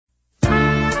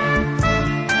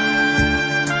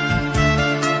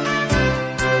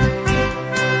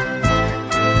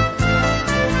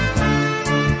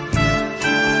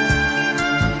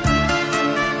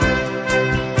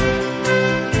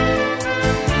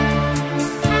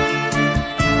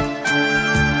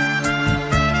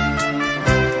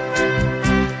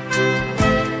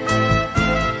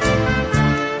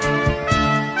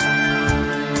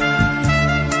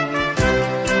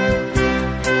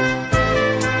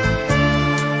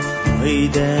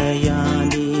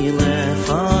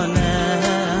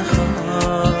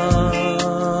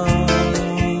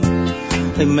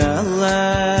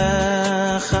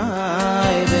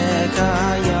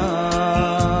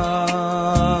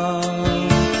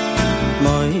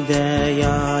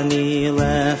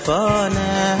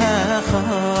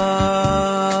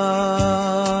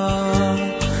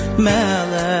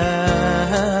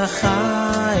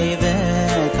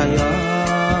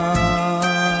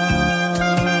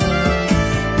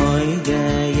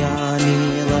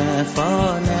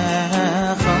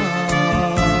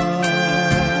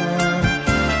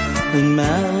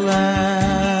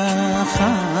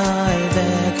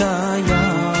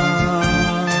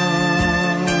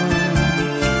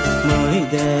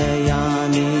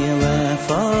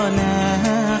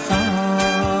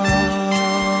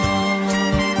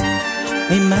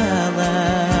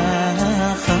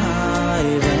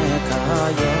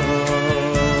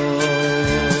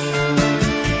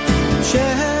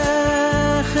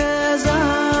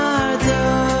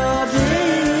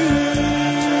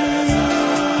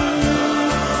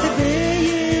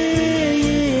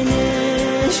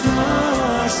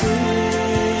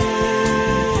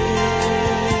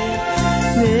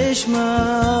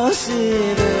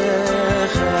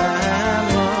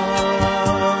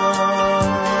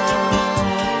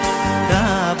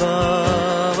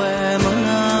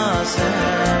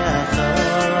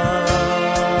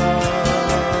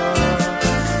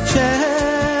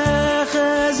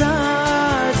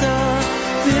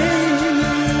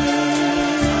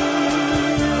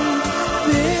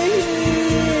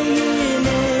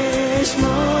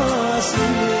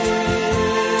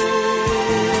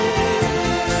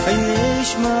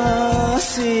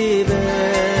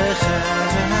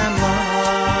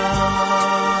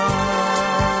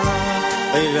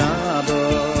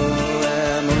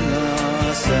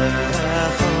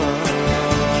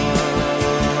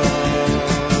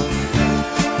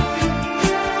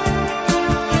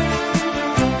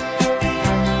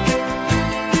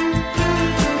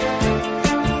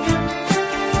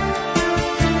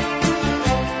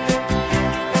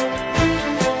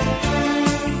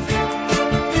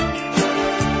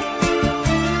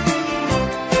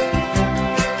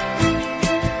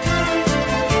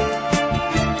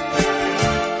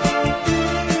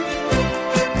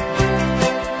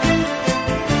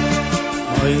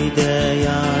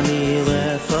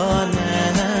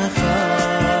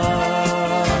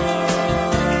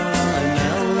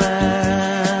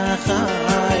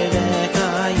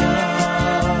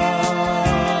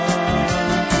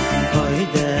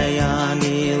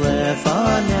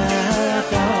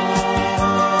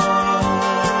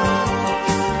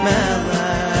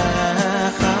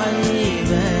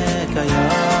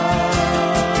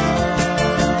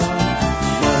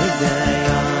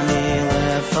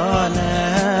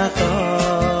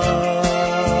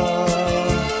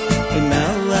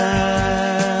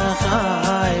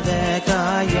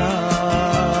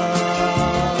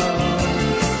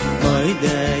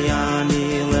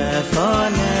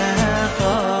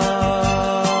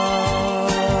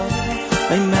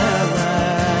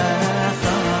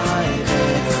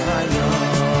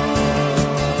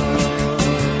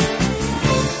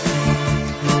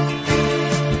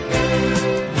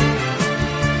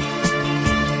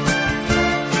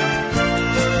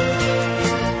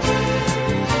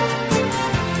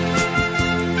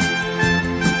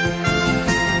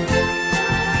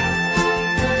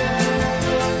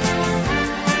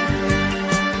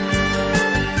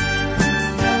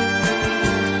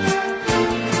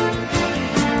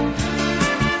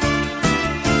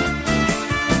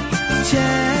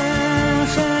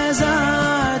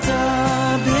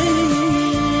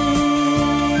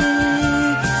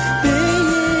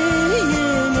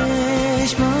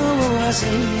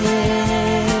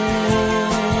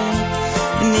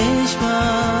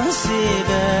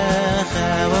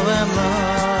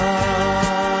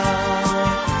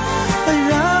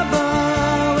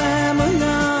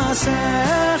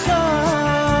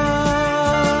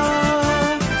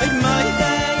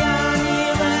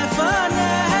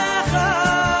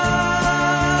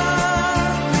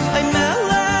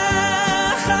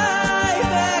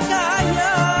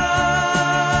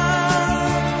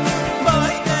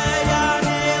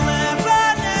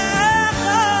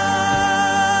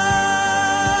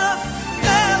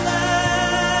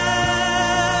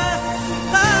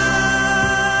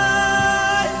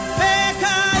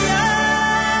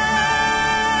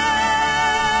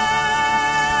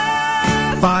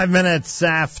Minutes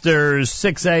after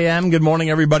 6 a.m. Good morning,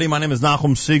 everybody. My name is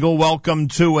Nachum Siegel. Welcome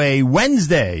to a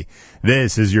Wednesday.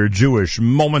 This is your Jewish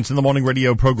Moments in the Morning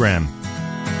radio program.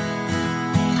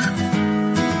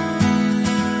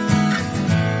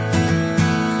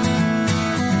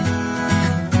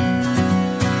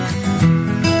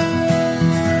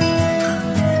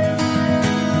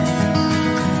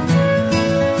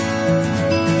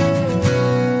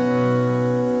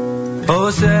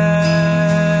 עושה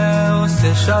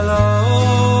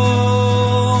שלום,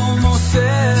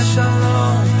 עושה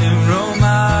שלום עם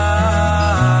רומיו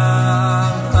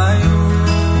היו.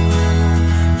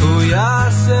 הוא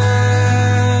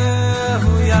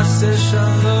יעשה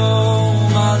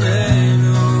שלום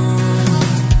עלינו.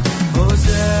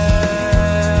 עושה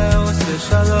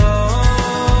שלום,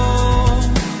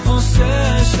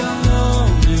 עושה שלום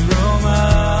עם רומיו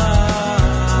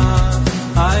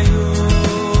היו.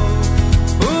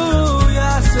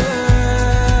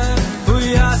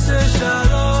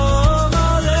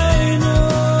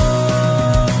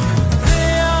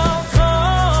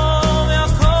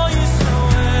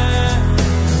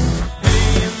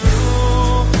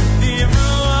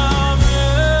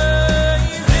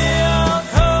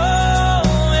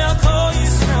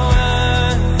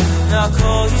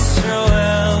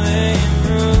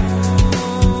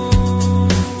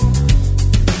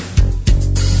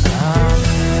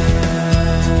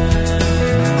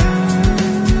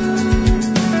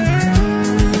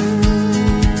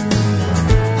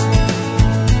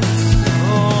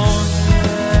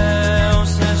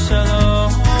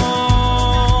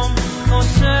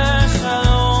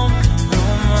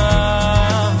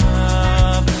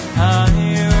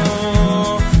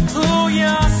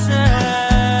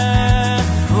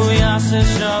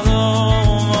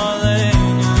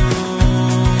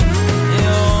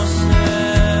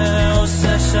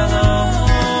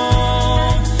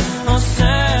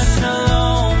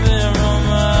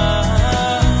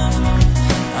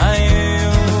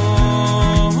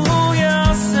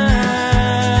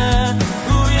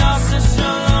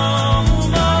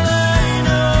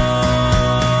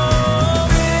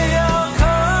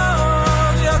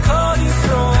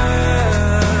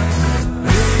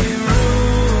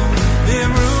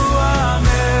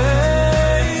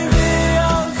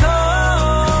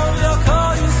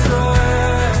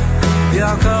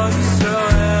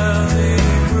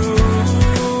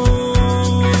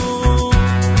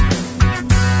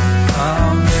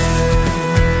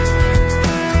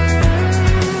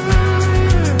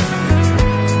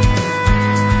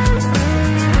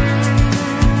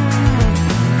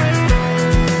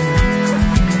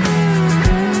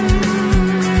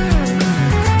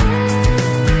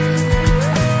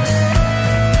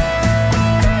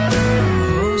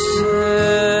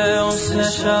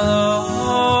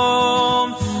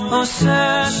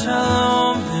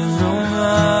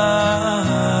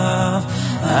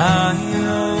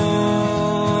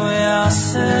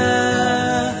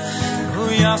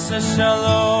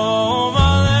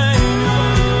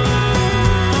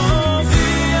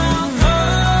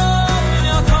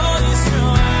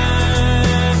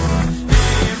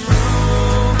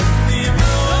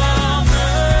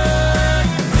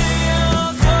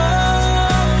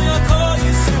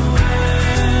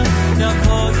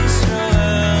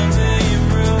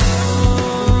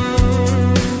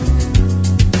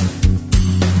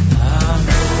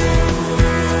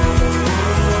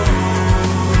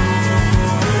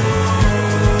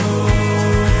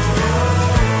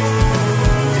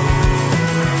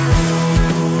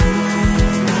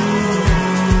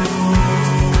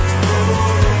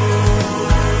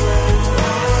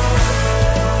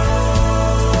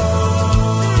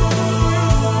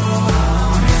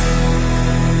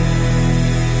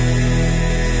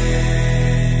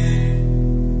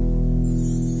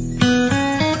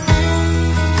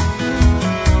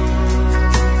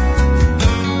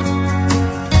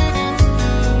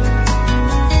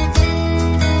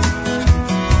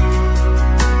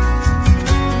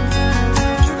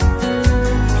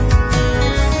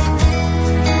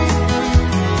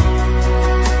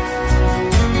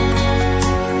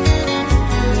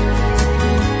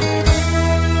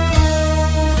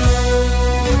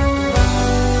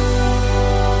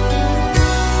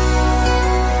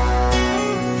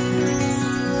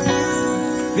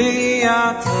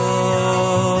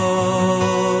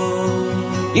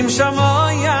 Im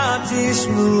shamayat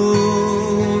ishmu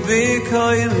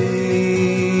v'koyli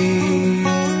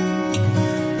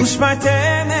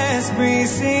Ushmartem es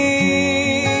brisi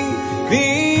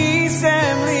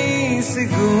V'isem li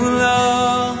segula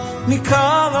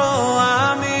Mikol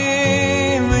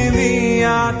ha'amim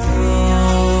v'viyato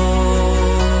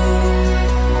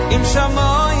Im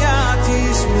shamayat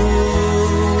ishmu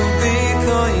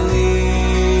v'koyli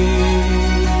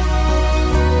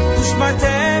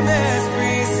Ushmartem es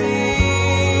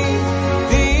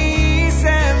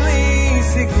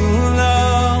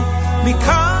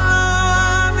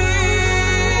Mikamim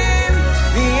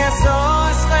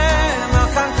V'yesoschem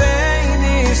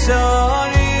Al-Kanpeini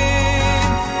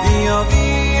Shorim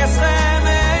V'yoviyeschem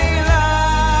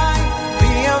Elai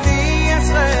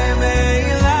V'yoviyeschem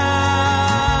Elai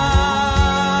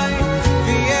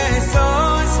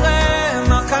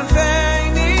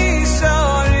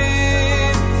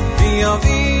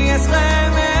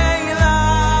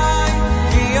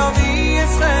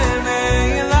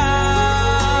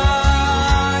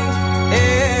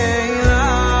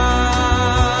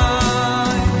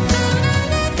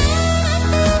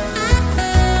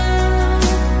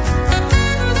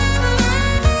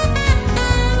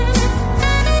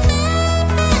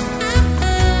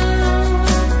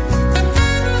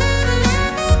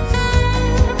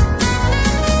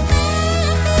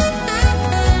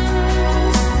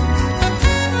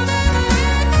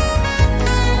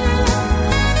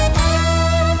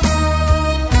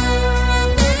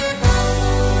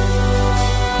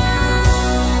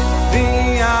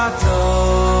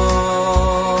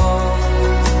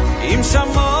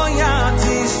שמויה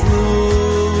תשמעו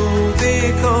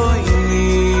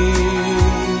בקולי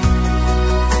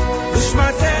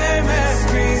ושמעתם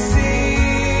אספריסי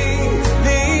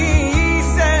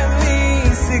ויסם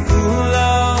לי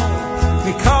סיגולו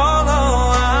מכל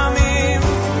העמים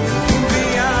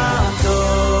ביאתו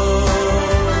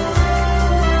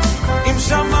אם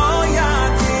שמויה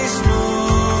תשמעו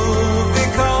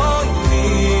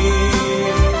בקולי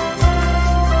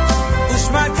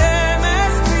ושמעתם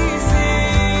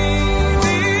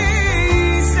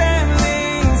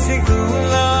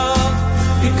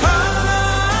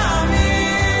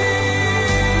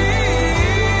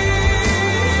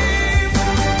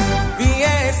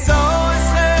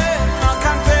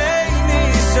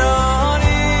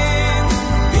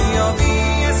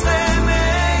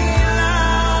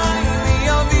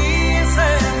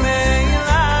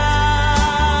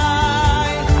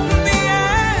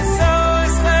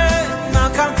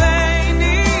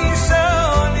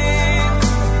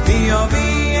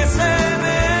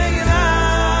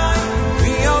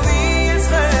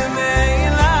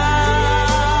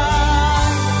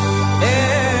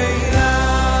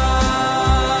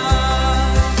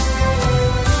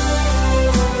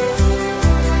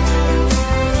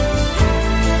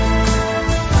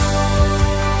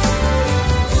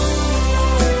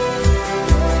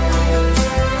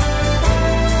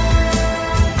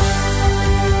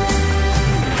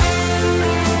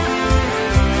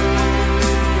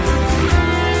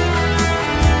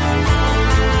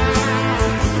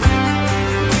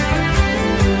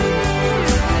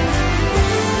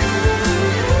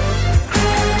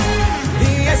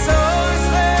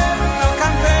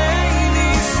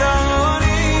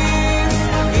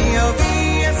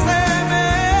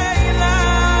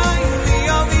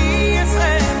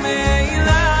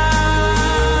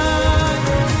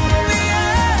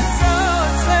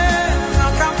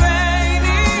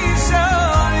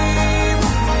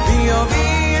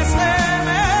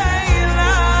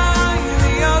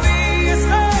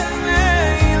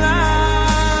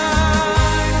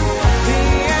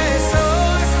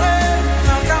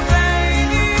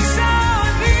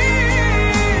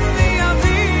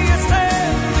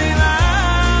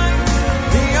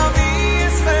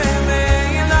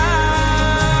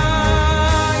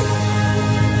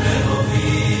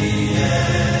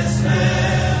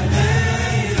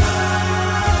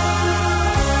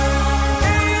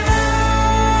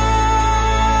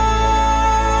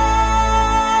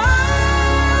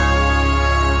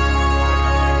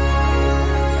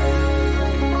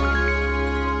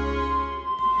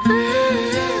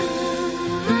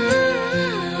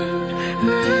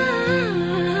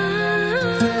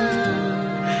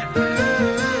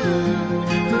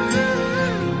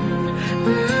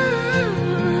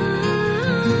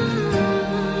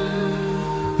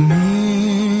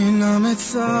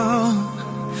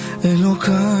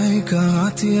אלוקיי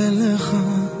קראתי אליך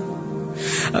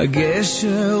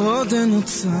הגשר עוד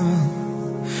נוצר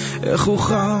איך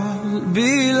אוכל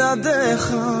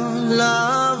בלעדיך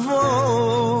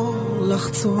לעבור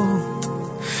לחצות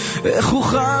איך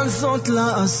אוכל זאת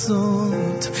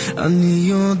לעשות אני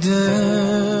יודע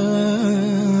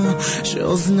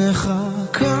שאוזניך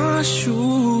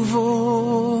קשובות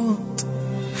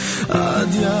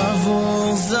עד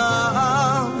יעבור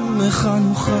זעם איך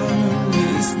נוכל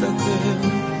להסתתר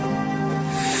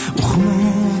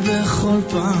וכמו בכל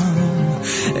פעם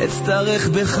אצטרך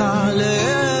בך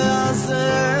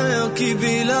להיעזר כי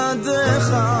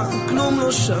בלעדיך כלום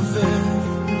לא שווה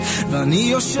ואני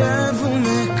יושב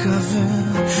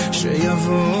ומקווה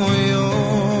שיבוא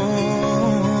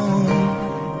יום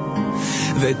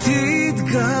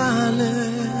ותתגלה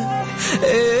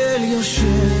אל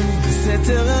יושב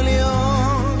בסתר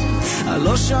עליון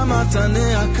הלא שמעת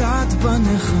נעקת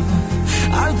בניך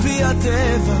על פי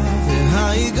הטבע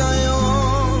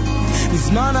וההיגיון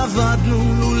מזמן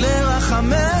עבדנו לולא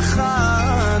רחמך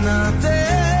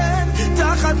נתן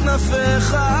תחת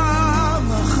נפיך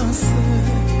מחסה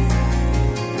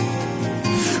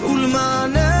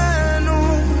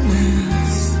ולמעננו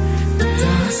נס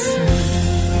תעשה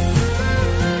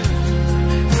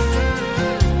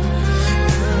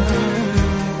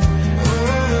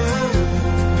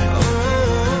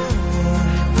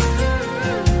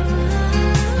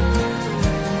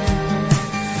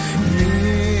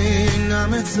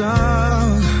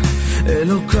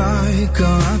אלוקיי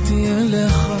קראתי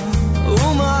אליך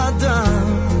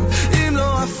ומאדם אם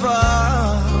לא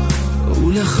עפר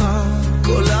ולך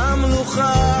כל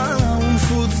המלוכה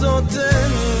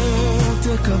ומפוצותינו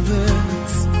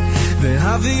תקבץ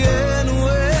והביאנו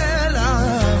אל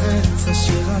הארץ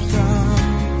אשר אתה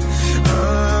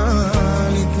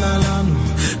ניתנה לנו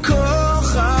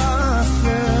כוח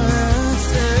אפל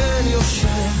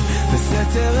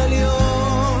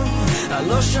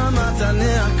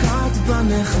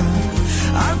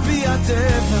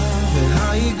הטבע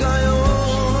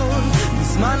וההיגיון,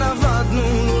 מזמן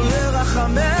עבדנו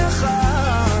לרחמך,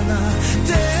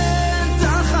 תן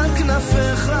תחת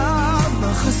כנפיך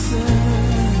מחסה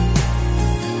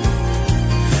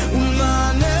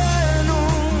ולמעננו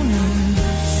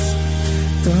נס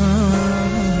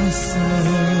תעשה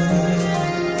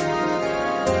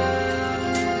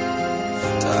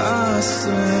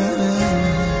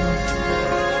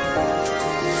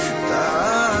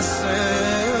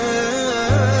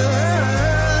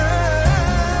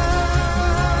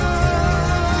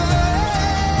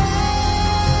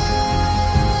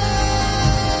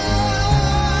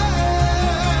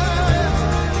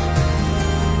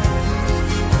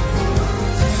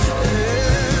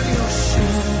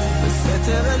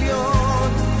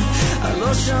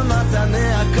לא שמעת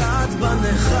נעקת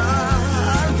בנך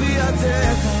על פי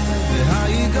הטבע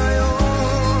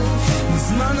וההיגיון,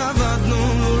 מזמן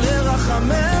עבדנו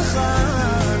לרחמך,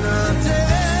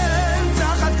 נתן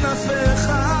תחת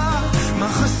כנפיך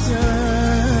מחסה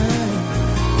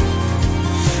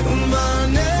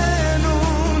ולמעננו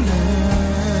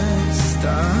נס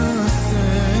תעשה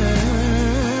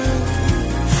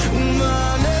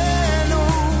ולמעננו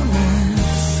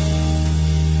נס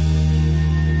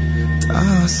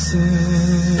תעשה.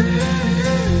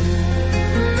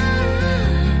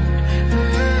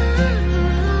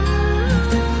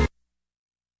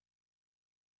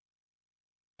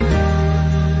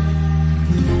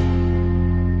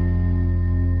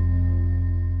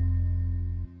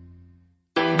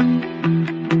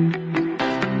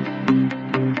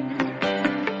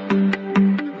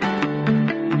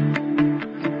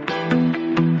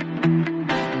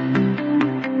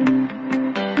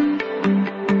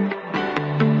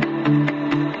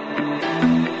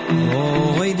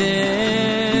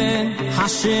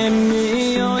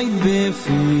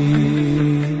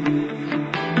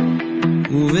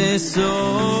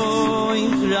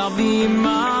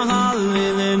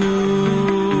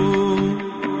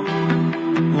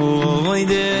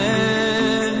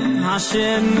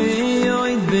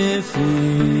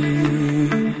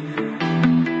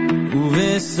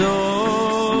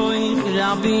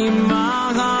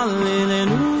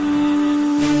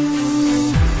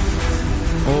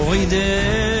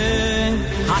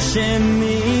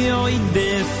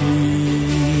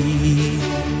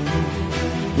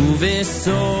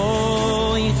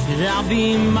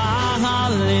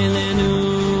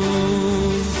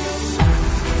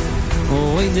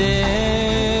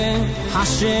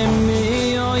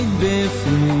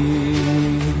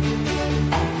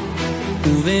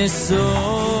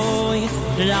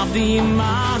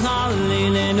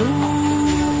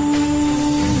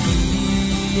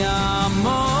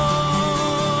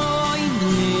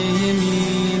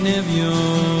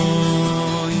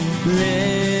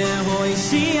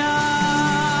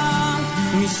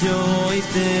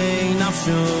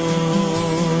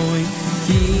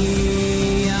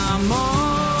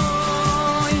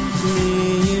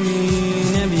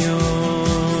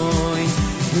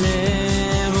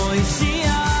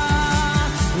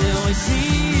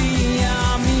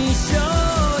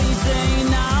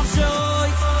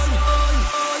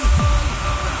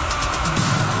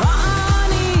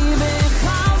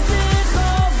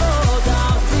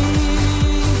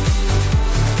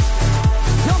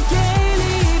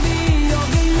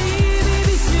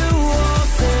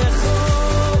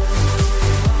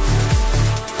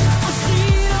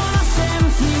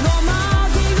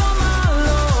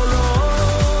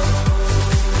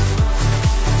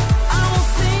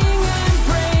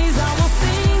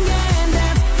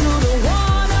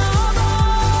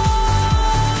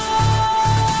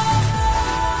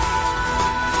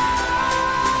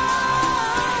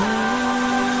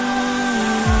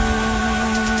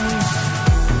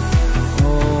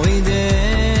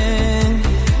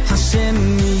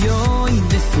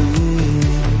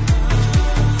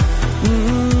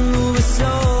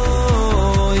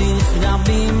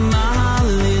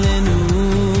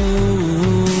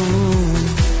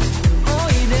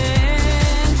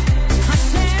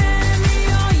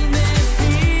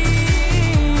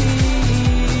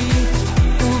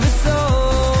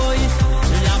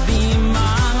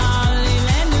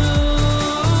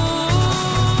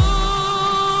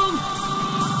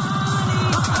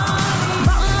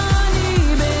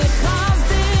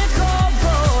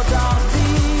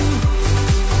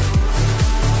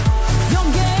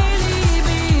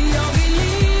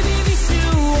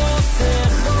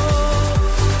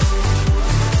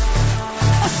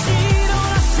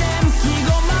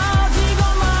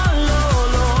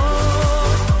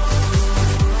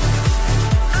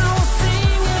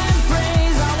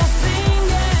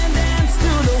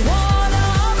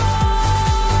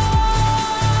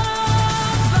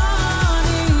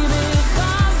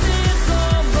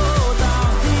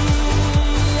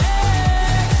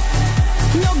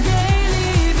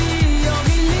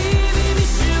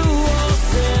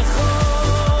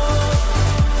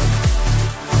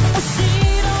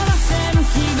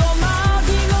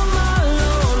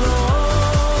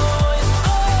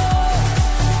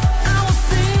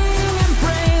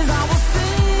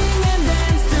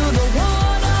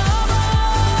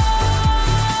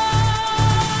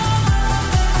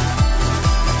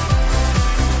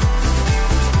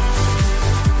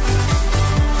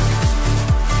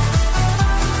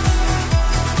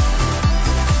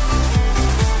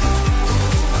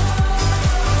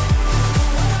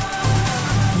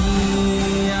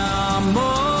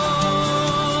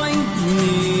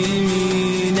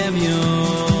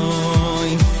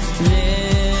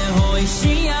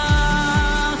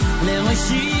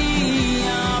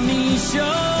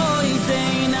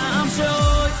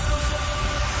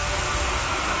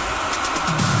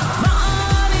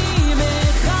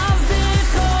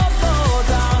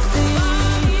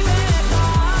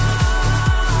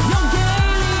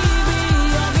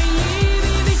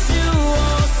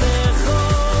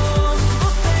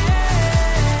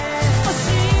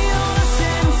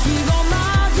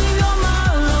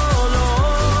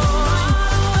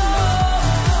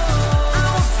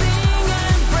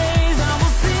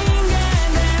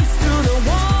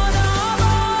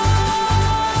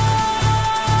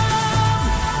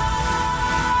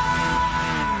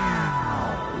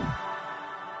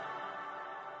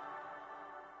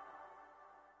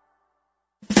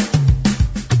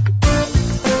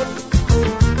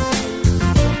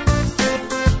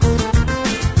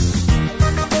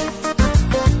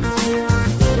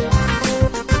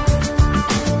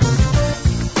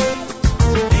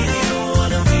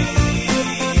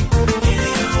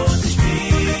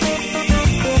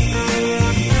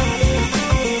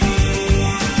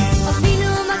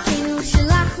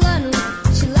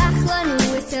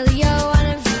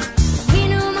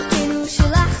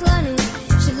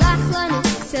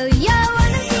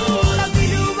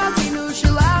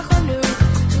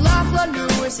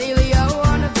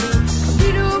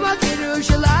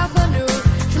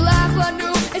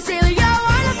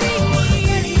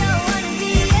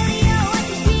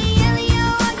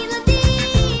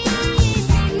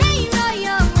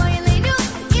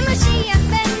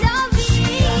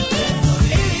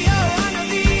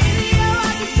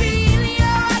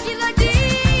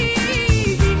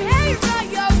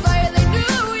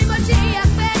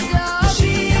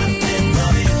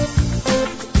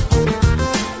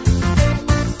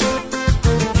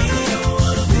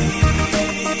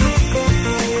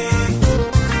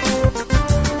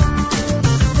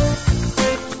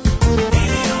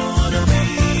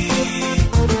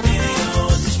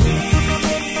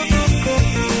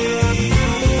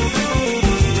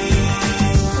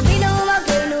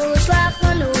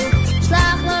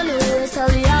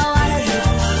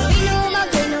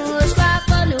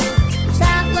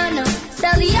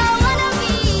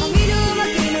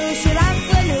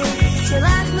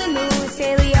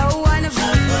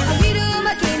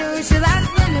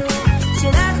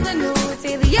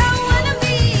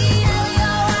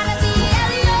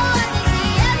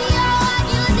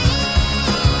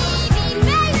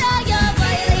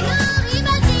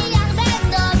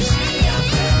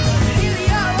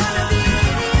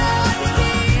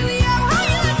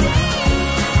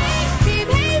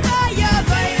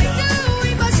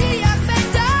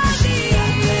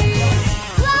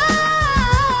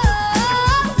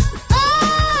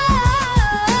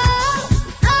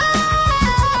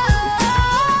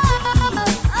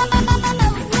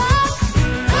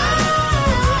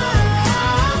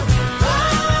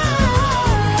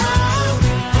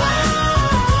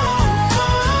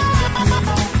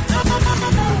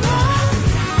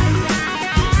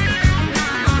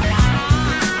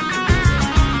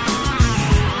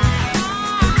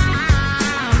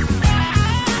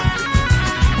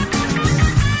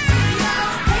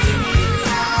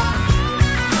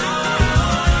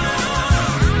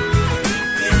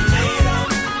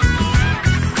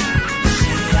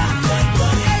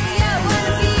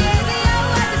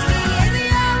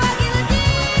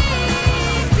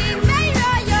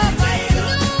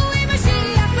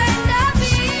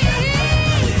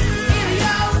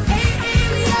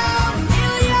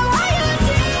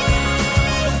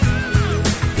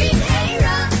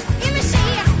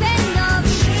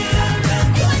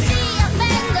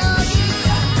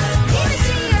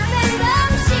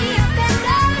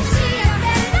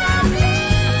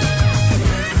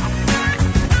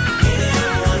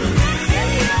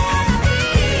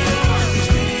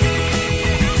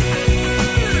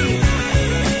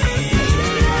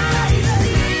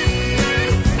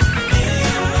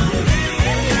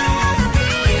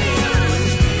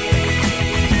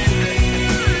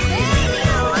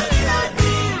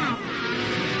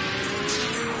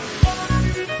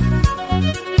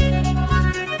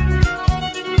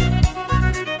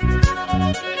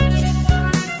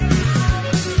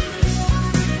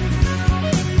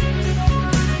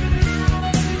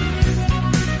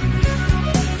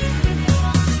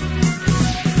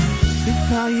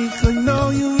 B'chayich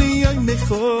oinoyu liyoy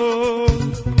mechol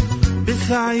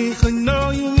B'chayich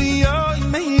oinoyu liyoy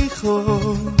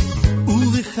mechol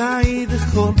U'v'chayich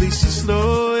dechol Beis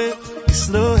Yisroel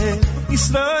Yisroel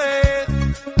Yisroel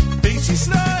Beis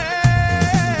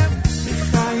Yisroel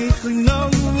B'chayich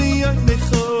oinoyu liyoy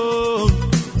mechol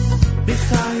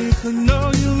B'chayich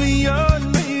oinoyu liyoy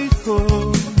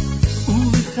mechol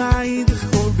U'v'chayich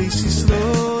dechol Beis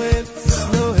Yisroel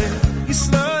Yisroel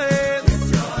Yisroel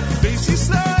Beis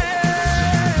Yisroel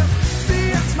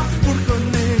V'yatzmach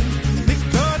purkonei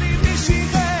V'kori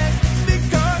mishichei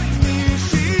V'kori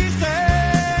mishichei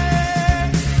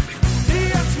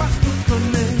V'yatzmach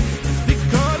purkonei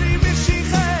V'kori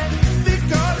mishichei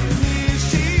V'kori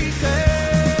mishichei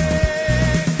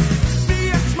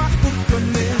V'yatzmach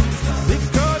purkonei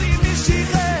V'kori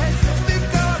mishichei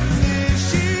V'kori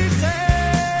mishichei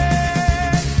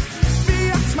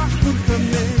V'yatzmach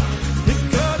purkonei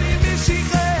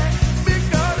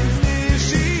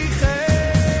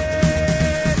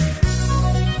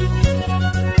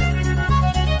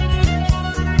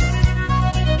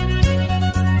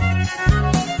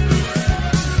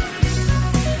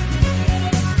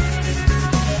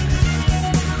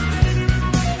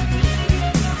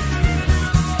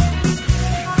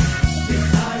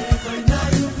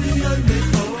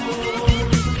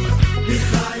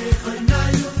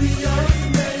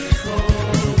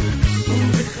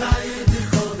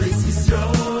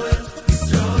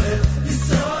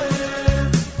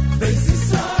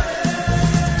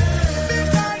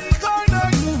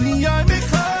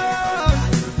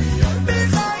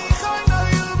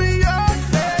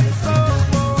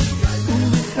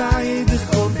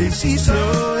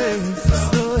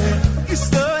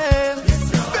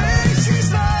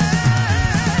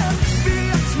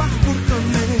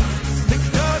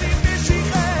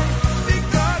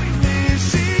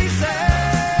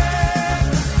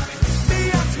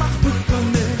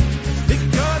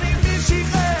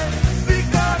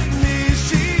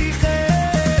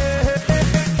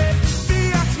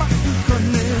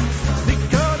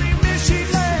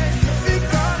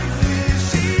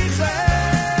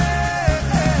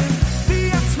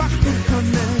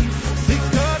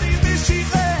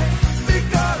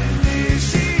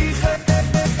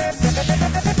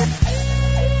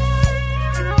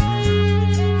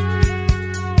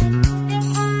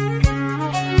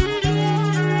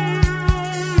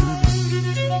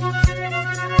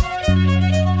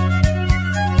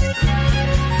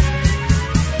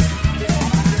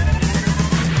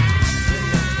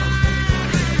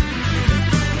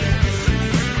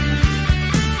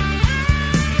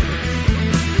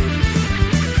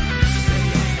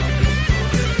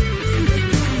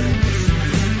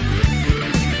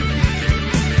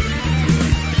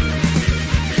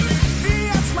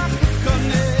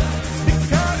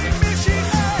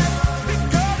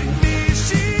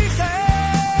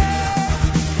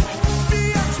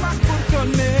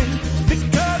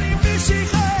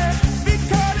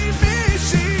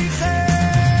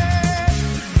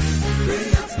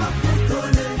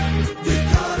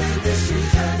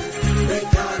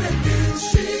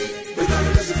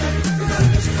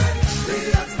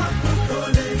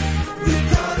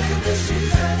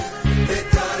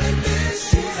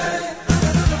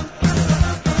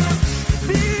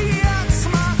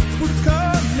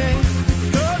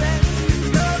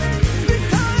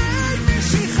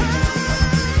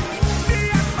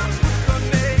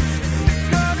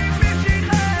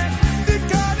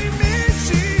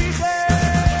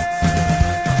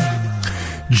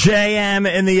JM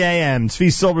in the AM.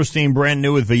 Tzvi Silverstein, brand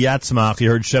new with V'yatzmach. You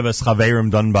heard Sheves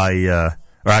Chaverim done by, or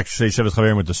actually Sheves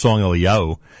Chaverim with the song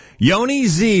Eliyahu. Yoni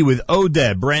Z with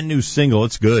Odeh, brand new single.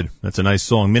 It's good. That's a nice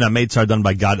song. Mina Meitzar done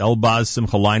by Gad Elbaz.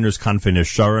 Simcha Liner's Kanfei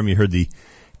Nesharim. You heard the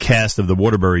cast of the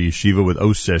Waterbury Yeshiva with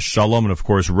Oseh Shalom. And of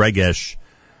course, Regesh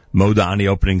Modani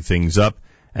opening things up.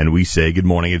 And we say good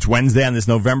morning. It's Wednesday on this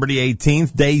November the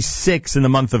 18th, day 6 in the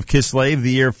month of Kislev,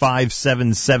 the year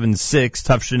 5776,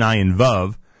 Tufshin Ayin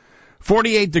Vav.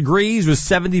 48 degrees with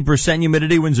 70%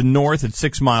 humidity, winds in north at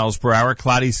 6 miles per hour,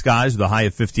 cloudy skies with a high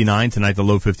of 59, tonight the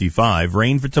low 55.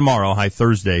 Rain for tomorrow, high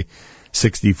Thursday,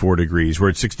 64 degrees. We're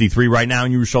at 63 right now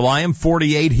in Yerushalayim,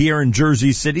 48 here in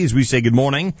Jersey City as we say good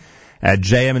morning at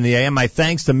JM in the AM. My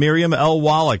thanks to Miriam L.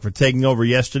 Wallach for taking over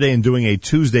yesterday and doing a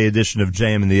Tuesday edition of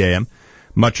JM in the AM.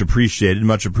 Much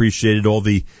appreciated all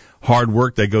the hard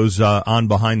work that goes on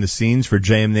behind the scenes for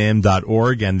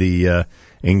jmnam.org and the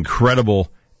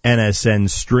incredible NSN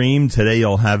stream. Today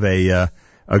you'll have a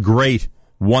great,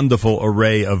 wonderful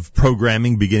array of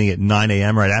programming beginning at 9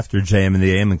 a.m. right after JM in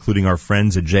the AM, including our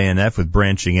friends at JNF with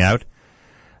Branching Out.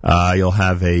 You'll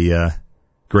have a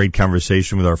great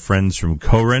conversation with our friends from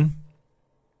Koren.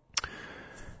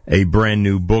 a brand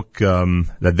new book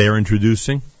that they're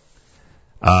introducing.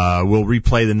 We'll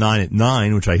replay the 9 at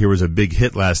 9, which I hear was a big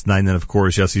hit last night. And then, of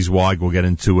course, Yossi Zweig will get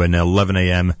into an 11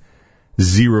 a.m.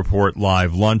 Z Report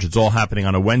live lunch. It's all happening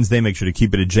on a Wednesday. Make sure to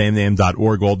keep it at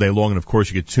jmam.org all day long. And, of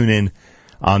course, you can tune in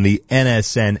on the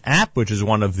NSN app, which is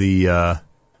one of the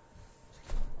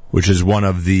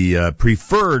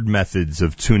preferred methods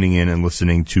of tuning in and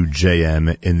listening to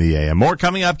JM in the AM. More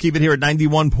coming up. Keep it here at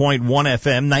 91.1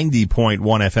 FM, 90.1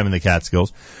 FM in the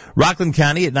Catskills. Rockland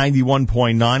County at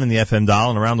 91.9 in the FM dial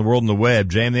and around the world on the web,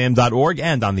 jmam.org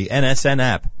and on the NSN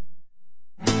app.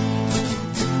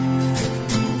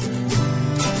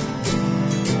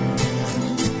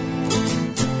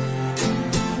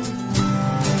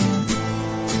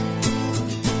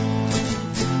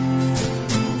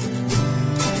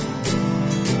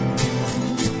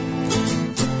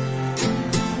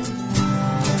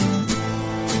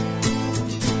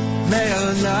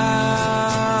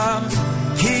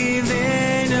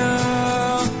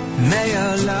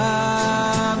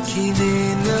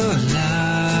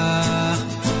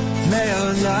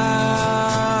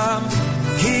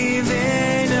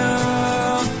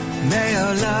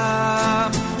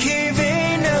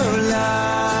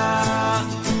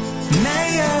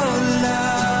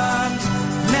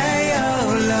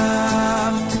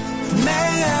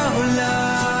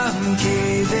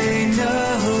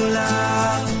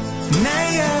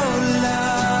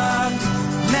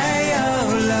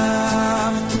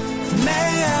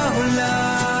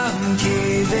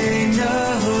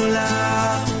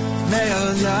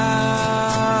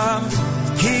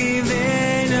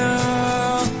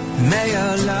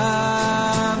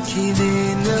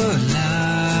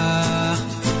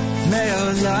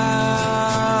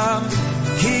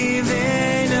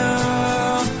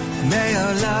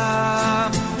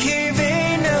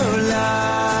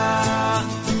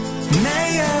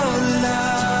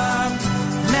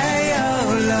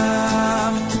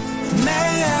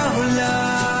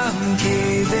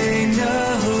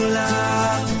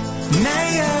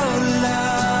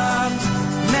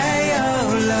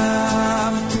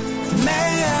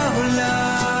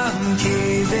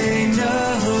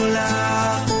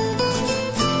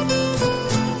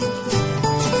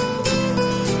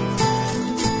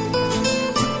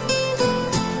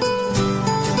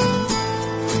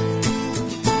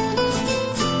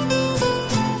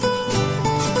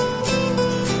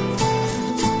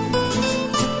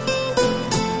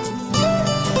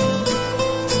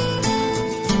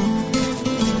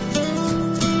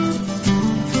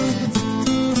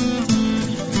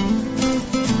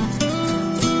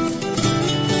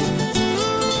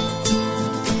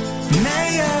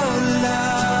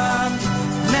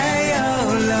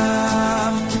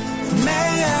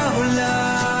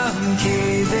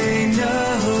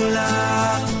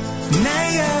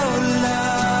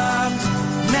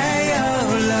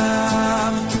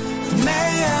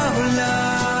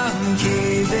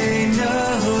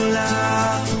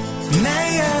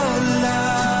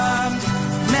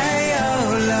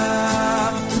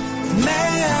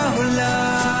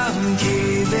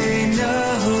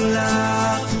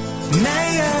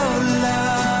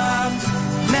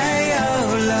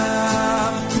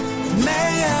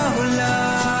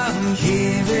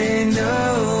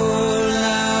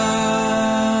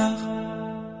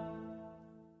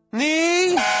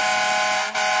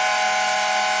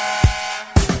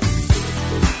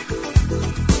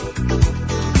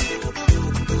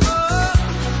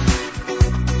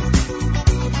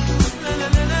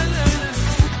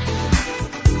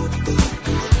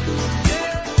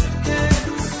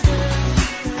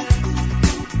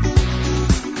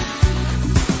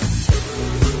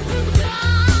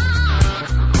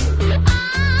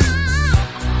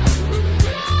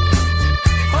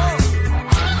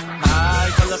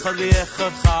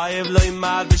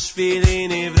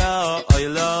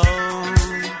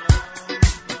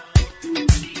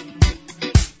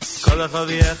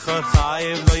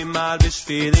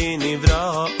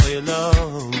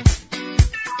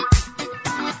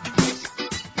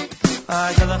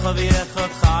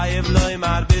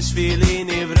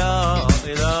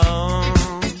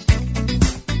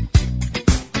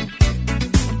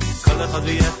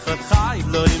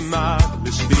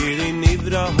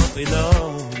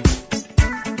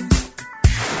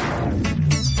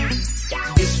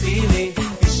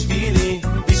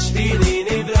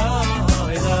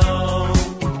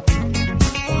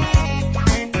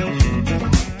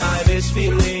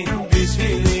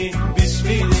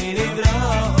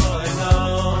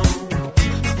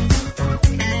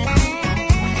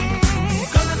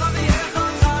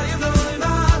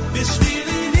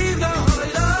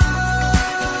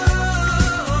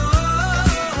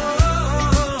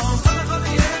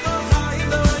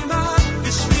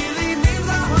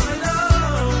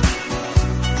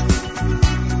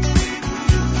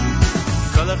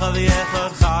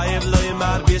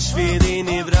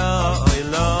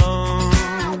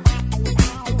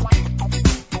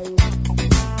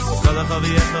 echad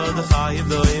v'yechad chayiv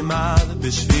lo imad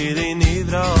b'shvili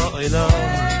nivra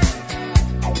olam.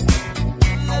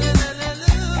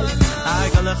 Ay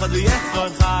kol echad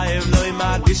v'yechad chayiv lo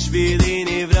imad b'shvili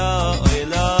nivra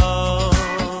olam.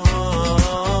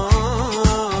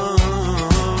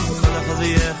 Kol echad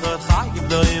v'yechad chayiv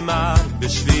lo imad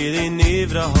b'shvili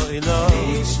nivra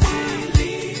olam.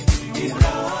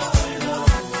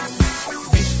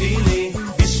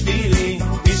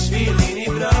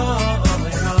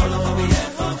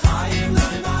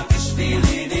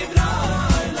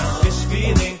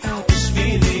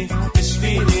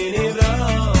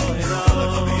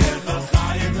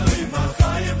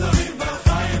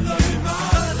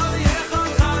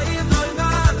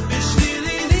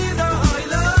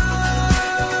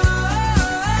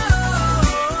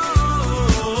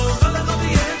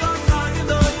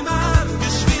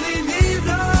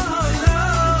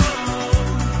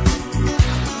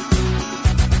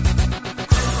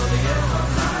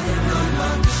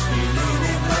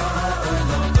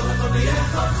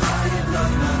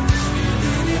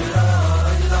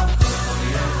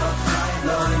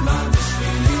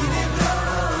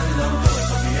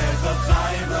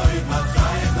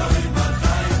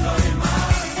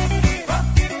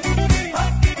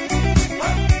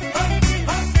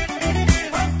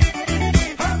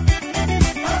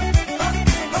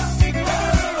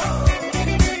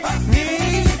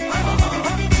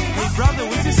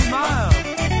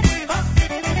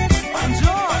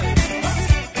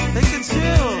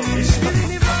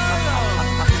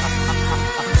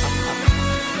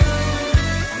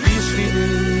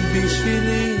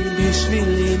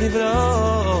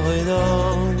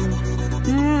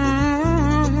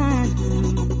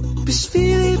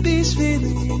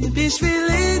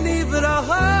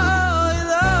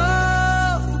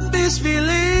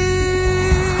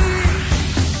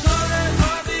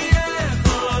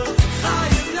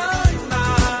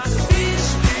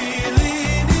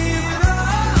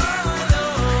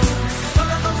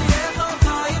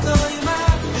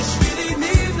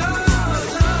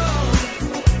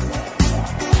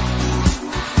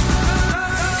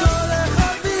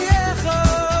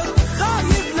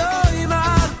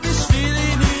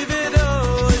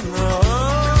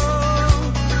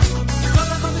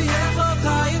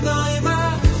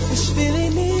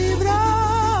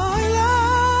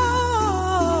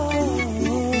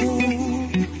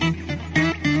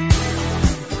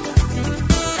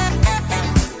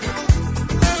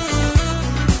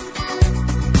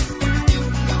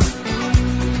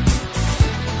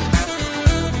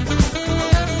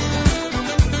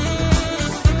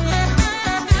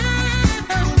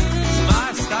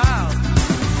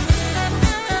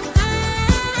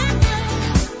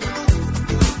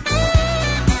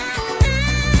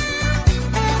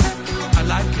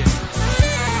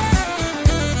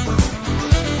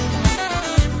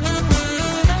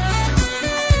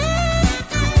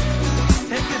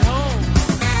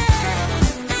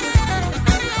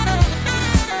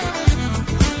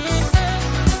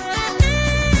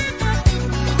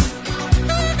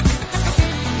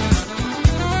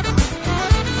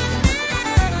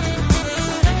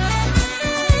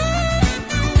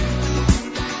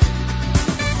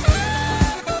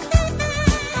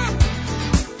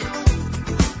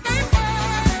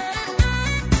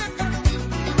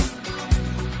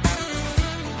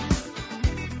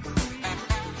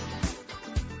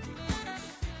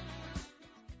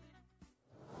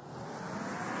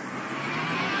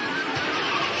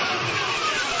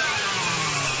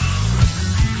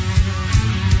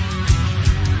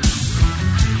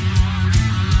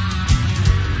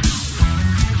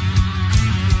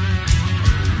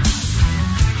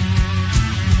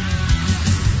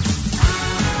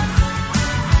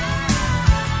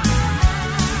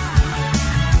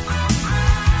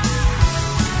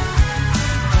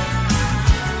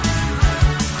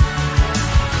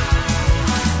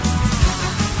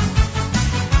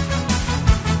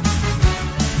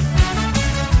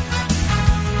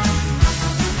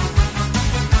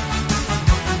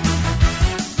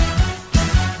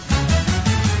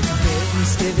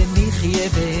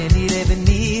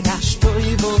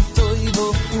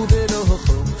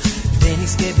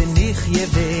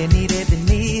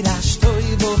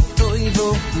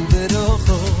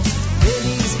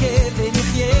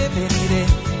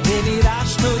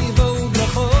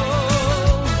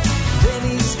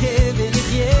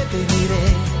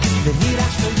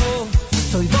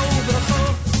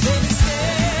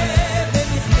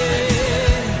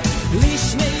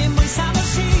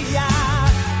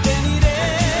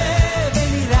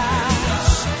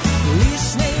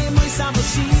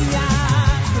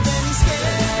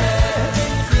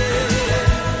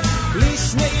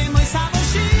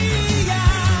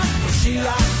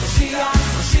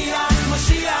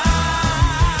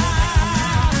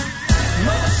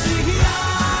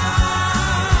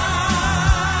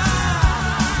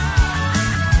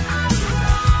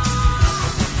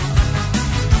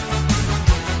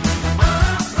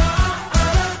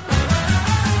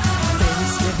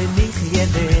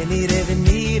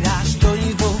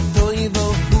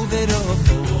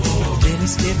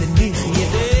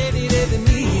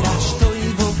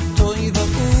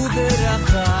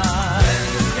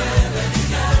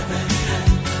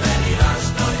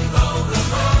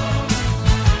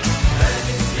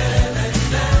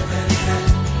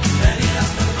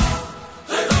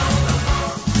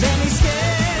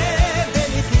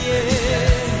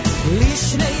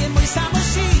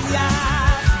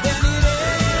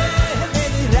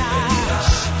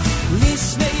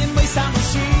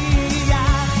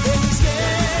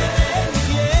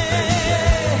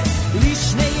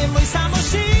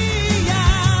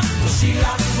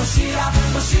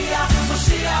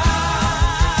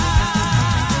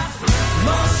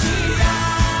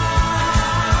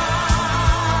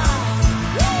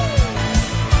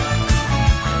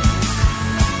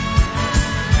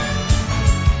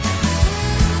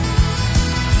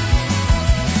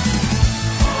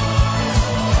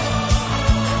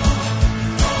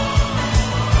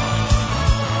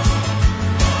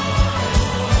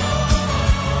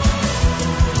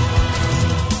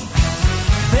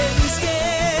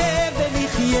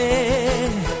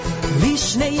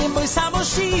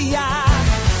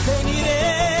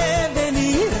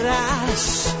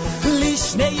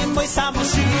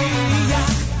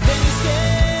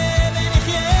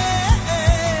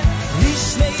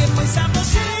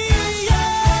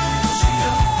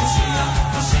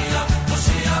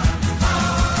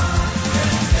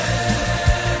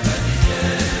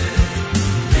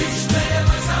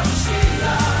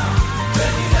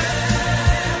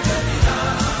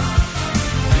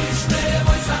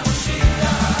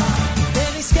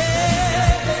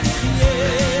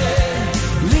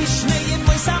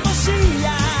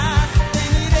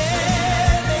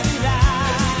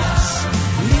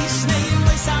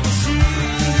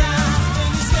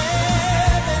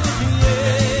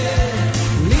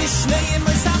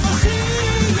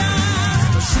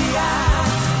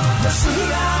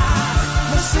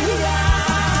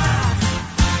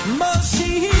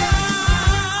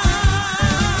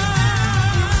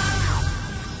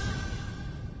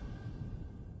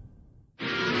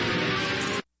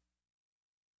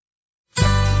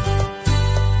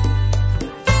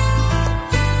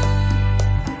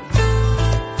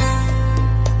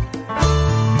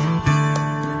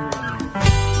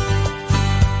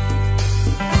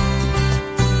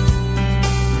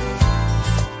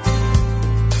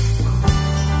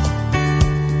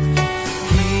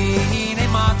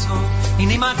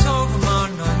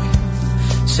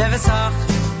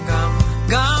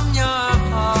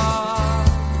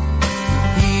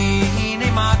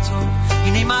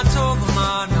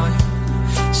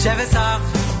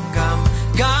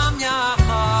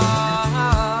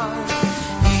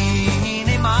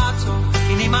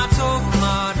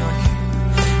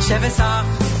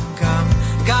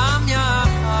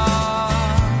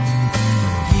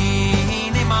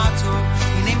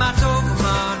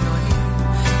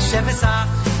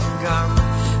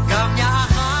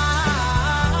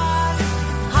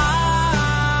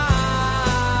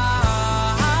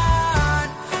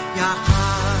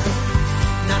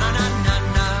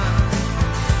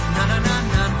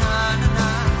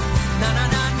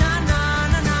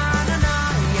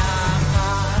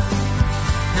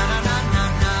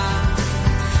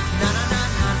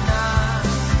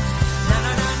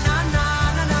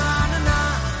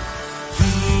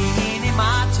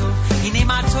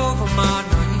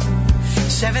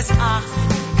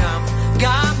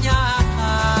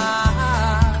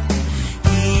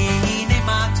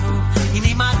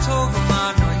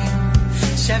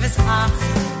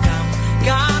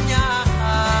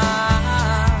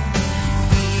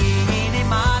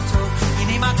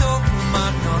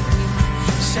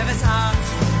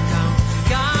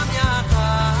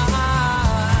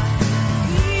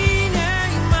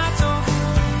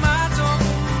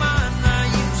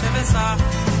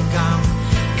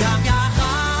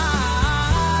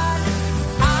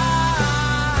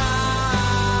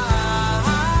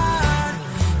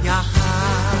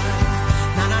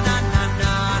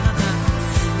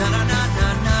 na na na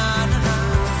na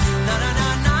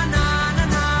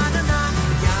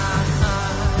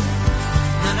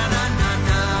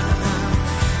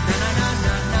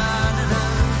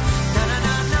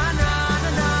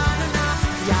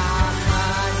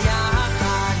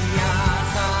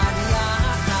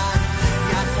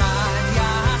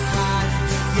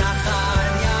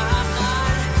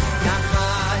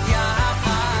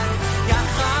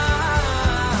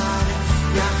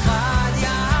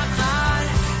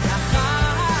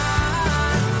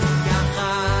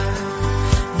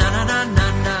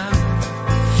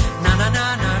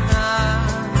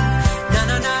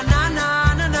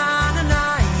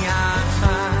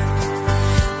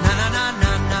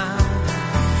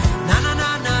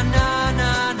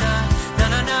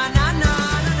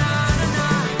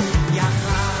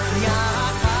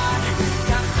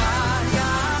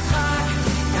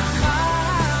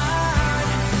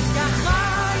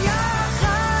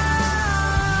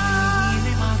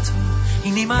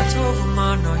יודעים מה טוב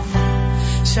ומה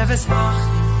נעים,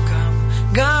 שבשמחים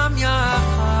גם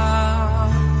יחד.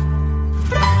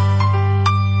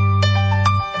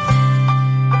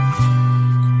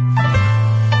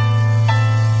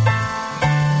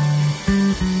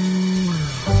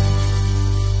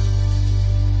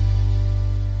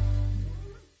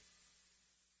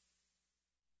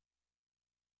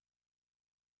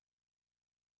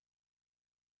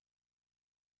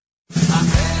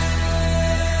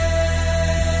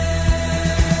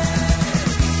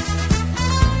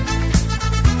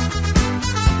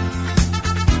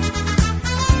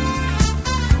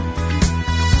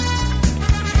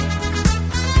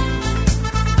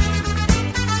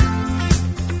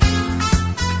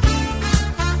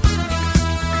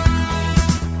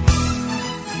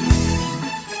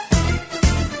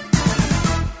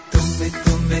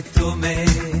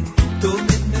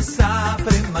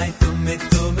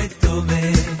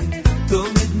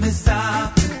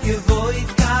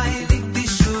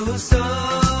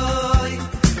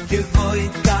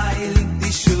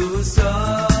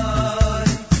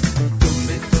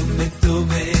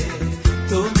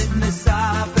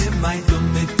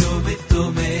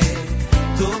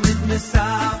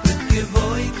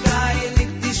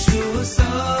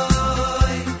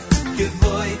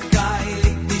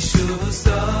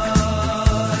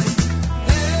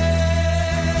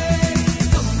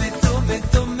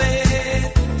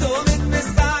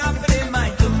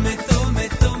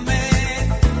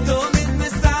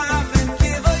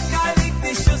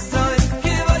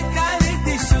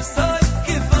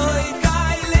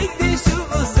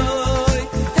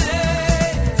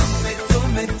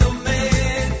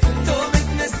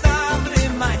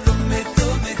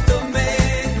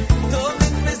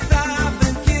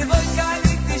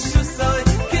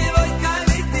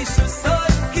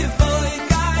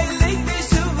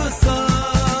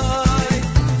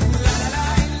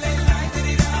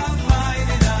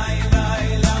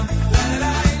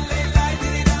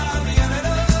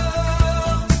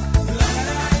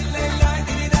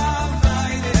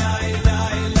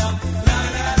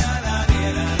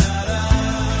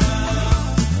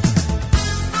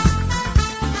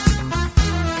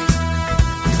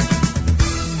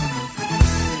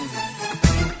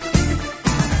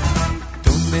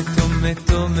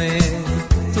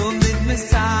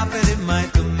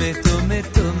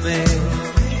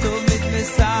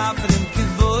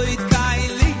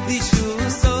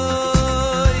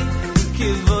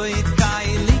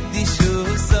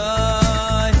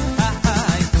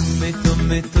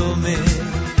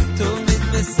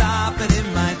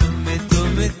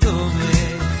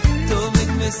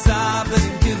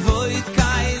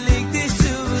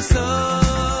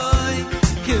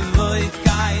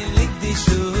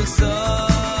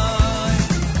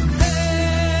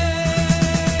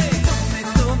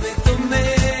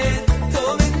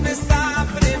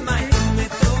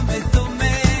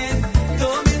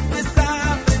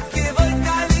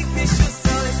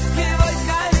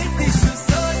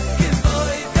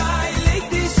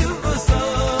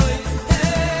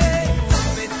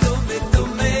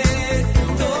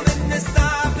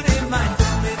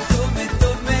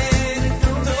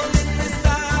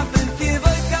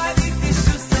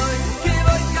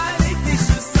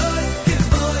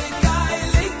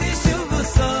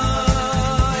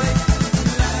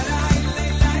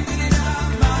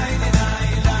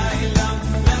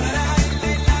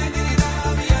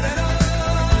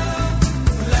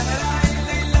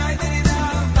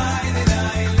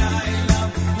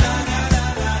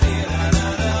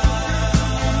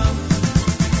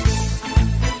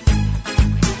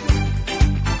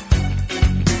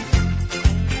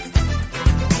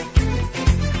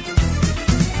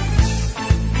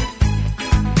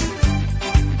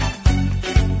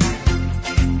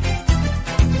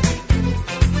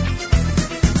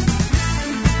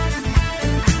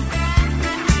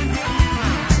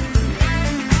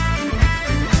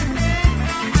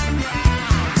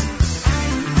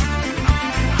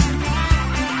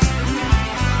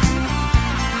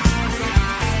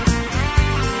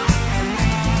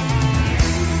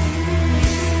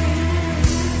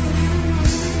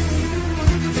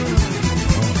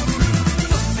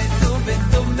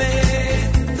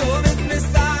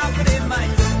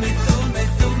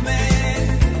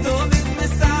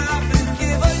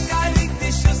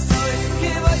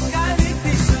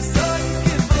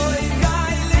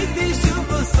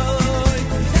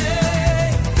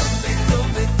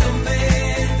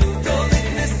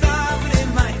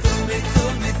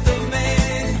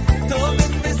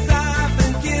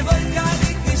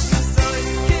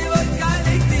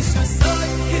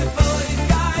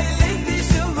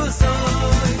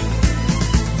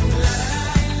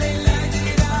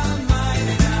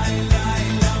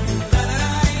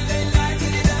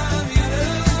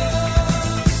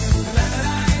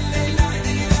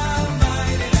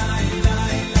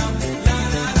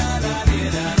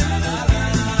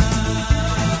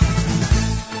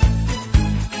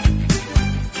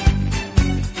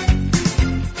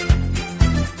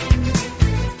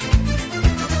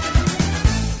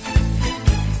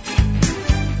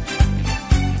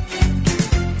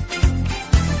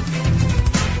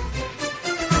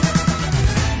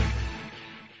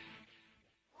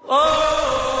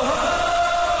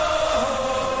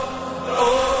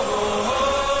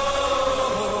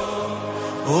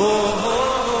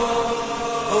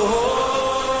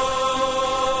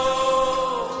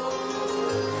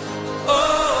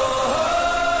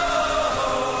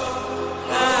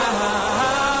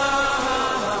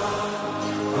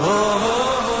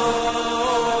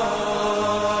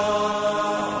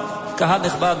 קהל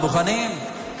נכבד, מוכנים?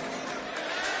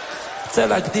 רוצה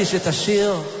להקדיש את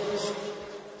השיר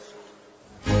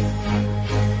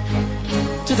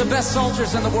To the best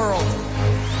soldiers in the world,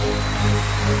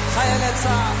 חיילי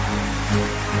צה"ל.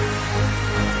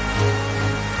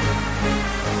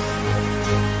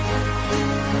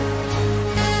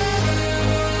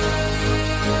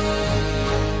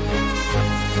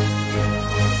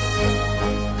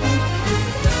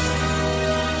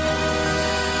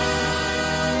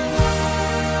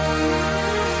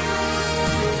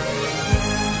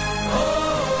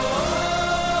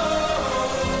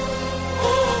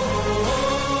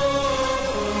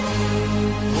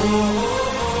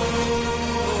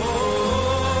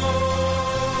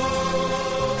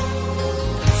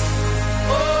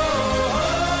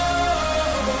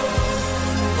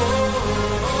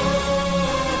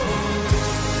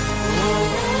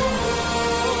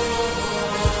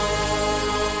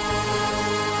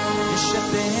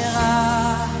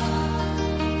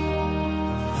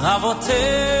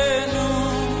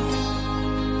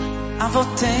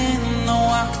 אבותינו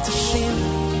הקדושים,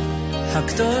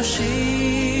 הקדושים,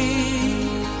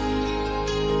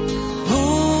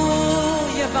 הוא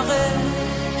יברך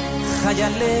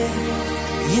חיילי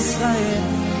ישראל,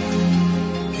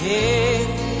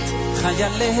 את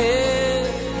חיילי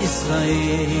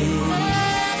ישראל,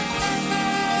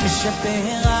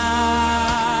 משפרה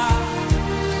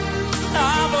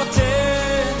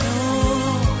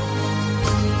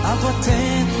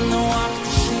אבותינו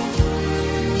הקדושים,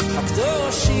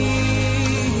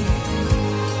 הקדושים,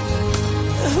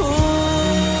 הוא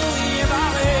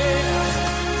יברך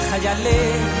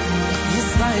חיילי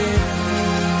ישראל,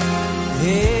 את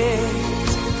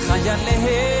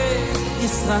חיילי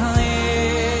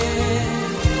ישראל,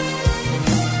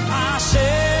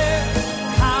 השם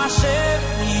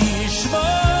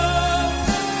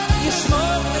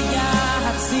ישמור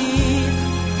ויציל,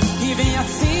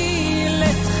 ויציל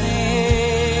אתכם,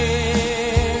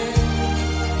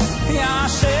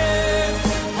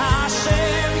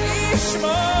 השם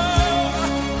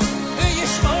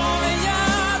ישמור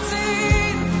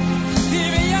ויציל,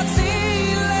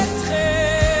 ויציל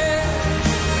אתכם,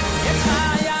 את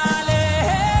חיילינו,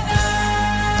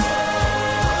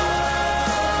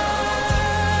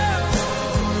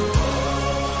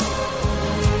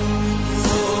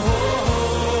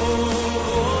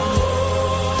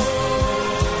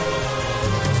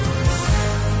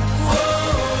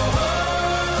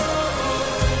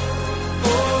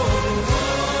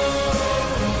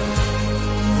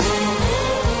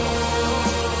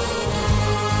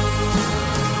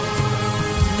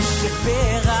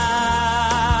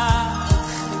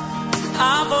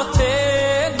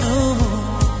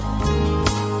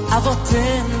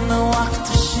 אבותינו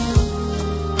הקדושים,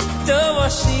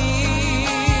 דורשים,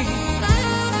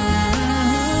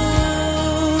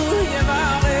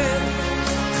 יברך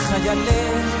חיילי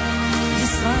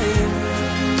ישראל,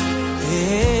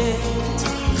 את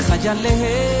חיילי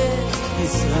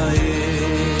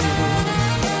ישראל,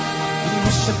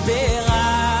 משברה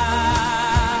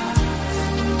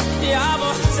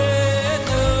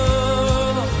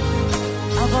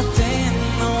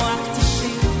אבותינו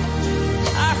הקדושים,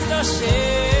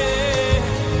 הקדושים,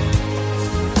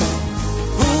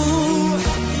 הוא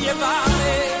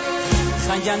יברך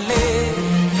חיילי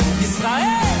ישראל,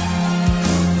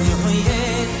 את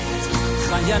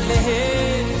חיילי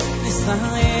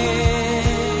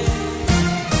ישראל,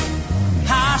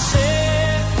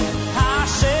 השם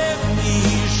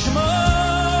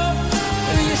ישמור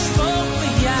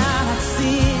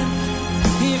ויציל,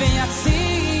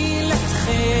 ויציל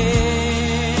אתכם,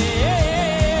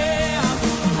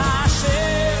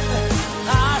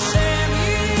 השם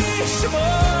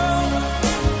ישמור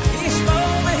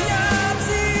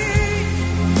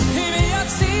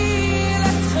ויציל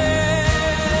אתכם,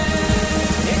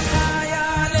 את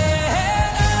חיילינו,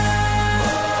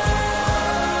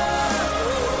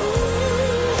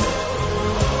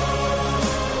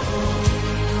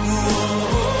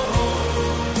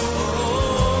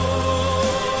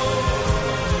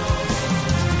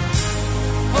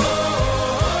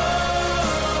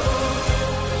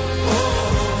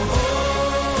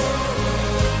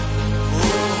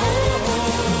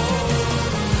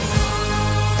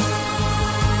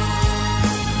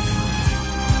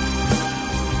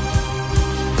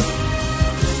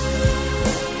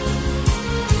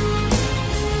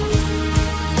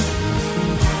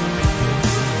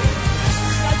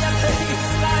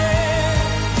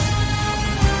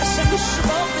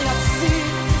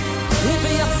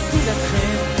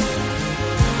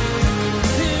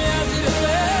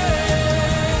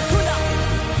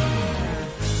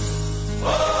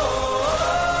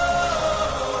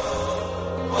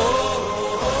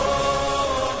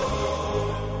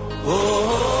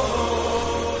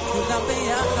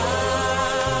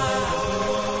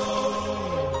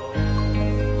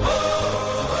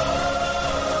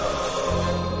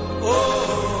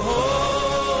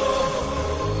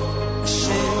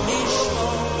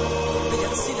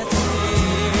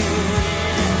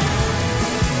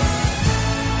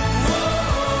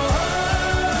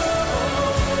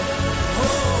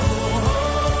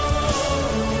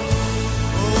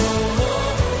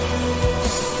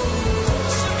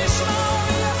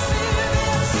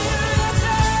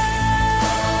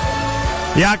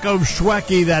 Yaakov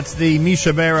Shweki, that's the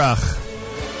Misha Berach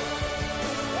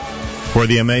for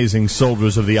the amazing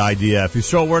soldiers of the IDF.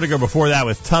 Yisrael Werdiger before that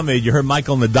with Tamid. You heard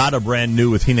Michael Nadada, brand new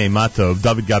with Hine Matov.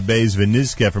 David Gabez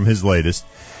Vinizke from his latest.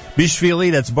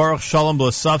 Bishvili, that's Baruch Shalom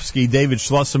Blasovsky, David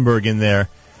Schlussenberg in there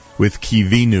with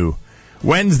Kivinu.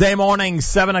 Wednesday morning,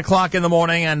 7 o'clock in the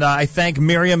morning, and I thank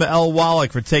Miriam L.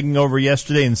 Wallach for taking over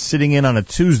yesterday and sitting in on a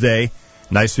Tuesday.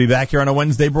 Nice to be back here on a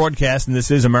Wednesday broadcast, and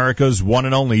this is America's one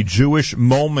and only Jewish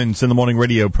Moments in the Morning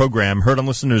radio program, heard on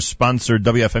listeners-sponsored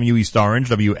WFMU East Orange,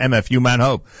 WMFU Mount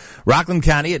Hope, Rockland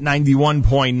County at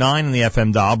 91.9 on the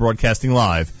FM dial, broadcasting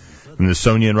live from the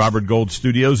Sonia and Robert Gold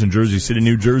studios in Jersey City,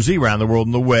 New Jersey, around the world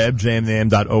on the web,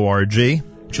 jmam.org.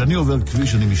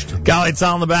 Galit's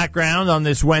on the background on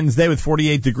this Wednesday with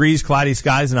 48 degrees, cloudy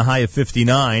skies, and a high of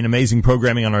 59. Amazing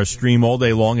programming on our stream all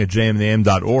day long at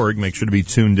jmam.org. Make sure to be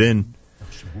tuned in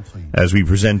as we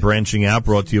present Branching Out,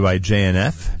 brought to you by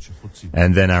JNF,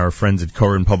 and then our friends at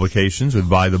Current Publications with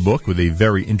Buy the Book, with a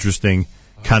very interesting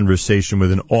conversation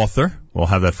with an author. We'll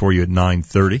have that for you at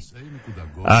 9:30.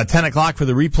 10 o'clock for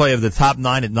the replay of the top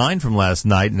 9 at 9 from last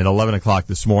night, and at 11 o'clock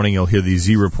this morning you'll hear the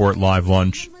Z Report live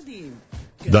lunch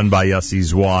done by Yossi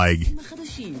Zweig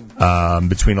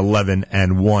between 11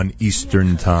 and 1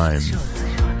 Eastern Time.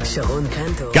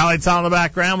 Galit's on the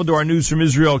background. We'll do our news from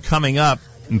Israel coming up.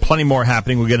 And plenty more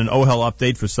happening. We'll get an OHEL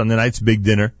update for Sunday night's big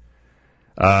dinner.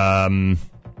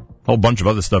 Whole bunch of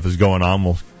other stuff is going on.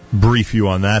 We'll brief you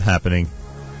on that happening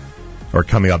or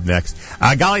coming up next.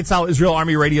 Galei Tzahal, Israel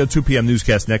Army Radio, 2 p.m.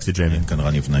 newscast next to Jamie. כאן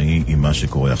רן יבנאי עם מה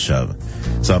שקורה עכשיו.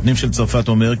 שר הפנים של צרפת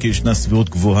אומר כי ישנה סבירות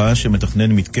גבוהה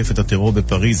שמתכנן מתקפת הטרור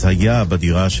בפריז היה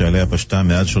בדירה שעליה פשטה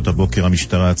מאז שעות הבוקר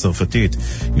המשטרה הצרפתית.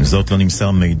 עם זאת לא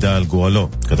נמסר מידע על גורלו.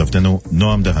 כתבתנו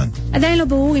נועם דהן. עדיין לא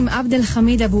ברור אם עבד אל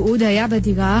חמיד אבו עוד היה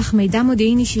בדירה, אך מידע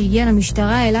מודיעיני שהגיע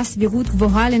למשטרה העלה סבירות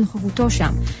גבוהה לנוכחותו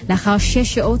שם. לאחר 6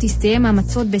 שעות הסתיים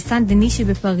המצוד בסן דני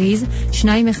שבפריז.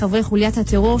 2 מחברי חוליית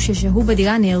הטרור ששהו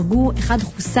בדירה נהרגו, 1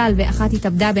 חוסל ו1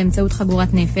 התאבדה באמצעות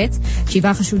חגורת נפץ.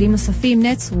 7 חשודים נוספים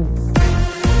נעצרו.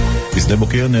 בשדה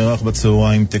בוקר נערך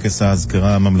בצהריים טקס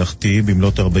ההזכרה הממלכתי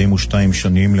במלאת 42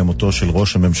 שנים למותו של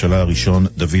ראש הממשלה הראשון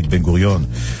דוד בן גוריון.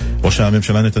 ראש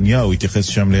הממשלה נתניהו התייחס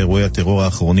שם לאירועי הטרור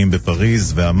האחרונים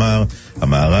בפריז ואמר,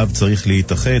 המערב צריך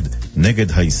להתאחד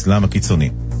נגד האסלאם הקיצוני.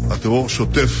 הטרור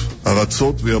שוטף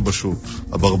ארצות ויבשות.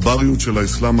 הברבריות של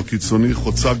האסלאם הקיצוני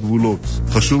חוצה גבולות.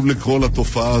 חשוב לקרוא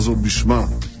לתופעה הזאת בשמה,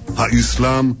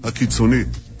 האסלאם הקיצוני.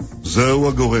 זהו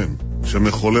הגורם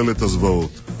שמחולל את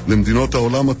הזוועות. למדינות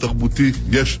העולם התרבותי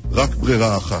יש רק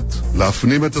ברירה אחת,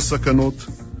 להפנים את הסכנות,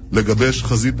 לגבש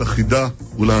חזית אחידה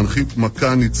ולהנחית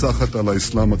מכה ניצחת על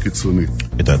האסלאם הקיצוני.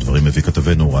 את הדברים מביא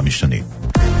כתבנו רמי שני.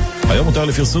 היום הותר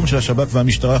לפרסום שהשב"כ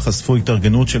והמשטרה חשפו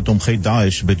התארגנות של תומכי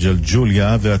דאעש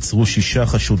בג'לג'וליה ועצרו 6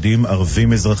 חשודים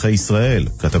ערבים אזרחי ישראל.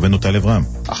 כתבנו טלב רם.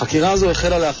 החקירה הזו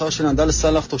החלה לאחר שנדל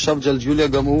סלח תושב ג'לג'וליה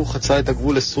גם הוא חצה את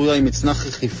הגבול לסוריה עם מצנח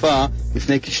רכיפה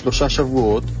לפני כ3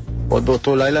 שבועות. עוד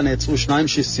באותו לילה נעצרו 2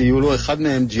 שסייעו לו, אחד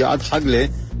מהם ג'יעד חגלה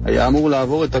היה אמור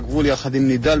לעבור את הגבול יחד עם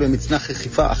נידל במצנח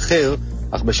רכיפה אחר,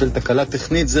 אך בשל תקלה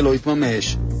טכנית זה לא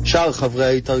התממש. שאר חברי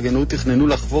ההתארגנות תכננו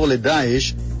לחבור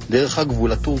לדאעש דרך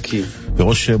הגבול הטורקי.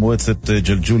 וראש מועצת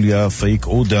ג'לג'וליה פאיק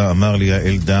עודה אמר לי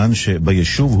אלדן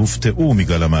שביישוב הופתעו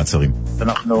מגל המעצרים.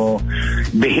 אנחנו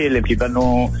בהלם,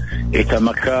 קיבלנו את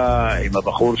המכה עם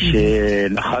הבחור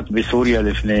שנחת בסוריה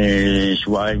לפני 2-3.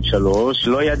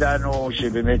 לא ידענו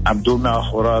שבאמת עמדו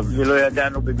מאחוריו ולא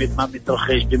ידענו באמת מה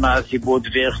מתרחש ומה הסיבות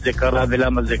ואיך זה קרה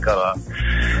ולמה זה קרה.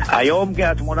 היום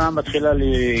התמונה מתחילה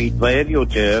להתבהר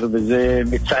יותר וזה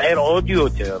מצער עוד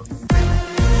יותר.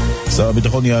 שר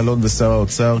הביטחון יעלון ושר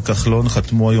האוצר כחלון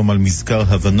חתמו היום על מזכר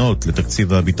הבנות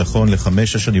לתקציב הביטחון ל5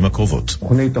 השנים הקרובות.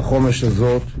 תוכנית החומש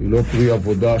הזאת היא לא פרי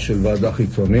עבודה של ועדה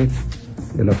חיצונית,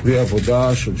 אלא פרי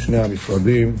עבודה של שני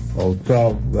המשרדים,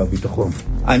 האוצר והביטחון.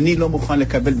 אני לא מוכן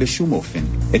לקבל בשום אופן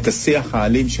את השיח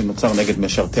האלים שנוצר נגד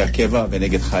משרתי הקבע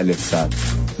ונגד חיילי צה"ל.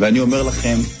 ואני אומר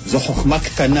לכם, זו חוכמה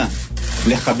קטנה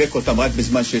לחבק אותם רק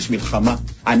בזמן שיש מלחמה.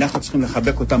 אנחנו צריכים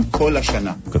לחבק אותם כל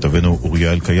השנה. כתבנו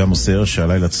אוריה אלקיים מוסר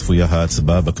שהלילה צפויה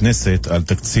ההצבעה בכנסת על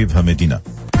תקציב המדינה.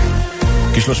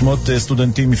 כ300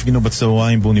 סטודנטים הפגינו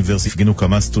בצהריים באוניברסיטה, הפגינו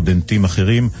כמה סטודנטים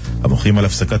אחרים המוחים על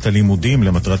הפסקת הלימודים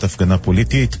למטרת הפגנה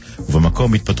פוליטית,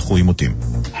 ובמקום התפתחו עימותים.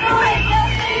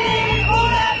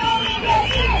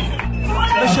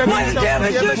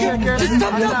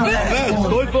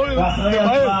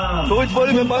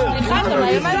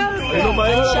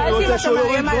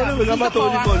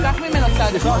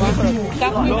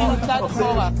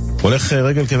 הולך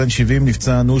רגל כבן 70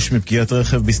 נפצע אנוש מפגיעת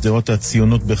רכב בשדרות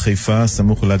הציונות בחיפה,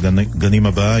 סמוך לגנים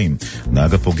הבאים.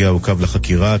 נהג הפוגע עוכב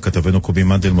לחקירה. כתבנו קובי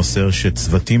מנדל מוסר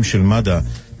שצוותים של מד"א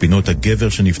פינו את הגבר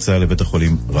שנפצע לבית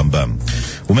החולים רמב"ם.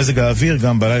 ומזג האוויר,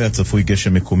 גם בלילה צפוי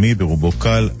גשם מקומי ברובו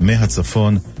קל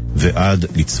מהצפון ועד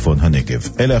לצפון הנגב.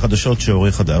 אלה החדשות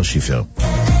שעורך הדר שיפר.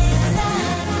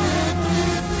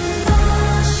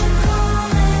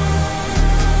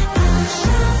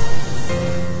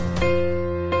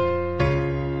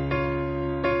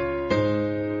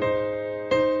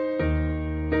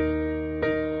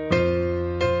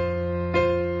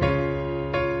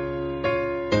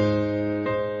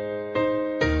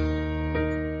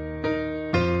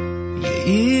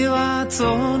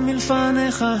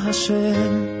 מלפניך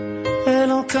השם,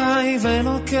 אלוקיי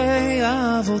ואלוקי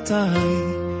אבותיי,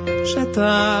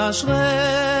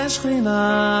 שתשרה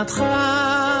שכינתך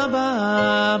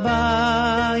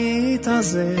בבית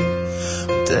הזה,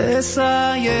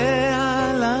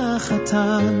 תסייע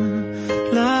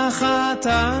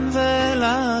לחתן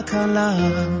ולכלה,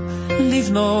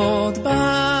 לבנות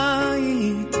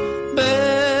בית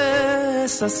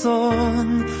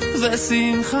בששון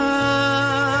ושמחה,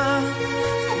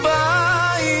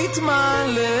 בית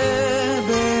מלא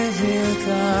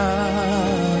בברכת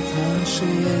השם,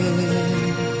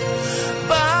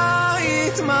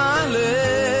 בית מלא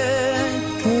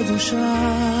קדושה.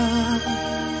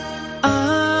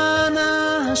 אנא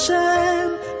השם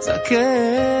זכה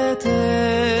את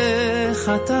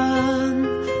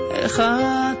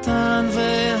החתן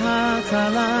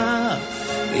והכלה,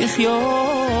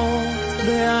 לחיות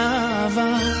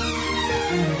באהבה.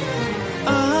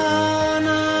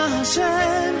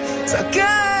 השם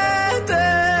זכה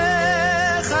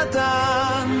את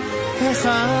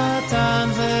החתן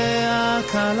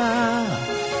והכלה,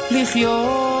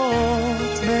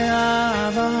 לחיות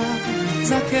באהבה.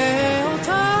 זכה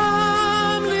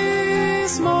אותם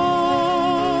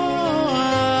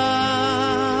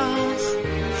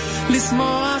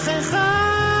לשמוח אחד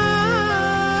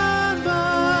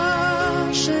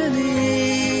בשני.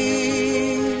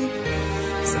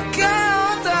 זכה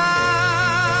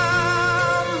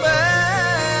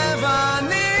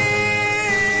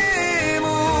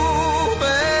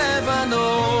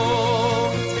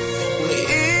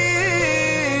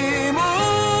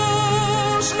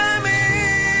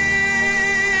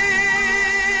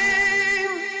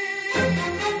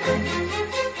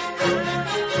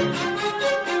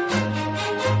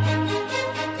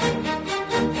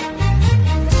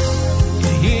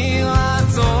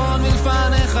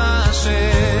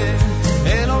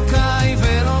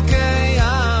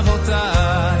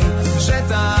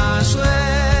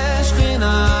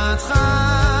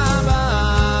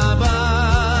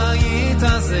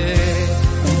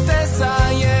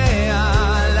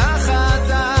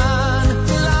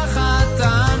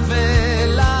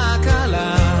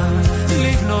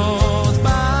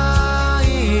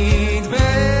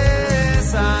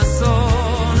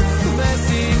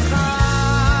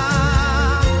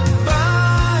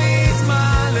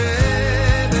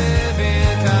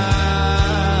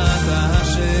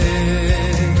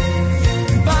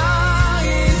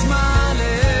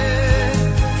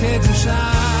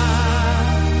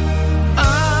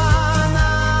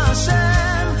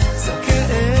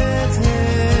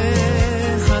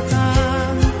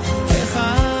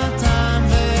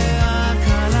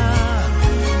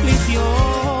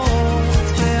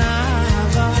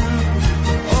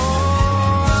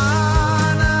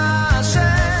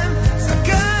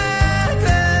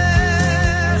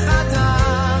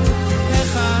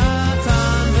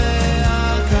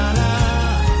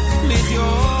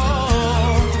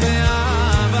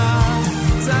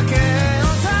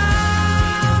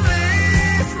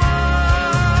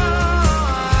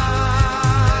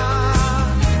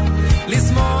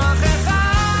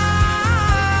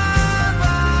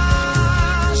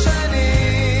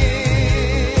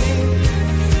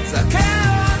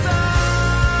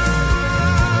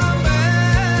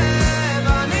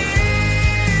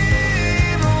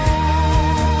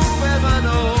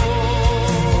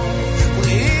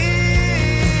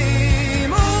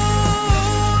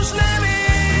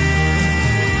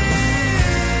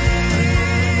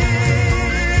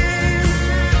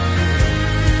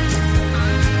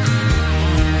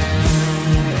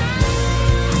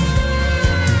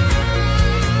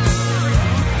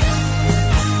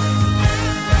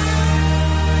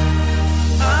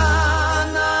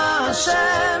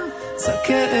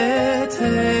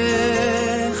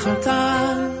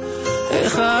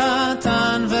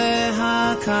החתן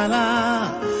והכלה,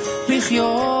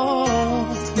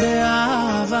 לחיות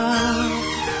באהבה.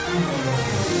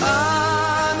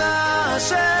 אנא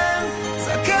השם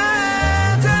זכה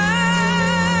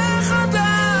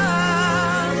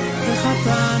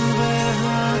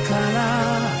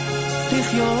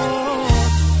לחיות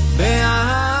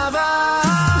באהבה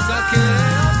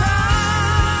זכה אותם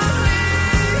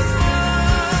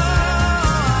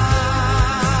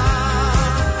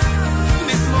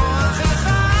לשמוח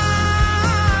אחד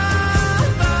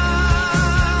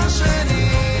בשני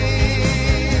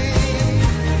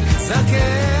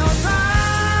זכה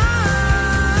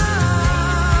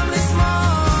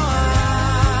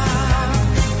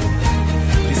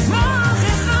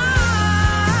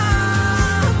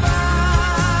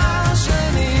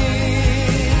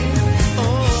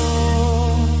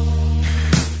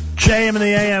JM in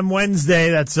the AM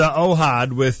Wednesday, that's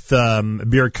Ohad with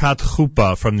Birkat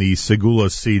Chuppah from the Segula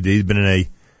CD. It's been an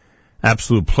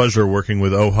absolute pleasure working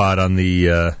with Ohad on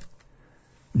the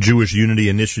Jewish Unity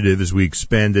Initiative as we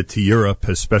expand it to Europe,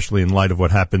 especially in light of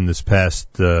what happened this past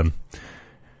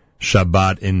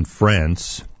Shabbat in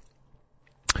France.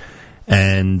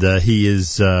 And he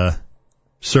is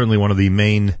certainly one of the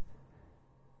main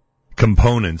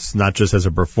components, not just as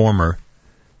a performer,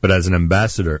 but as an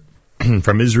ambassador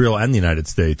from Israel and the United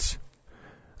States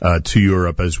to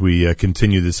Europe as we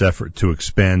continue this effort to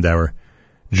expand our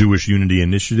Jewish Unity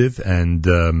Initiative. And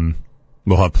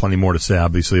we'll have plenty more to say,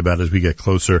 obviously, about it as we get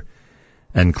closer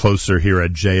and closer here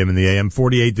at JM in the AM.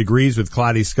 48 degrees with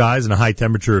cloudy skies and a high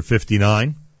temperature of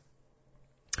 59.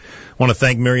 I want to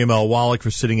thank Miriam L. Wallach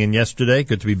for sitting in yesterday.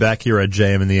 Good to be back here at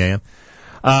JM in the AM.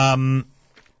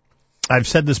 I've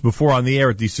said this before on the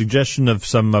air at the suggestion of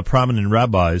some prominent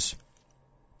rabbis.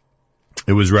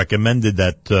 It was recommended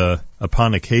that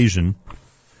upon occasion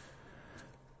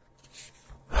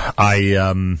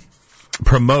I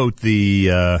promote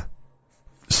the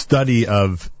study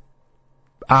of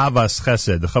Avas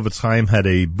Chesed. The Chavetz Chaim had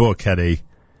a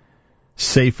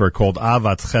sefer called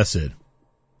Avat Chesed,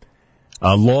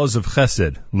 Laws of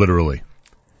Chesed, literally.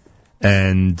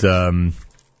 And there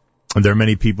are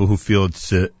many people who feel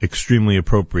it's extremely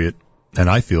appropriate, and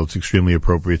I feel it's extremely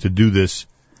appropriate to do this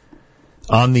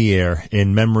on the air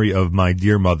in memory of my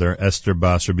dear mother, Esther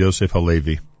Bas Rabbi Yosef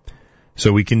Halevi.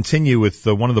 So we continue with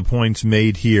one of the points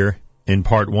made here in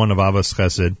part 1 of Avas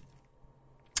Chesed.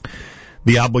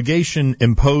 The obligation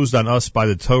imposed on us by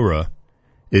the Torah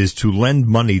is to lend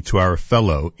money to our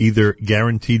fellow, either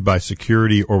guaranteed by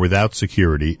security or without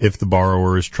security, if the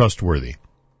borrower is trustworthy.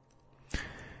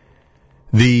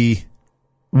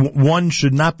 One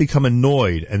should not become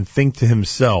annoyed and think to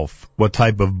himself what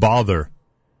type of bother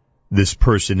this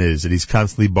person is, that he's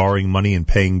constantly borrowing money and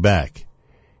paying back.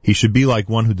 He should be like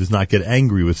one who does not get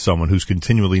angry with someone who's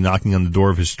continually knocking on the door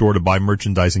of his store to buy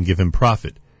merchandise and give him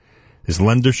profit. His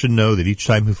lender should know that each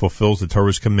time he fulfills the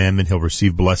Torah's commandment, he'll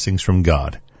receive blessings from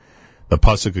God. The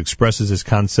pasuk expresses this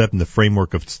concept in the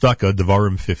framework of tzedakah,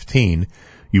 Devarim 15.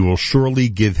 You will surely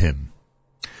give him.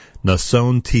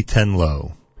 Nason titen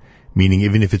lo, meaning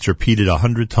even if it's repeated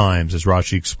 100 times, as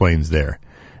Rashi explains there.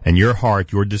 And your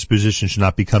heart, your disposition should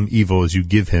not become evil as you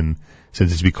give him,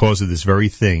 since it's because of this very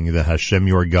thing that Hashem,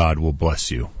 your God, will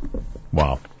bless you.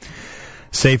 Wow.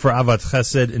 Sefer Avat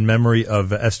Chesed in memory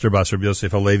of Esther Bas Rabbi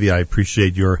Yosef Halevi. I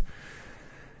appreciate your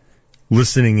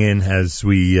listening in as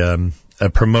we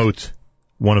promote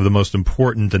one of the most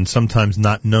important and sometimes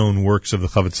not known works of the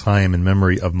Chavetz Chaim in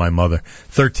memory of my mother.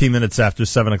 13 minutes after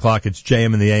 7 o'clock, it's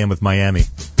JM in the AM with Miami. Yeah.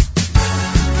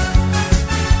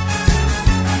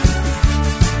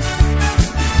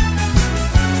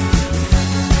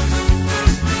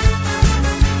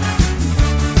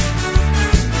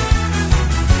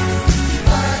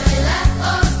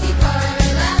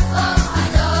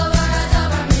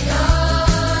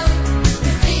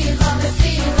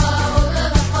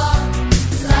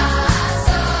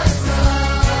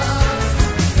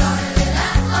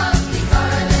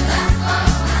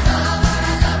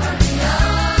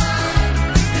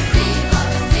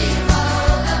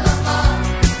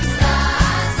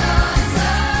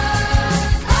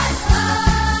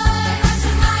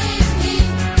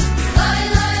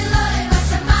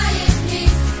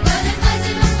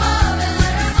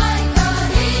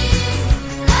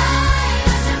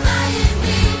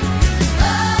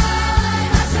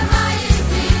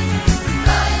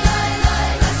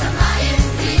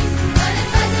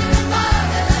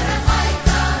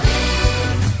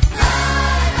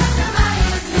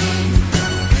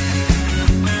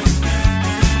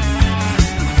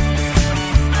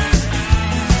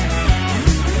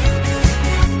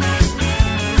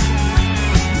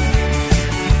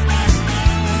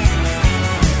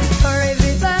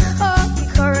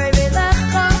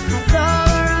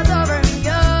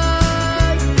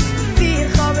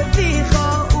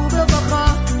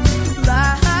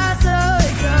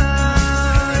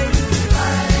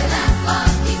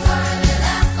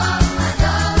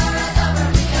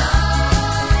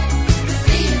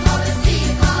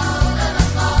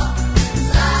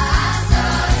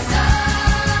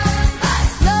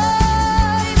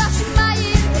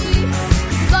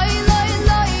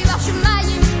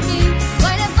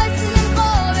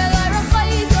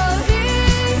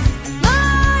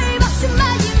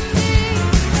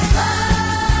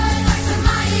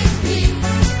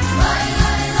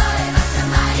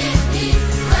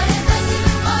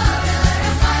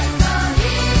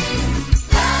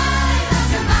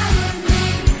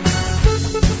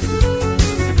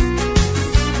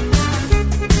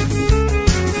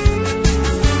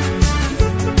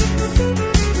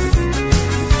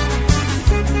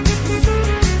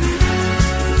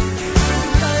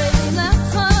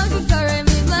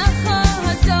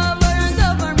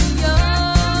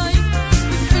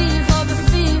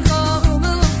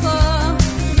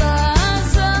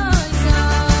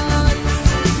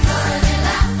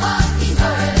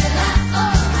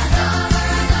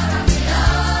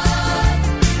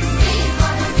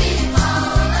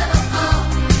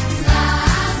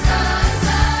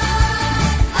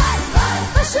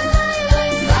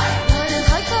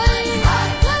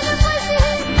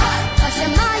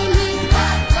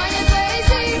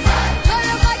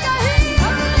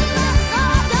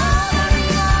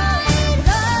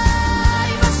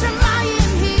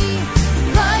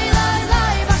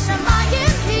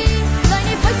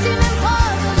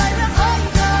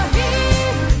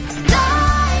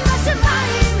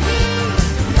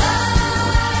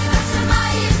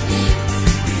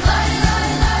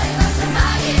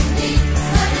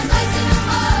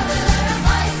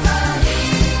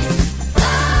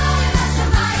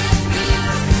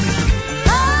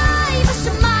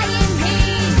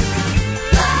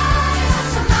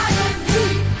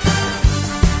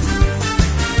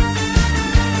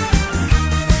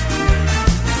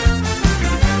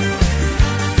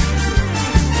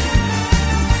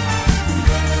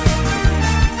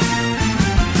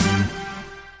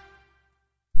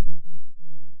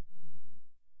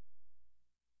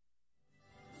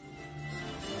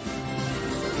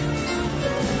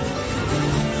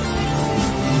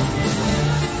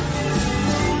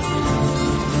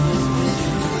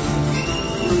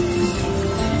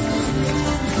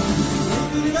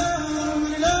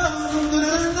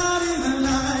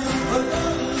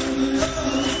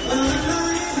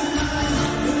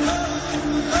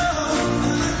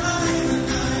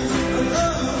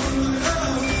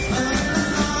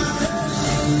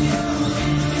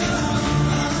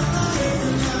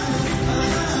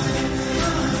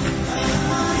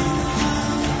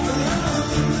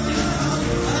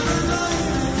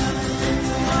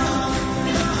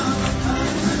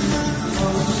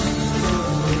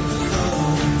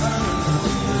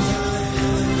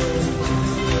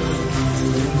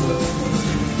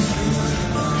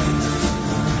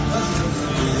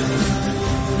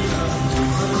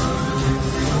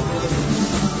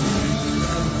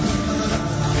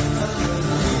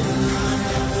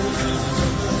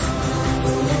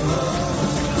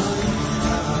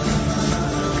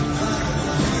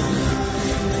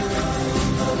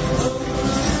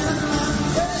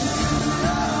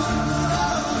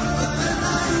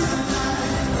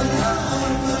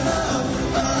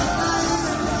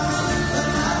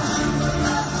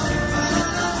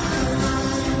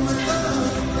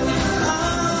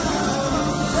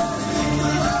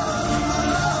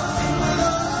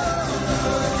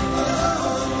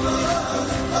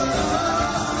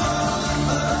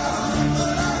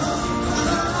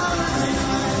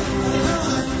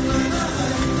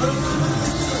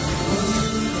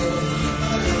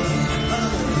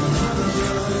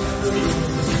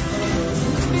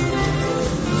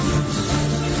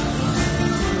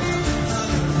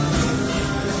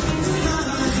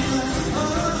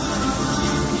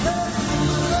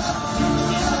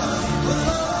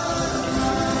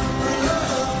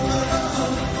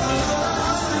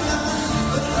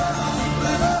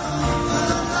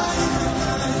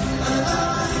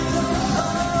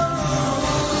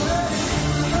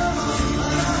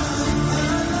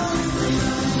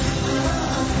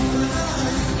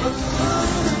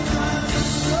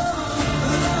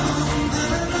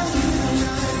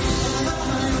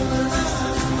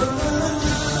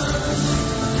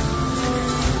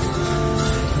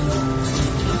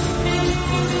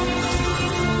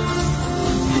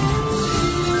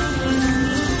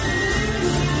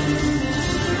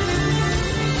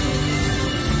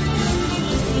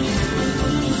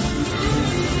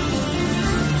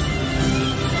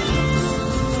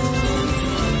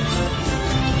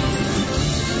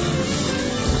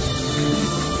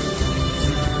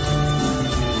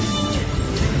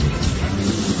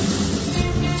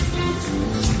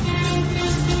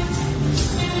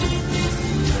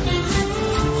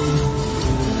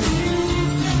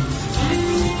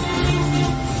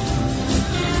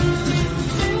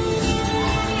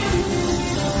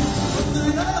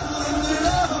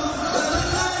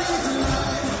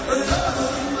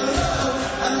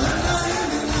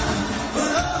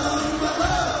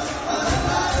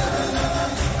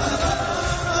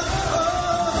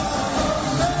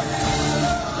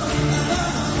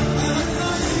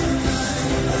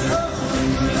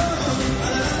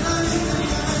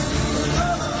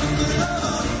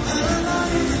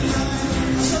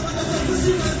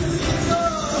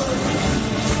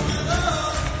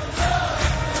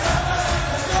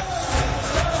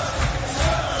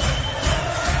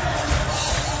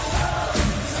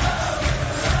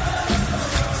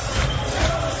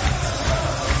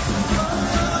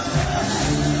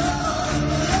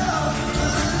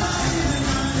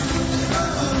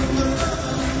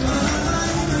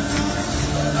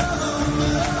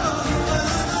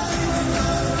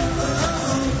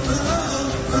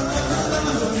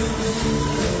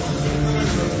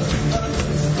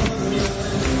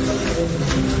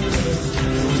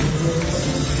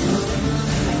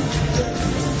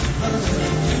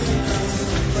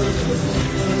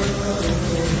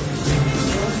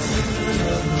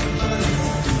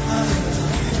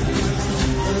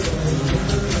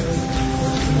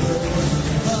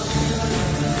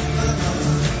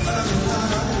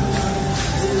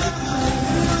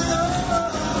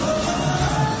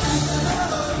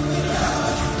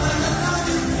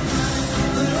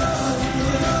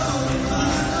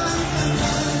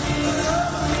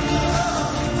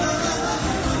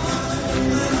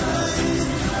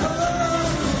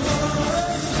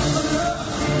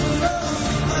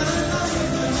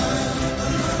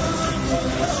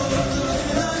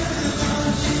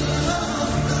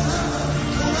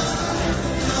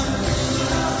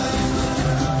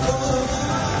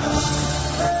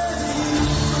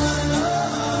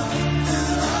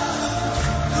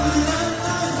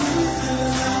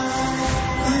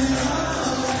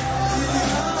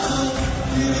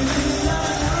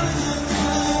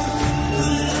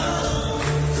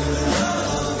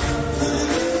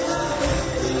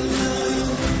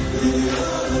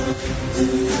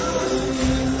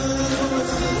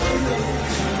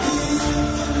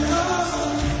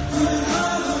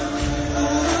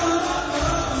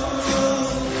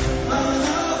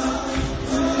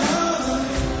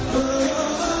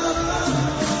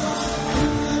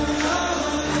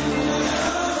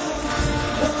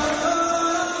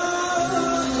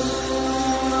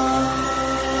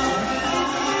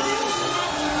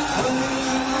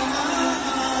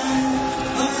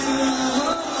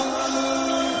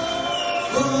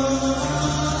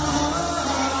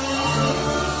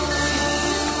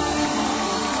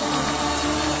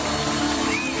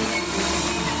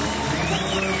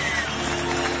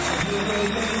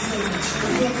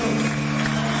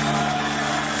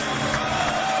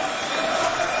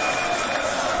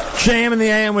 JM in the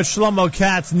AM with Shlomo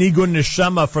Katz, Nigun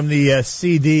Neshama from the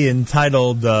CD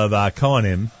entitled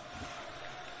Kohanim.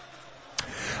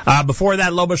 Before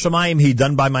that, Lo B'Shamayim, he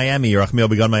done by Miami, Rachmiel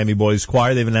Begun Miami Boys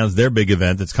Choir. They've announced their big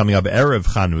event that's coming up Erev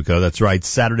Chanukah. That's right,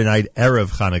 Saturday night,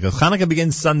 Erev Chanukah. Chanukah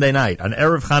begins Sunday night. On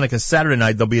Erev Chanukah, Saturday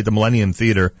night, they'll be at the Millennium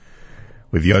Theater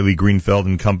with Yoeli Greenfeld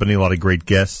and company, a lot of great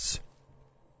guests,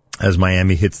 as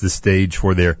Miami hits the stage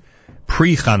for their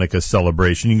pre-Chanukah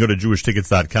celebration. You can go to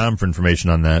JewishTickets.com for information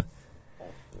on that.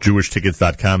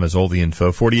 JewishTickets.com has all the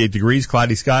info. 48 degrees,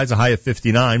 cloudy skies, a high of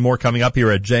 59. More coming up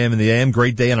here at JM in the AM.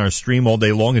 Great day on our stream all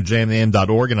day long at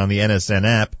jmintheam.org and on the NSN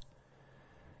app.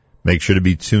 Make sure to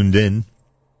be tuned in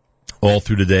all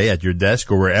through the day at your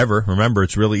desk or wherever. Remember,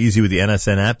 it's really easy with the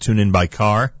NSN app. Tune in by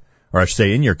car, or I should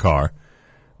say in your car,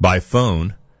 by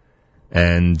phone,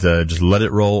 and just let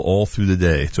it roll all through the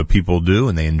day. It's what people do,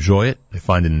 and they enjoy it. They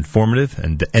find it informative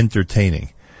and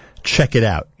entertaining. Check it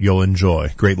out. You'll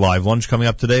enjoy. Great live lunch coming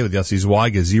up today with Yossi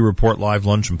Zweig, a Z Report live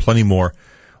lunch, and plenty more.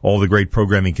 All the great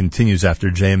programming continues after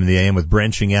JM in the AM with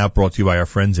Branching Out, brought to you by our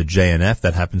friends at JNF.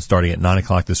 That happens starting at 9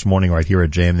 o'clock this morning right here at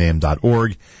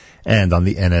jmintheam.org and on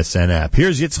the NSN app.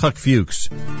 Here's Yitzchak Fuchs.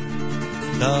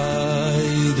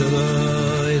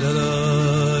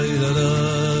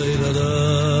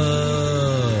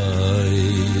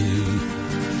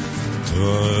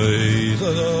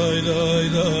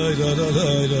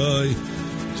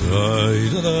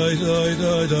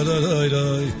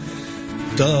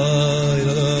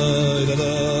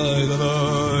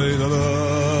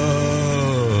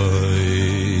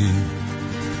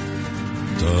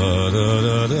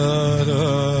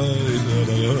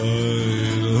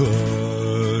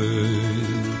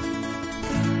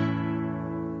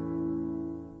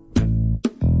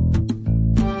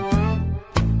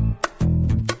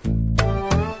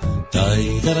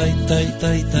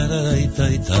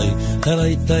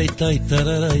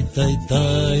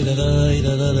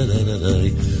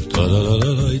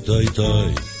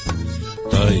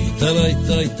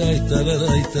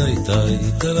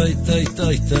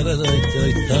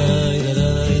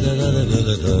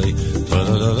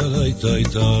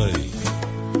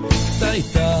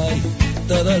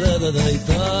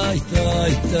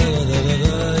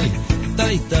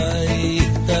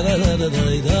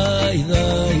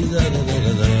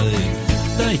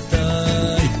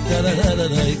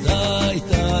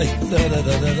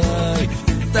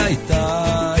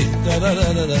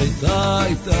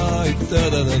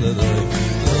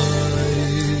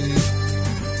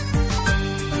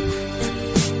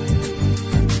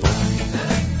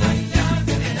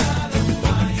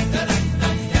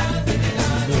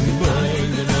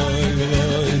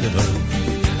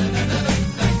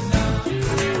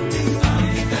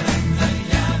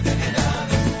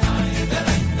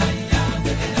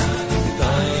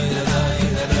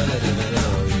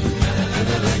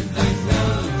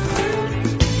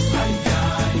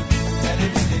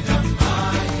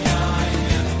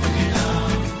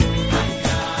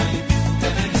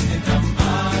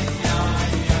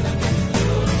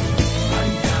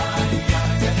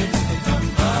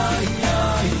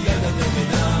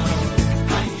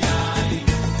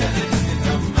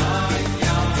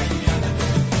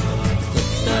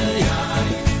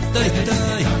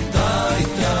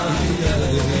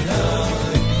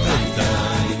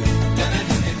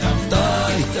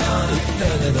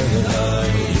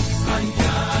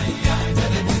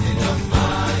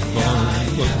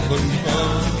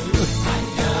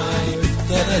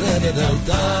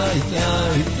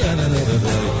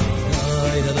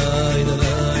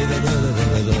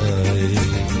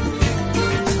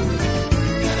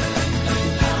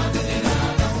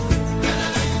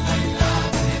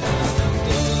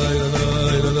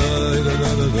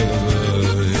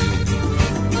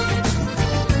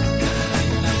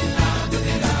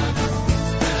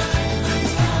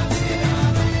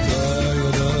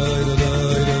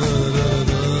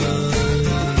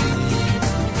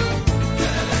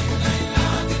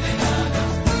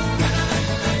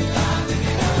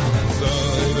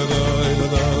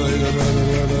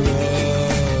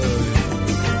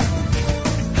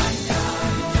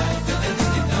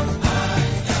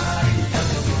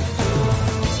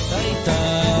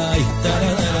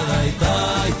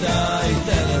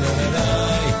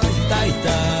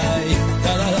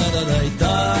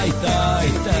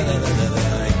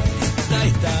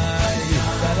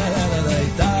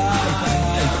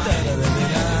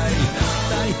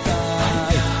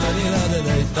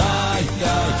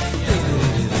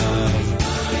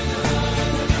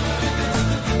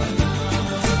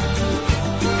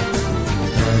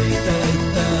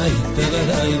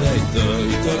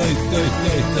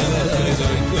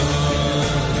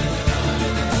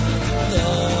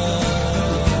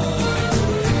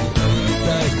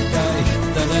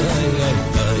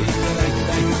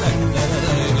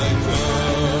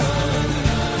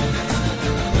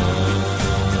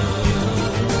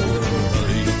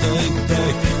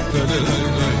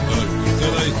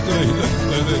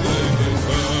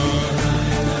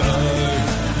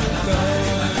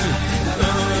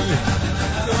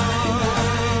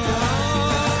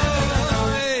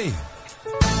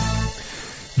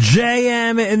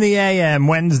 JM in the AM,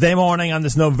 Wednesday morning on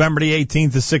this November the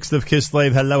 18th, the 6th of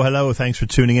Kislev. Hello, hello. Thanks for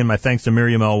tuning in. My thanks to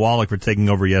Miriam L. Wallach for taking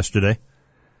over yesterday.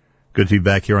 Good to be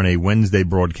back here on a Wednesday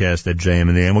broadcast at JM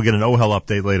in the AM. We'll get an OHEL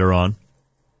update later on.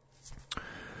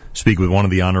 Speak with one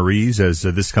of the honorees as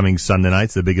this coming Sunday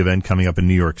night's the big event coming up in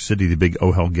New York City, the big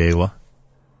OHEL Gala.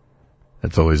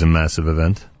 That's always a massive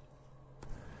event.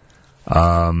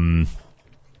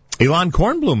 Elan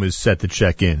Kornblum is set to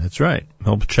check in. That's right.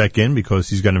 He'll check in because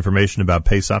he's got information about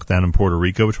Pesach down in Puerto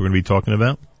Rico, which we're going to be talking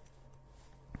about.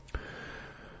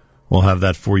 We'll have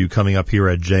that for you coming up here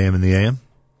at JM in the AM.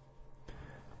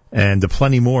 And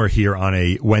plenty more here on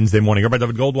a Wednesday morning. Rabbi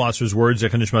Dovid Goldwasser's words,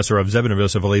 Zechanish Maser of Zebin, Rabbi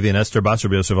Yosef Alevi, and Esther Bas,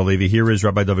 Rabbi Yosef Alevi. Here is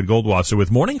Rabbi Dovid Goldwasser with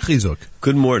Morning Chizuk.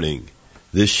 Good morning.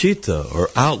 The Shita, or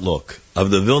outlook, of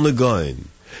the Vilna Gaon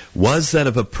was that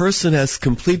if a person has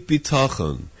complete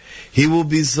bitachon, he will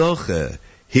be zoche,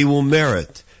 he will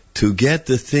merit to get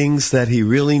the things that he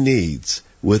really needs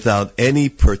without any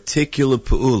particular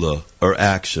pu'ula or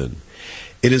action.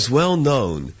 It is well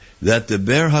known that the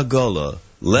Ber Hagolah,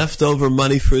 leftover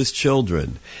money for his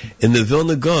children, in the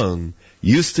Vilna Gaon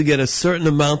used to get a certain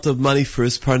amount of money for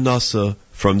his parnasa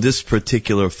from this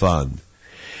particular fund.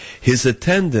 His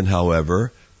attendant,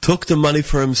 however, took the money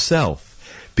for himself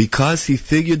because he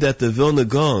figured that the Vilna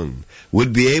Gaon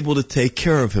would be able to take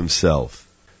care of himself.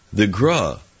 The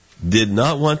Gra did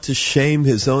not want to shame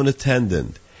his own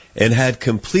attendant and had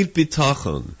complete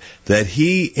bitachon that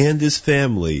he and his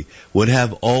family would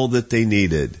have all that they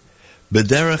needed.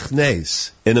 B'derech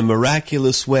nes, in a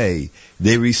miraculous way,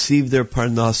 they received their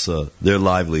parnasa, their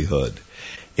livelihood.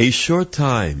 A short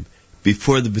time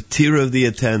before the batira of the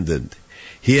attendant,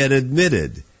 he had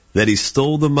admitted that he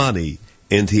stole the money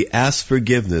and he asked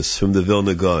forgiveness from the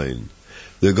Vilna Gaon.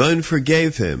 The Gaon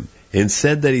forgave him and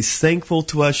said that he's thankful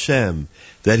to Hashem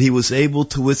that he was able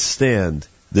to withstand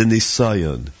the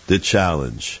nisayon, the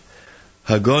challenge.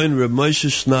 Hagoin Reb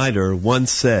Moshe Schneider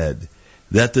once said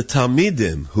that the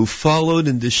Talmidim who followed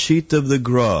in the sheet of the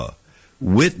Gra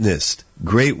witnessed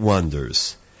great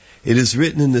wonders. It is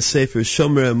written in the Sefer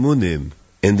Shomer Emunim,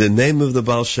 in the name of the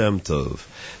Baal Shem Tov,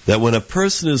 that when a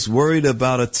person is worried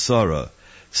about a tzara,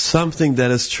 something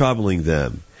that is troubling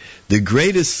them, the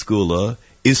greatest skula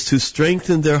is to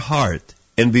strengthen their heart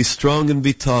and be strong in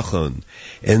bitachon,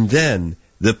 and then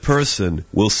the person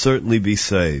will certainly be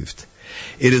saved.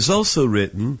 It is also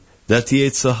written that the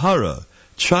Yetzer Hara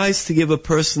tries to give a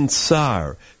person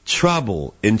tsar,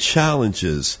 trouble, and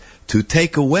challenges to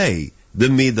take away the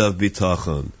midah of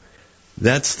bitachon.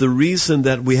 That's the reason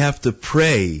that we have to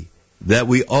pray that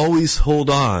we always hold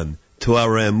on to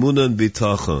our emunah and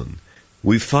bitachon.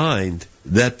 We find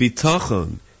that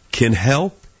bitachon can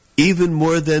help even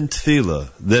more than tefillah,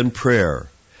 than prayer.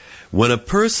 When a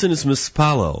person is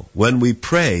mispalel, when we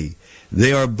pray,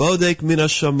 they are bodek min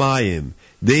hashamayim.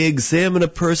 They examine a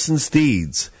person's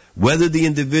deeds, whether the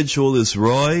individual is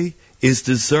roy, is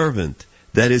deserving,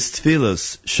 that his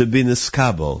tefillas should be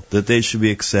niskabel, that they should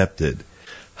be accepted.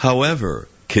 However,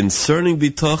 concerning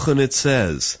bitachon it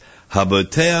says,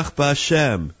 haboteach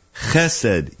b'Hashem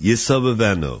chesed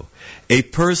yisavavenu. A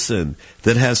person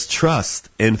that has trust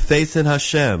and faith in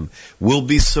Hashem will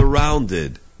be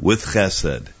surrounded with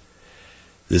chesed.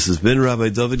 This has been Rabbi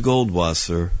Dovid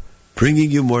Goldwasser, bringing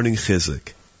you Morning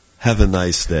Chizuk. Have a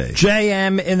nice day.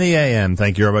 JM in the AM.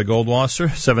 Thank you, Rabbi Goldwasser.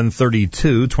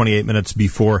 7:32, 28 minutes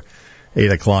before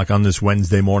 8 o'clock on this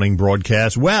Wednesday morning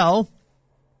broadcast. Well,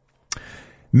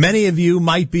 many of you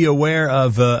might be aware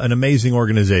of an amazing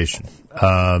organization.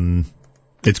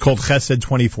 It's called Chesed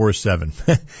 24/7.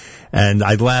 And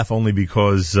I laugh only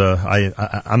because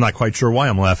I'm not quite sure why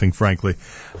I'm laughing, frankly.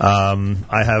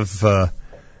 I have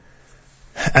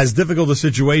as difficult a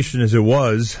situation as it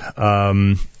was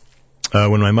when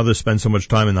my mother spent so much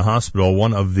time in the hospital.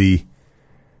 One of the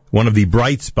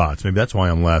bright spots, maybe that's why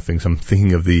I'm laughing. So I'm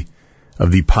thinking of the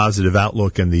positive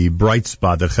outlook and the bright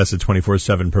spot that Chesed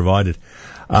 24/7 provided,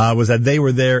 was that they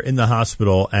were there in the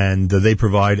hospital and they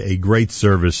provide a great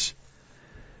service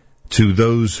to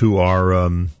those who are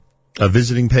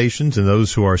visiting patients and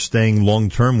those who are staying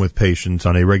long-term with patients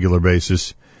on a regular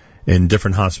basis in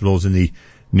different hospitals in the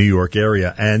New York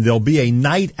area. And there'll be a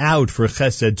night out for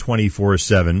Chesed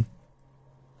 24/7,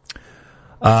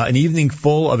 an evening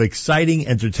full of exciting,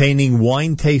 entertaining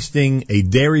wine tasting, a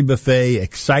dairy buffet,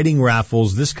 exciting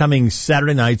raffles this coming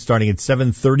Saturday night starting at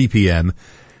 7:30 p.m.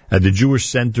 at the Jewish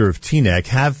Center of Teaneck.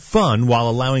 Have fun while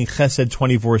allowing Chesed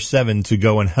 24/7 to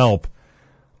go and help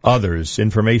others.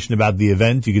 Information about the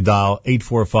event, you can dial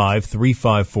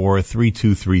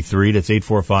 845-354-3233. That's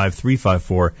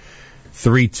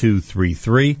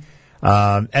 845-354-3233.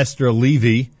 Esther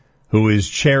Levei who is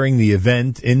chairing the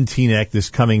event in Teaneck this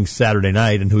coming Saturday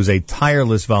night and who's a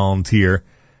tireless volunteer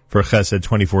for Chesed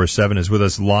 24/7, is with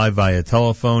us live via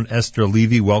telephone. Esther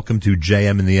Levei, welcome to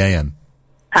JM in the AM.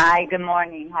 Hi, good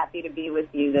morning. Happy to be with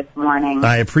you this morning.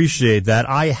 I appreciate that.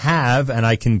 I have, and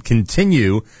I can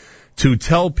continue to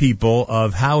tell people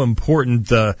of how important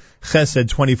Chesed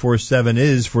 24/7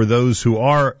 is for those who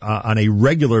are on a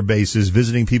regular basis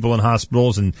visiting people in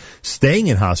hospitals and staying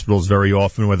in hospitals very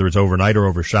often, whether it's overnight or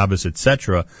over Shabbos,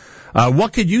 etc.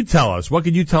 What could you tell us? What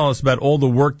could you tell us about all the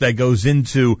work that goes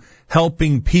into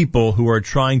helping people who are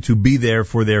trying to be there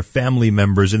for their family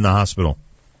members in the hospital?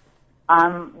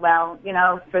 Well,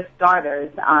 for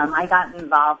starters, I got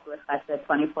involved with Chesed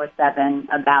 24/7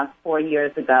 about 4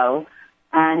 years ago.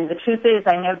 And the truth is,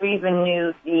 I never even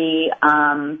knew the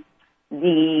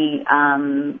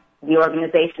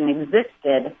organization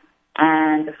existed.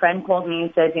 And a friend called me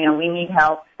and said, we need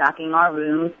help stocking our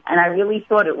rooms. And I really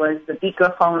thought it was the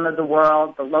Bikur Cholim of the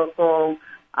world, the local,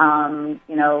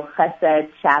 Chesed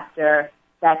chapter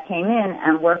that came in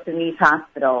and worked in these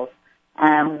hospitals.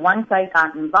 And once I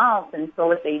got involved and saw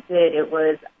what they did, it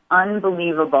was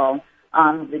unbelievable.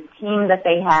 The team that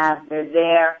they have, they're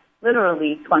there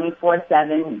literally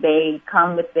 24/7. They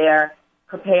come with their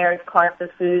prepared carts of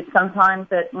food.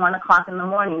 Sometimes at 1 o'clock in the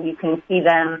morning, you can see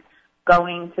them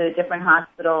going to different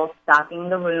hospitals, stocking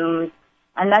the rooms.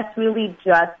 And that's really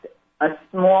just a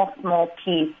small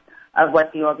piece of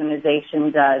what the organization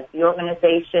does. The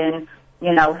organization,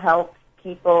 helps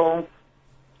people,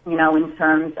 in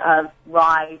terms of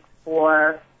rides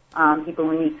for people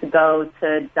who need to go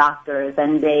to doctors,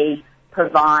 and they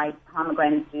provide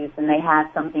pomegranate juice, and they have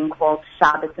something called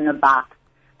Shabbos in a box.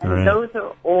 And those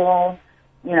are all,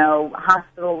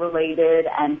 hospital related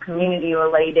and community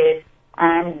related.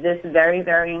 And this very,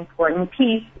 very important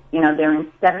piece, they're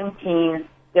in 17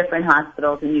 different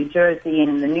hospitals in New Jersey and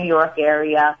in the New York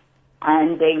area.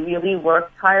 And they really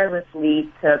work tirelessly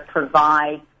to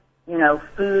provide,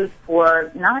 food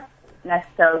for not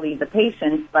necessarily the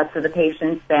patients, but for the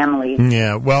patients' families.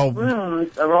 Yeah, well,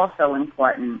 rooms are also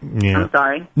important. Yeah. I'm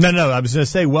sorry. No, I was going to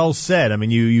say, well said. I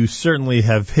mean, you certainly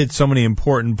have hit so many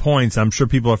important points. I'm sure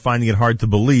people are finding it hard to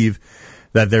believe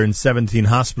that they're in 17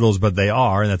 hospitals, but they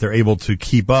are, and that they're able to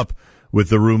keep up with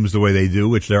the rooms the way they do,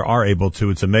 which they are able to.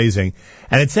 It's amazing.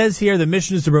 And it says here the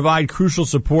mission is to provide crucial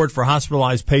support for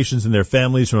hospitalized patients and their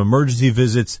families, from emergency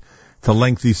visits to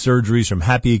lengthy surgeries, from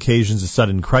happy occasions to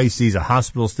sudden crises. A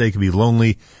hospital stay can be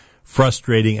lonely,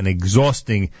 frustrating, and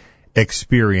exhausting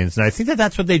experience. And I think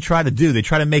that's what they try to do. They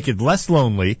try to make it less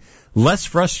lonely, less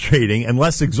frustrating, and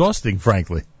less exhausting,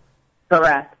 frankly.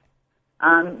 Correct.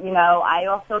 I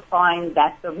also find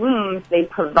that the rooms, they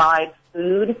provide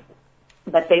food,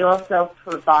 but they also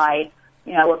provide,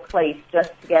 a place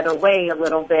just to get away a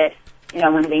little bit,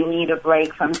 when they need a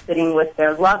break from sitting with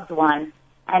their loved one.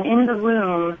 And in the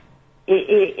room,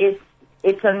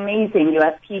 it's amazing. You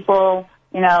have people,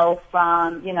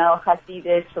 from,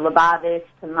 Hasidic to Lubavitch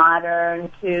to modern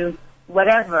to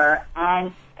whatever,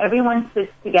 and everyone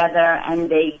sits together and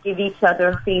they give each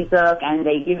other chizuk and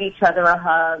they give each other a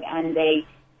hug and they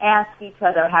ask each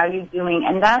other, how are you doing?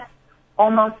 And that's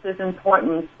almost as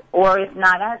important, or if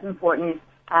not as important,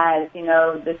 as,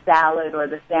 the salad or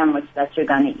the sandwich that you're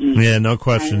going to eat. Yeah, no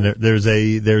question. And there's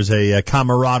a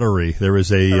camaraderie.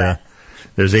 There's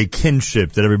a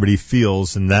kinship that everybody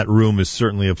feels, and that room is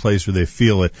certainly a place where they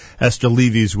feel it. Esther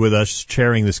Levei's with us,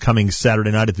 chairing this coming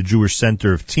Saturday night at the Jewish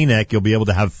Center of Teaneck. You'll be able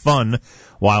to have fun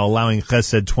while allowing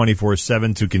Chesed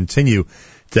 24/7 to continue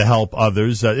to help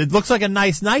others. It looks like a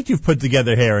nice night you've put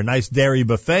together here. A nice dairy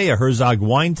buffet, a Herzog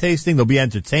wine tasting. There'll be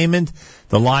entertainment,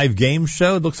 the live game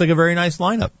show. It looks like a very nice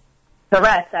lineup.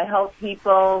 Correct. I hope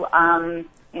people, come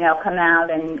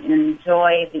out and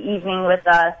enjoy the evening with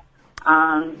us.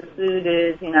 The food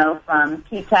is, from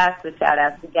Kitax, so shout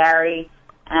out to Gary.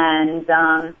 And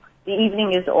the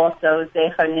evening is also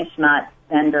Zecher Nishmat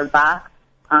Sender Bach,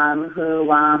 who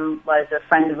was a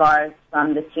friend of ours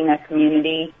from the Teaneck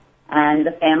community. And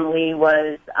the family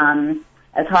was,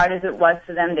 as hard as it was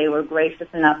for them, they were gracious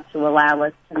enough to allow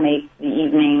us to make the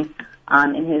evening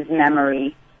in his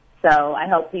memory. So I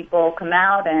hope people come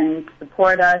out and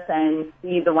support us and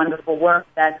see the wonderful work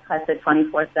that Chesed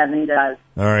 24/7 does.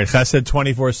 All right, Chesed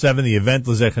 24/7, the event,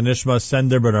 L'Zecher Nishmas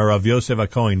Sender Ben Rav Yosef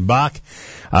HaKohen Bach,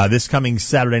 this coming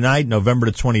Saturday night, November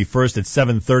the 21st at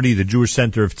 7:30, the Jewish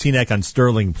Center of Teaneck on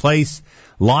Sterling Place.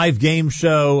 Live game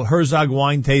show, Herzog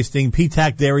wine tasting,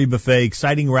 P-TAC dairy buffet,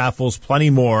 exciting raffles, plenty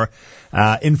more.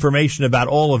 Information about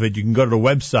all of it, you can go to the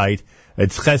website.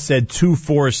 It's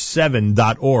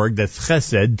chesed247.org. That's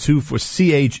chesed,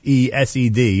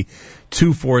 CHESED,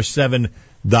 247.org.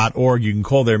 You can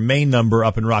call their main number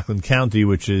up in Rockland County,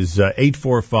 which is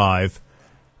 845.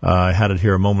 I had it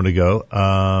here a moment ago.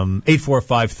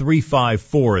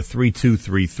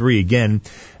 845-354-3233. Again,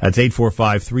 that's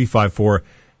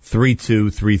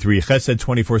 845-354-3233.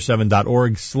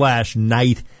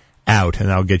 Chesed247.org/night out,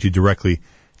 and I'll get you directly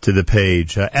to the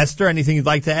page. Esther, anything you'd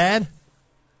like to add?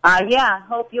 Yeah,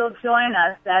 hope you'll join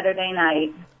us Saturday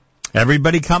night.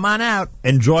 Everybody come on out,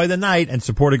 enjoy the night, and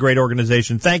support a great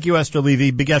organization. Thank you, Esther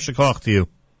Levy. Big Eshikoch to you.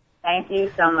 Thank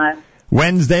you so much.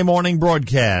 Wednesday morning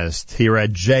broadcast here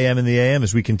at JM in the AM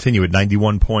as we continue at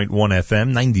 91.1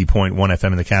 FM, 90.1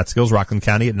 FM in the Catskills, Rockland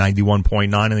County at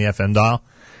 91.9 in the FM dial.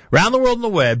 Around the world on the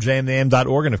web,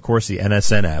 jmintheam.org, and of course the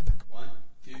NSN app.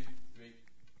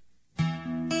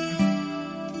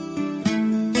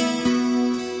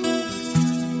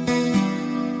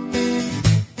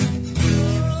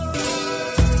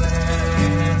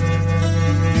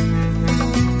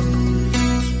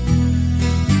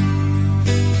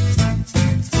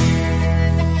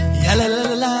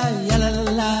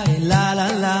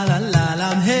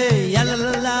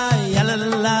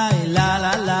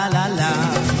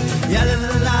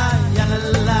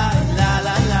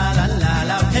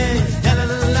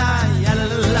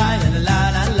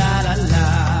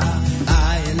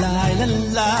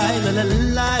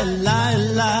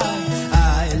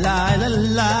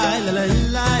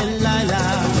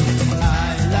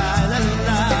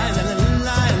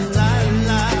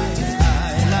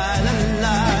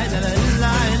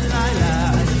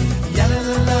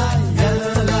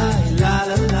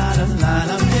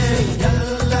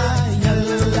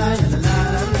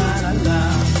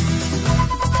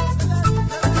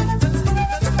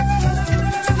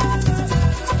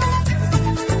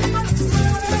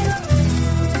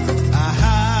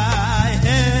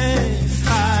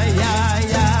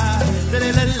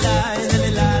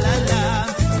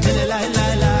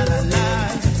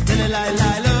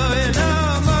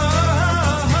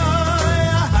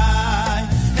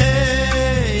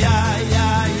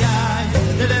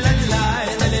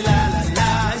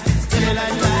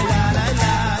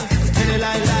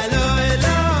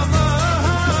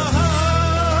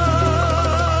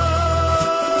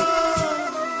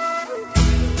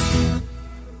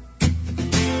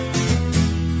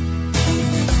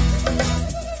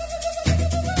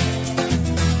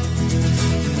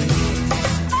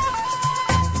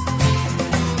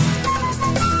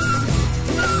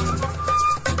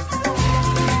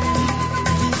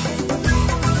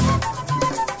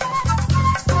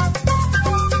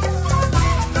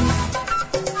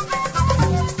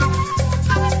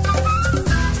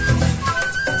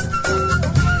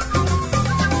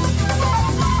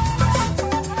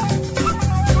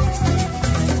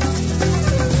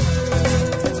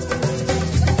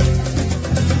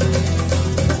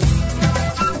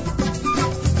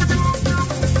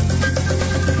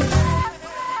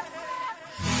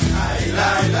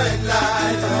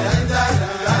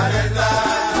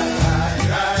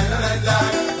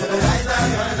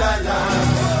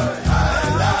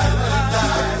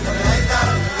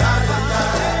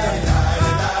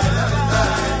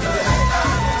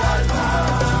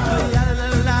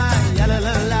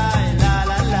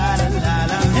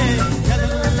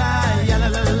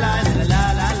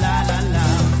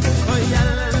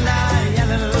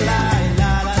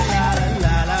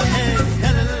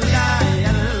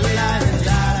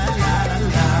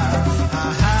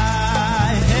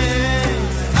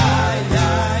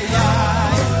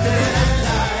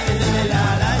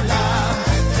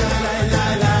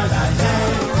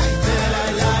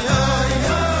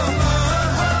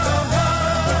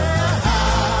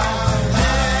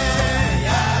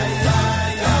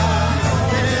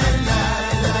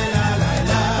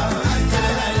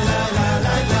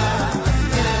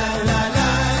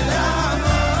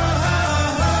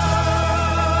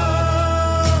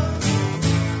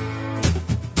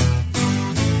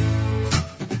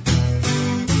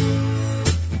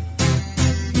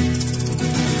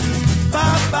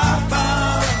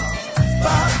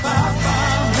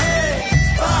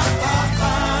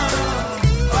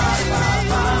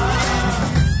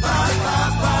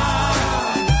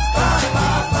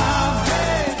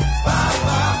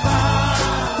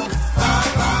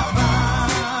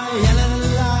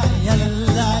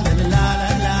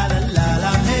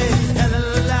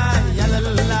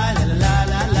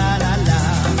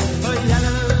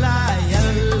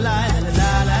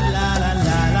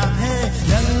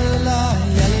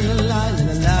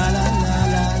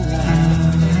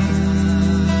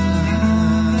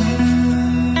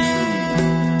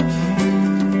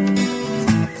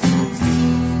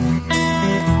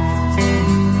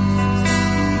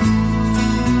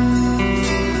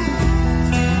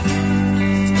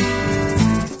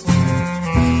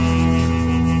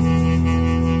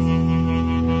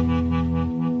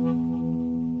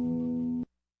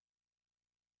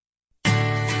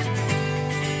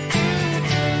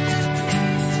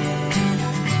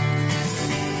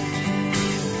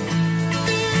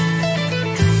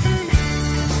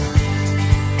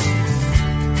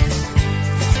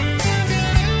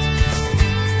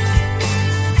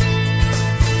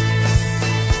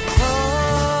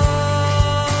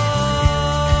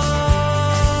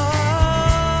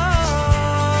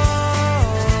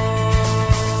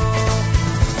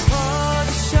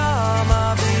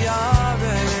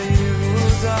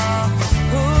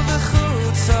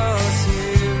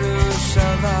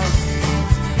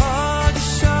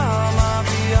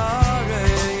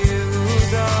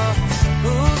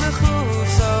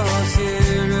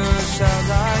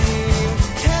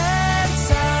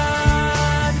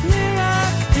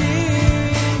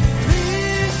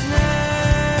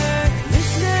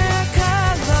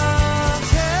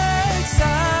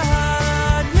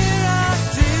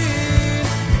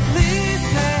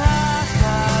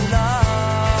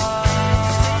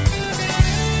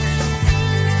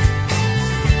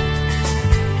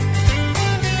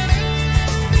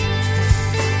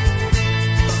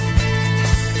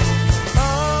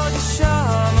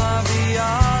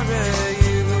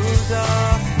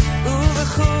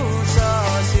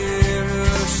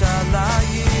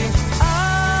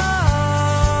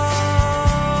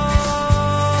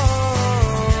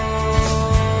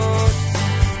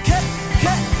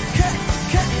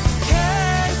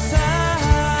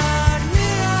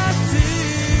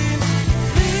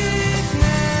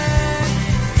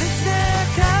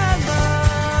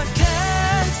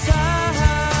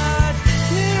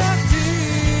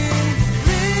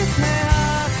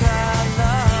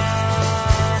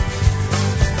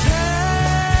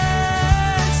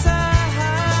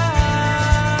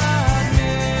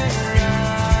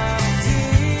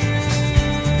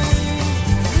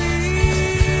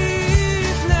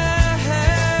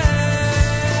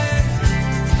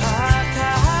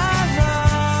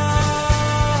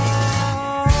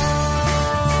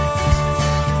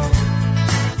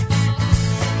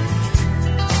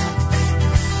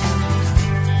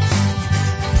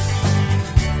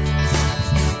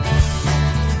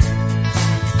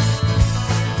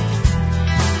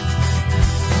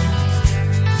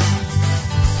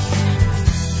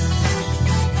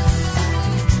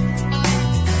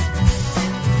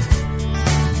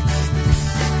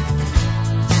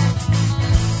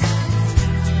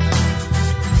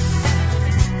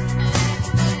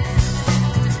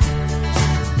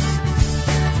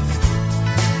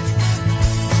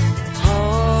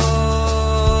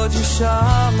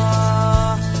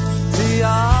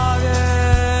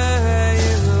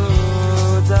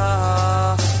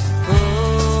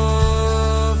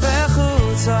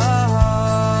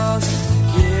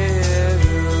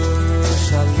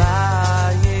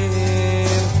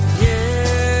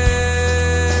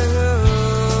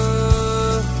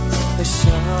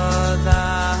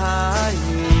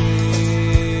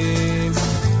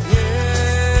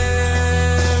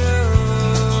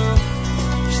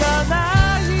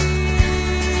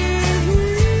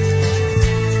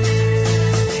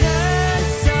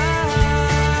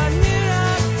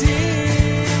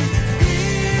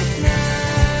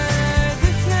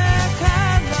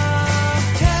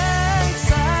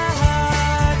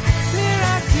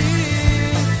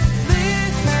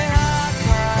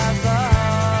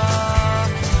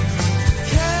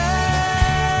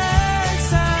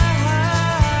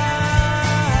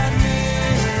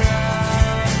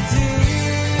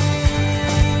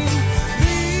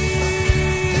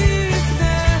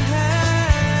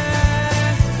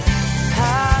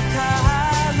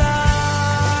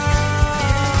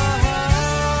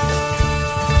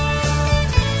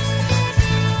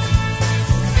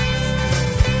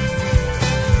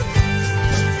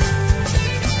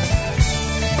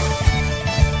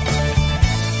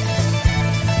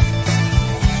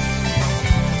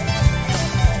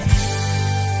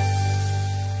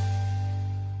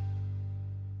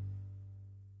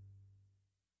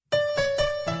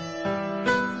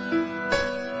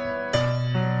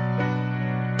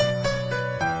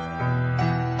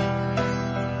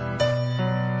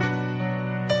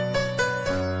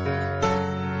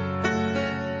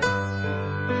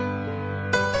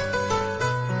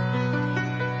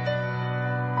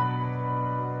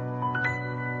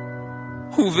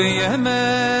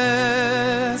 וביימס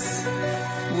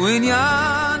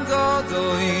ועניין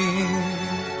גדוי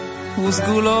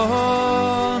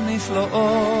וסגולו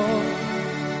נפלאו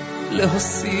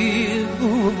להוסיר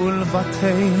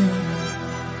ולבטל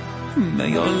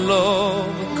מיולו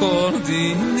וכל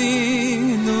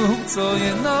דיני נורצו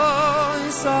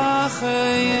ינוי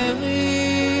סחיירי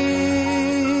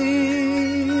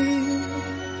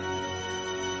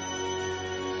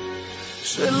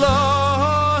שלא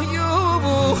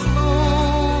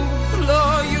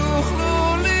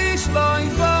יוכלו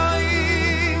לשלוט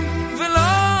בי ולא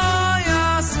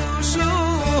יעשו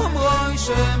שום רוי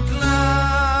שם כלל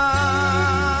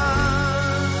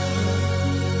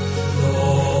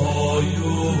לא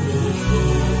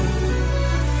יוכלו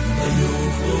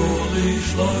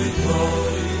לשלוט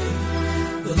בי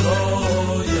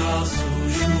ולא יעשו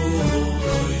שום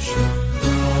רוי שם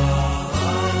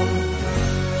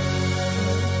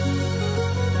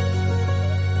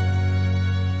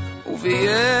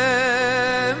וביימס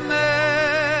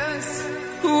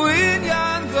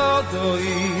ועניין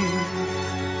גדוי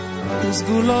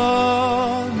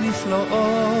וסגולו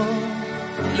נפלאו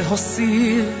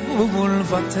להוסיר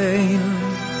ולבטל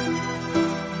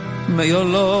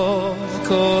מיולו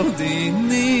כל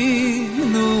דיני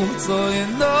נורצו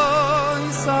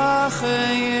ינוי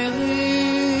סחיירי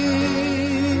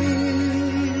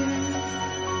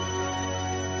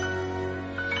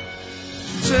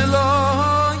שלא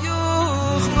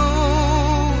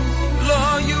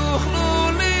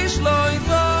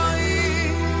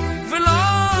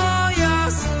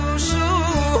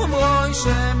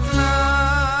שם כלל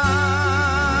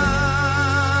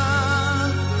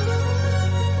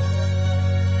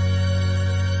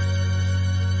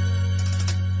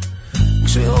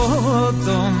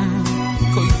כשאודם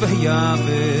כואביה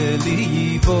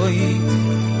בליבוי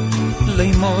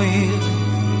לימוי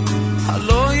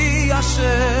הלוי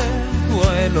אשר הוא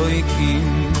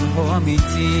האלוהים הוא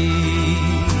אמיתי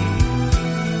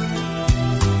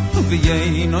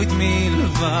ויינו את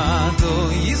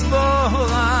מלבדו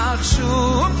יסבורך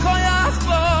שום כוח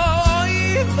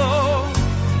בוי לו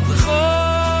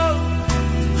בכל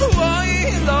בוי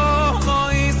לו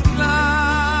מויס כלל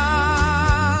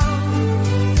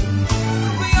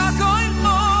ויעקוי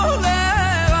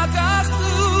מולה לקח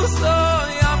תוסו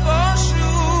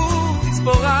יבושו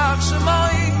יסבורך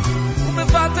שמוי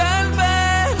ומבטל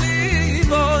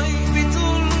בליבוי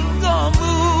ביטול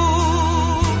גמור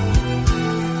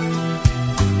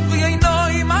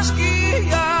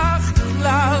משגיח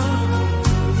כלל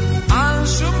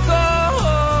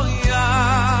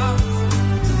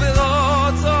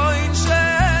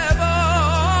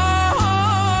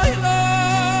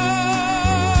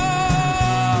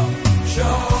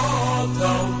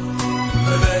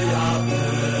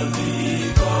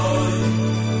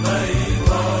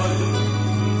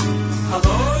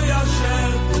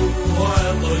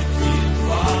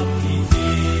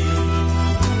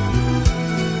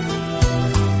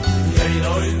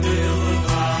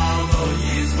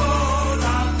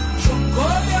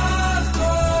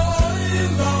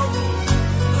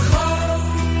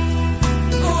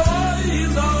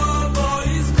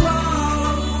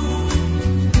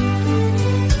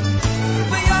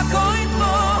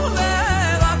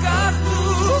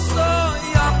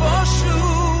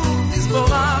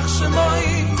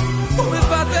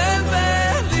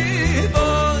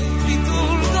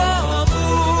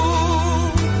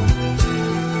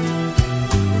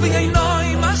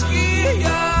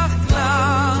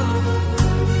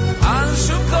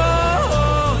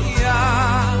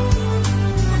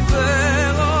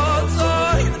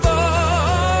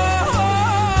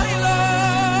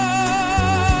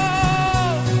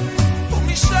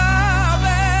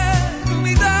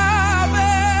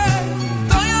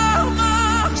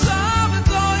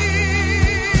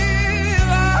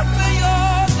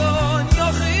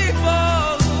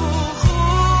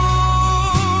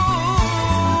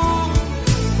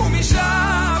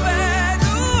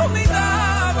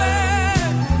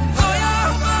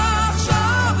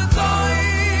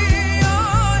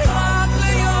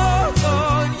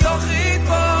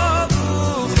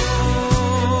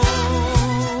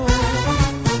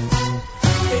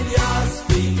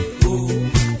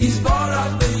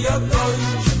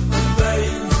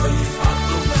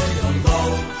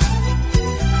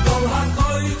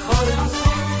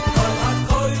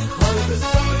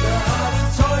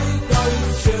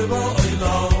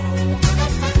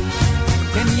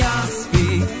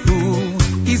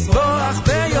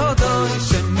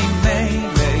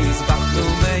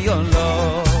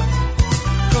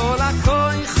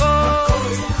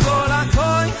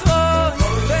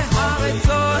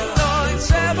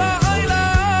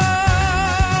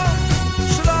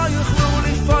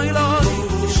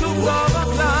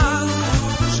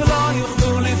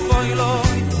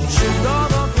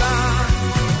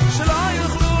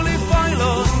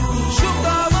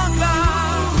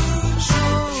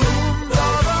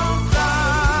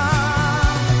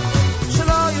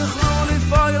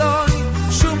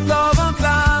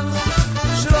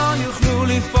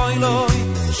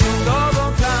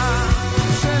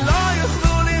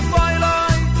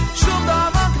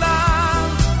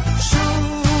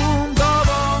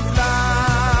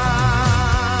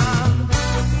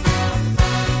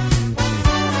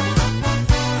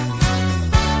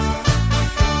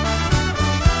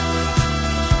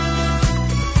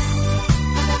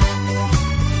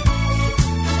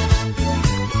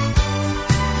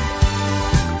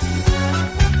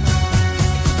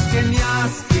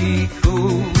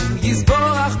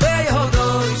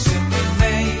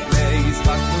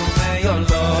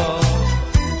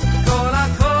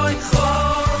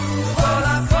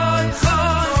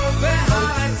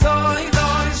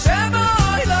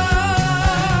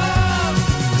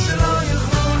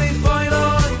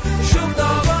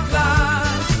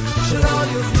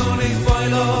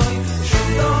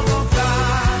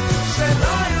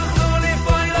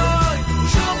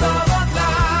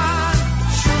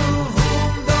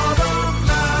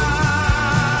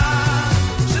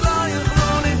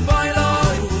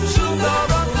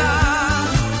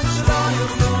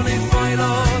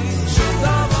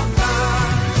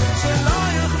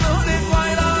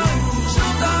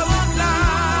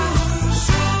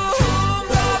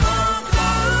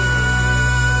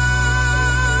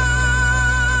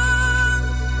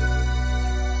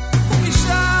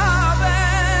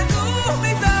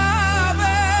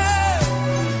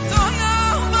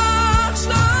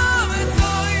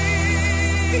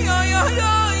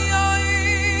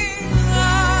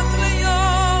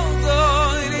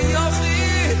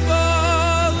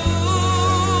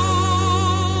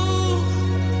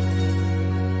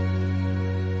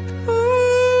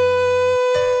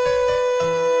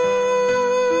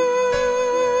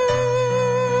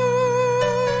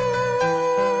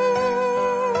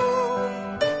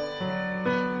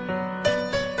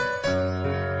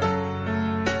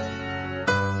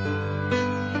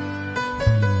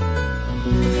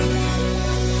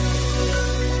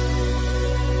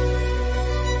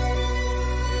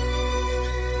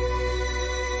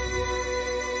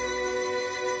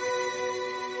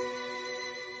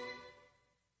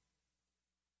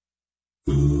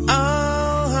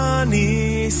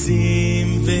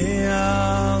הניסים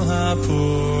ועל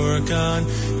הפורקן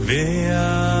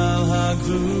ועל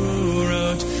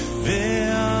הגבורות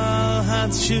ועל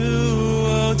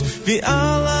התשועות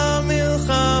ועל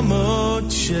המלחמות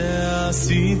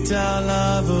שעשית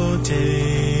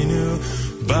לאבותינו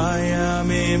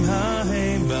בימים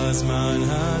ההם בזמן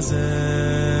הזה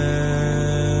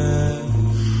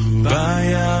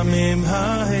בימים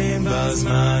ההם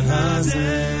בזמן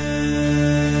הזה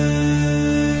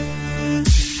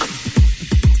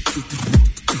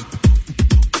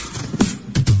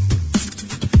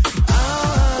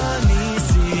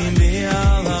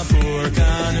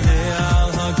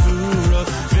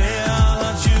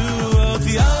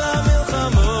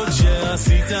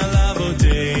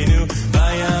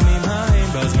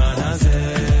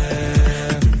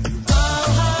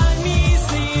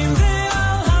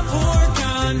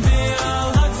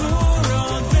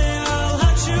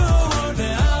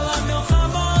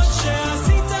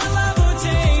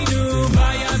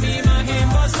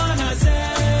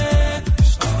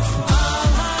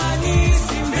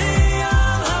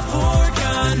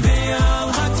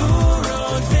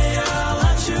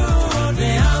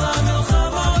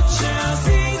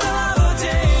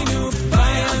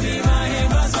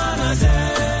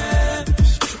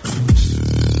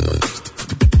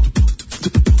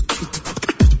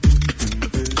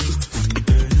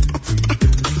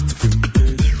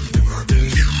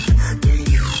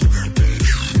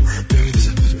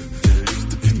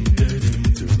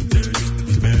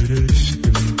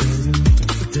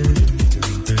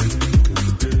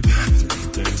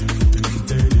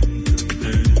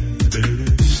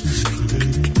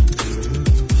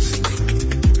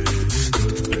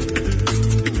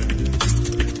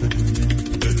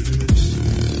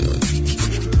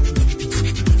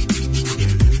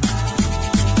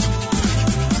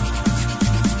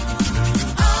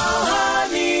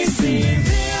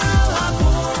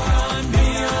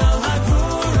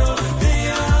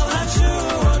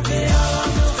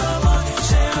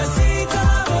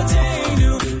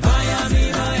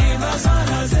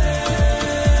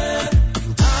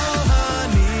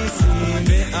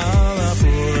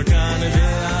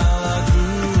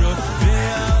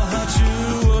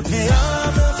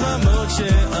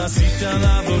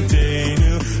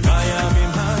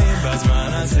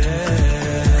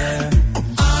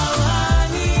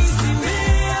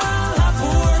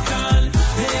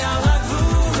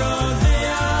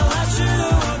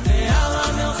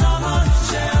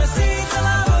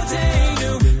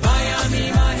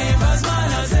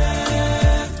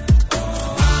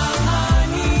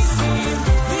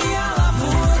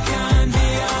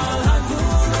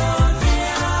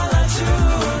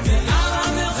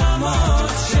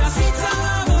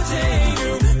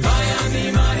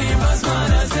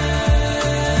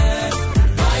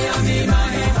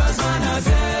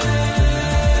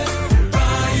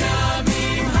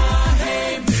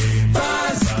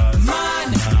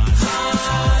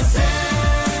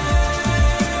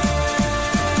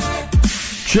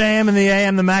JM and the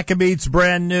AM, the Maccabeats,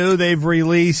 brand new. They've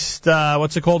released,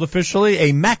 what's it called officially?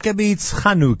 A Maccabeats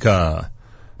Chanukah.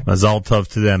 Mazal Tov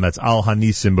to them. That's Al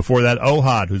Hanisim. Before that,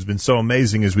 Ohad, who's been so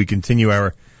amazing as we continue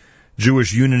our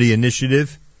Jewish Unity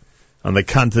Initiative on the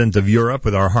continent of Europe,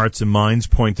 with our hearts and minds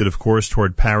pointed, of course,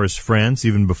 toward Paris, France,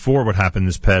 even before what happened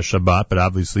this past Shabbat, but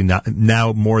obviously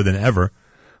now more than ever.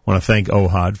 I want to thank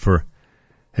Ohad for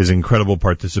his incredible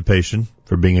participation,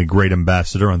 for being a great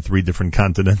ambassador on 3 different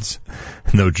continents.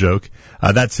 No joke.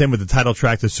 That's him with the title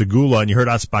track to Segula, and you heard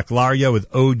Aspaklaria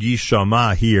with Od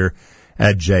Yishama here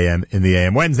at JM in the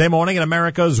AM. Wednesday morning in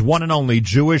America's one and only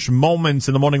Jewish Moments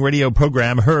in the Morning radio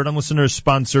program, heard on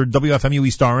listeners-sponsored WFMU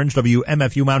East Orange,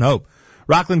 WMFU Mount Hope,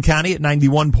 Rockland County at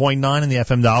 91.9 in the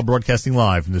FM dial, broadcasting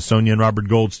live from the Sonia and Robert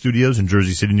Gold studios in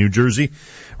Jersey City, New Jersey.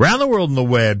 Around the world on the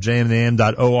web,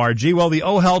 jmam.org. Well, the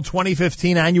OHEL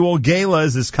 2015 annual gala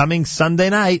is this coming Sunday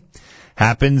night.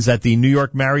 Happens at the New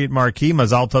York Marriott Marquis.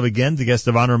 Mazal Tov again to guest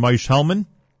of honor Moshe Hellman,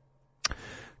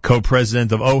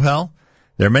 co-president of OHEL.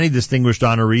 There are many distinguished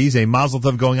honorees. A Mazel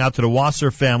Tov going out to the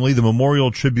Wasser family. The memorial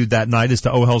tribute that night is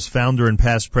to OHEL's founder and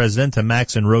past president, to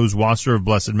Max and Rose Wasser of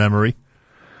blessed memory.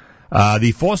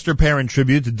 The foster parent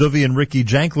tribute to Duvi and Ricky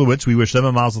Janklowitz. We wish them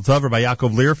a Mazel Tov. Rabbi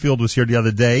Yaakov Learfield was here the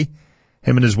other day.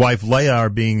 Him and his wife Leah are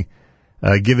being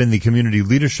given the Community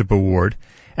Leadership Award.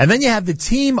 And then you have the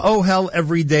Team OHEL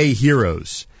Everyday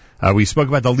Heroes. We spoke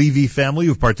about the Levei family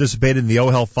who've participated in the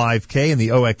OHEL 5K and the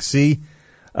OXC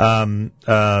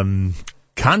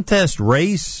contest,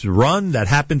 race, run that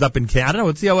happened up in camp. I don't know,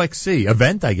 it's the OXC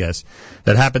event, I guess,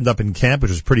 that happened up in camp,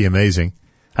 which was pretty amazing.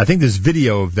 I think there's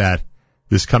video of that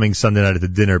this coming Sunday night at the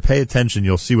dinner. Pay attention,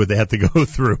 you'll see what they had to go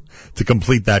through to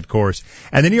complete that course.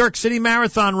 And the New York City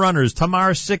Marathon runners,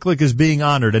 Tamar Siklik is being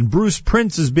honored, and Bruce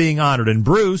Prince is being honored. And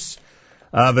Bruce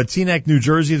of Teaneck, New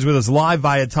Jersey, is with us live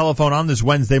via telephone on this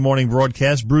Wednesday morning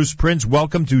broadcast. Bruce Prince,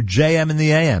 welcome to JM in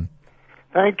the AM.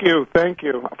 Thank you.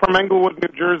 From Englewood, New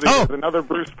Jersey. There's another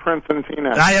Bruce Prince in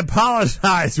Teaneck. I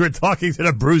apologize. We're talking to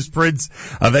the Bruce Prince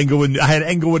of Englewood. I had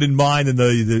Englewood in mind, and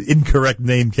the incorrect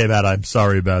name came out. I'm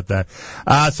sorry about that.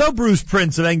 So Bruce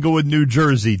Prince of Englewood, New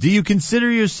Jersey, do you consider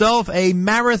yourself a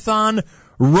marathon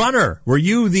runner? Were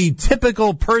you the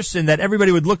typical person that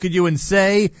everybody would look at you and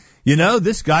say, you know,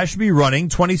 this guy should be running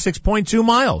 26.2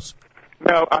 miles?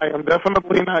 No, I am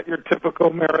definitely not your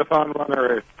typical marathon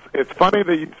runner. It's funny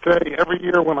that you say every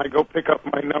year when I go pick up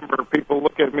my number, people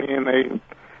look at me and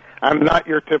I'm not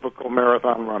your typical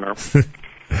marathon runner.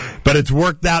 But it's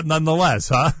worked out nonetheless,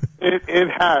 huh? It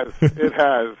has.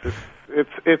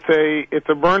 It's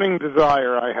a burning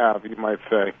desire I have, you might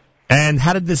say. And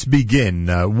how did this begin?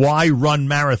 Why run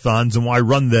marathons and why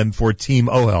run them for Team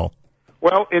OHEL?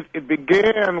 Well, it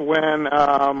began when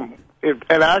it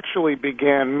actually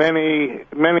began many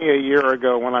a year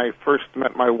ago when I first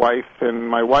met my wife, and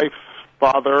my wife's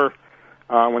father,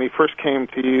 when he first came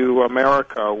to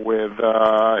America with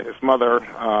his mother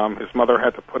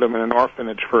had to put him in an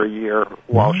orphanage for a year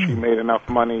while she made enough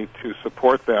money to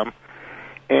support them.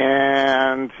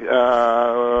 And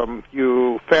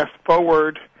you fast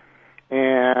forward,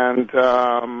 and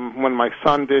when my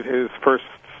son did his first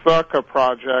Tzedakah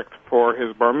project for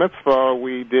his bar mitzvah,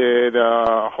 we did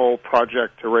a whole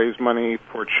project to raise money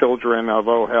for children of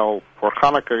OHEL for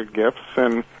Hanukkah gifts.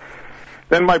 And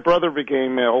then my brother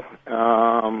became ill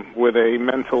with a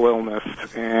mental illness,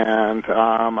 and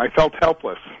I felt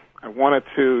helpless. I wanted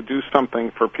to do something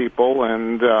for people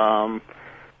and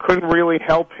couldn't really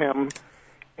help him.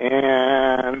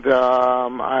 And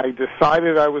I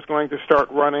decided I was going to start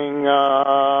running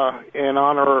in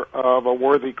honor of a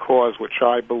worthy cause, which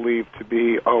I believe to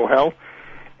be OHEL.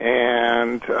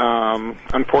 And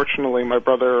unfortunately, my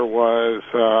brother was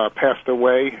passed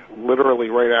away literally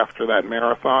right after that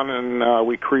marathon. And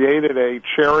we created a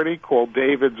charity called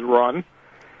David's Run,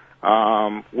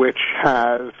 which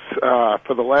has,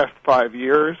 for the last 5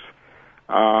 years,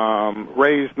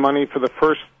 raised money for the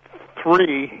first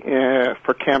 3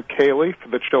 for Camp Kaylee for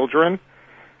the children,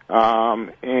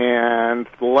 and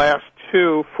the last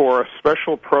 2 for a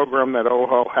special program that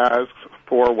OHEL has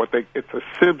for it's a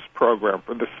SIBS program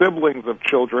for the siblings of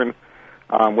children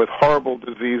with horrible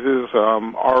diseases.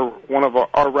 One of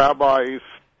our rabbi's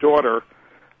daughter,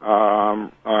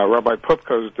 Rabbi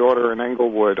Pupko's daughter in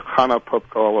Englewood, Chana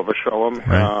Pupko of Shalom,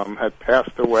 had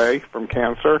passed away from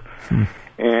cancer,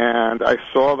 and I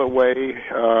saw the way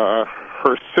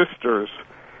her sisters,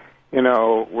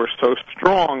 were so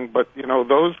strong, but,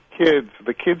 those kids,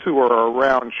 the kids who are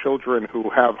around children who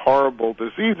have horrible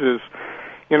diseases,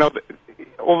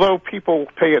 although people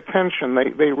pay attention,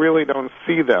 they really don't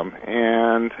see them.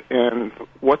 And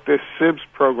what this SIBS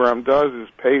program does is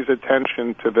pays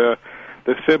attention to the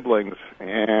the siblings.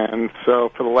 And so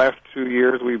for the last 2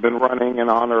 years, we've been running in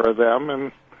honor of them,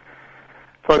 and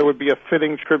thought it would be a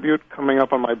fitting tribute coming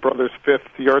up on my brother's 5th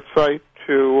yahrzeit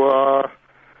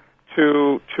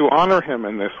to honor him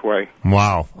in this way.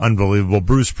 Wow, unbelievable.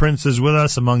 Bruce Prince is with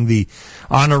us among the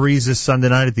honorees this Sunday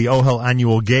night at the OHEL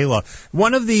Annual Gala.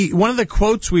 One of the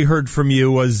quotes we heard from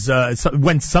you was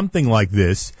went something like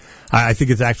this. I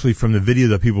think it's actually from the video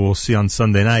that people will see on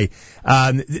Sunday night.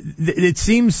 It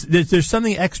seems that there's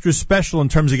something extra special in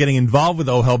terms of getting involved with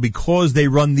OHEL because they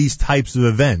run these types of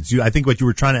events. I think what you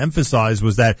were trying to emphasize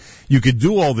was that you could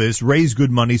do all this, raise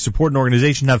good money, support an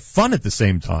organization, have fun at the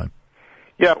same time.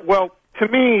 Yeah, well, to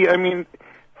me, I mean,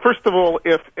 first of all,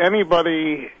 if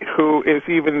anybody who is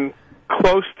even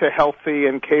close to healthy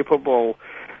and capable,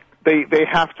 they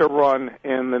have to run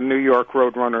in the New York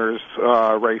Roadrunners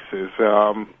races.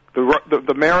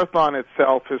 The marathon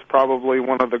itself is probably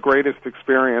one of the greatest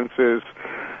experiences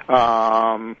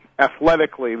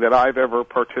athletically that I've ever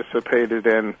participated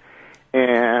in,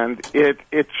 and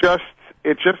it just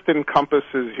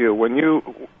encompasses you. When you,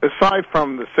 aside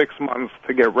from the 6 months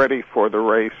to get ready for the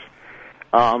race,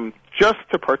 just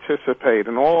to participate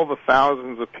in all the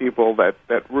thousands of people that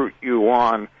root you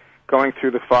on going through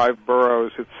the 5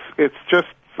 boroughs, it's just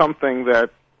something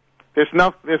that there's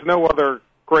no other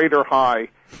greater high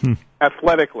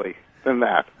athletically than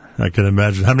that. I can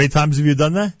imagine. How many times have you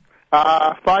done that?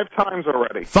 5 times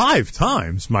already. 5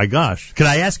 times? My gosh. Can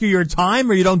I ask you your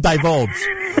time, or you don't divulge?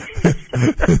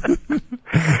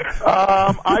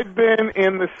 I've been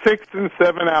in the 6 and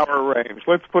 7 hour range.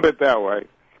 Let's put it that way.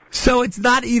 So it's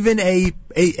not even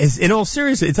in all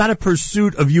seriousness, it's not a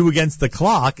pursuit of you against the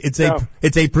clock. It's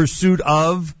a pursuit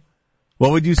of,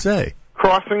 what would you say?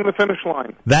 Crossing the finish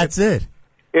line. That's it.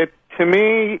 To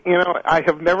me, I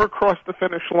have never crossed the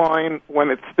finish line when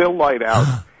it's still light out.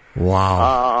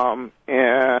 Wow.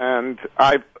 And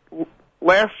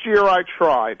last year I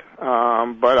tried,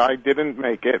 but I didn't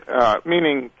make it,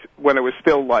 meaning when it was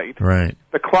still light. Right.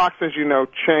 The clocks, as you know,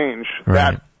 change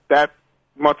right. that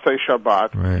Motzei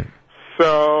Shabbat. Right.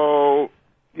 So,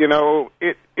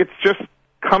 it's just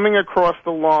coming across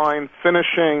the line,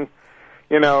 finishing,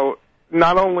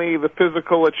 not only the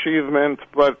physical achievement,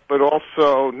 but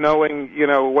also knowing,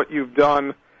 what you've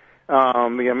done,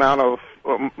 the amount of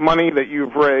money that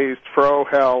you've raised for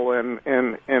OHEL,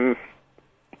 and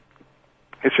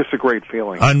it's just a great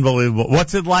feeling. Unbelievable.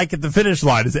 What's it like at the finish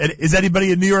line? Is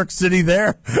anybody in New York City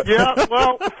there? Yeah,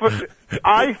 well,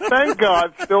 I, thank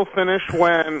God, still finish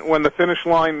when the finish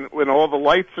line, when all the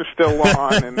lights are still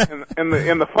on. And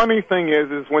the funny thing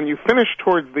is when you finish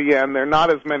towards the end, there are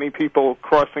not as many people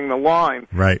crossing the line.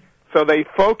 Right. So they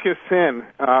focus in.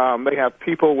 They have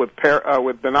people with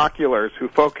binoculars who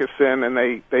focus in, and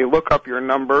they look up your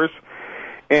numbers.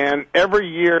 And every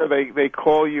year they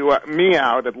call me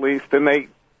out at least, and they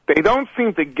don't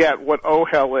seem to get what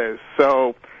OHEL is.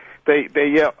 So they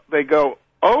yell, they go,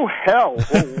 "Oh hell!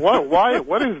 Well,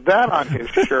 what is that on his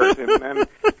shirt?" And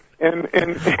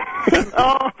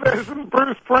oh, this is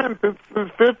Bruce Prince. It's his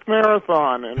 5th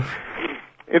marathon, and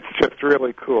it's just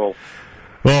really cool.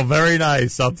 Well, very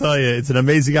nice. I'll tell you, it's an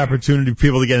amazing opportunity for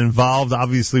people to get involved.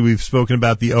 Obviously, we've spoken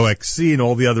about the OXC and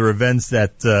all the other events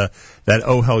that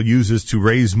OHEL uses to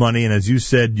raise money. And as you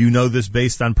said, this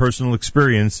based on personal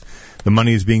experience. The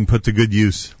money is being put to good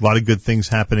use. A lot of good things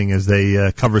happening as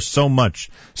they cover so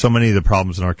many of the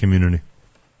problems in our community.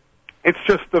 It's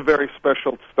just a very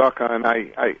special tzedakah, and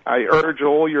I urge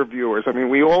all your viewers. I mean,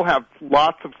 we all have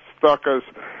lots of tzedakahs,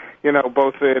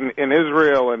 both in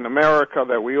Israel and America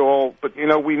but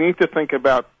we need to think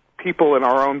about people in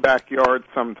our own backyard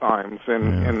sometimes.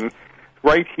 And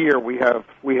right here we have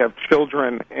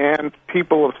children and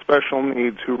people of special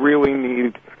needs who really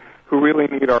need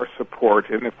our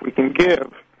support. And if we can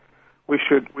give, we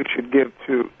should give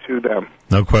to them.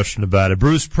 No question about it.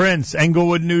 Bruce Prince,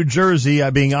 Englewood, New Jersey,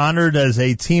 being honored as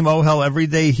a Team OHEL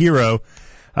Everyday Hero.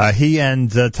 He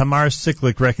and Tamar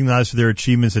Siklik recognized for their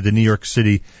achievements at the New York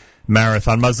City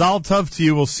Marathon. Mazal Tov to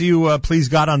you. We'll see you, please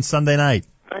God, on Sunday night.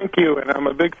 Thank you, and I'm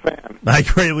a big fan. I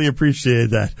greatly appreciate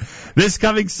that. This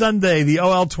coming Sunday, the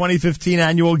OHEL 2015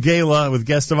 Annual Gala with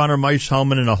guest of honor Maish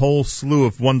Hellman and a whole slew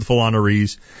of wonderful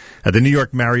honorees at the New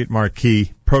York Marriott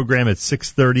Marquis. Program at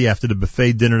 6:30 after the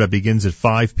buffet dinner that begins at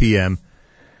 5 p.m.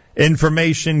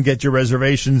 Information, get your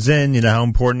reservations in. You know how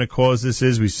important a cause this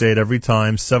is. We say it every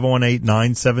time.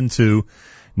 718-972-9338,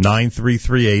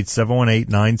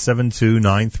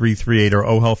 718-972-9338, or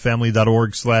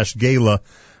ohelfamily.org/gala,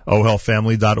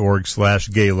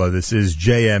 ohelfamily.org/gala. This is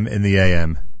JM in the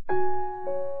AM.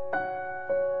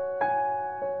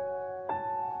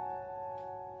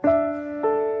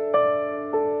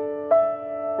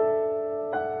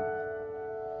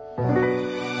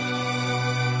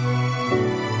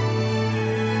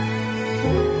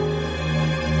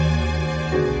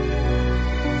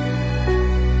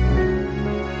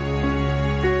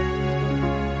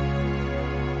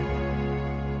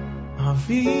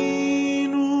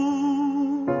 אבינו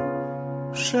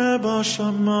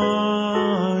שבשמיים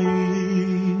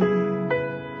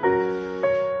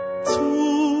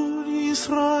צור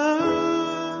ישראל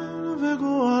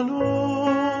וגואלו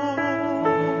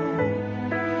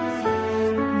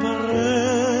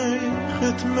ברך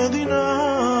את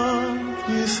מדינת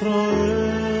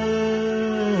ישראל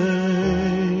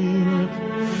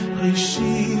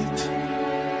ראשית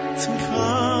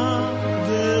צמיחה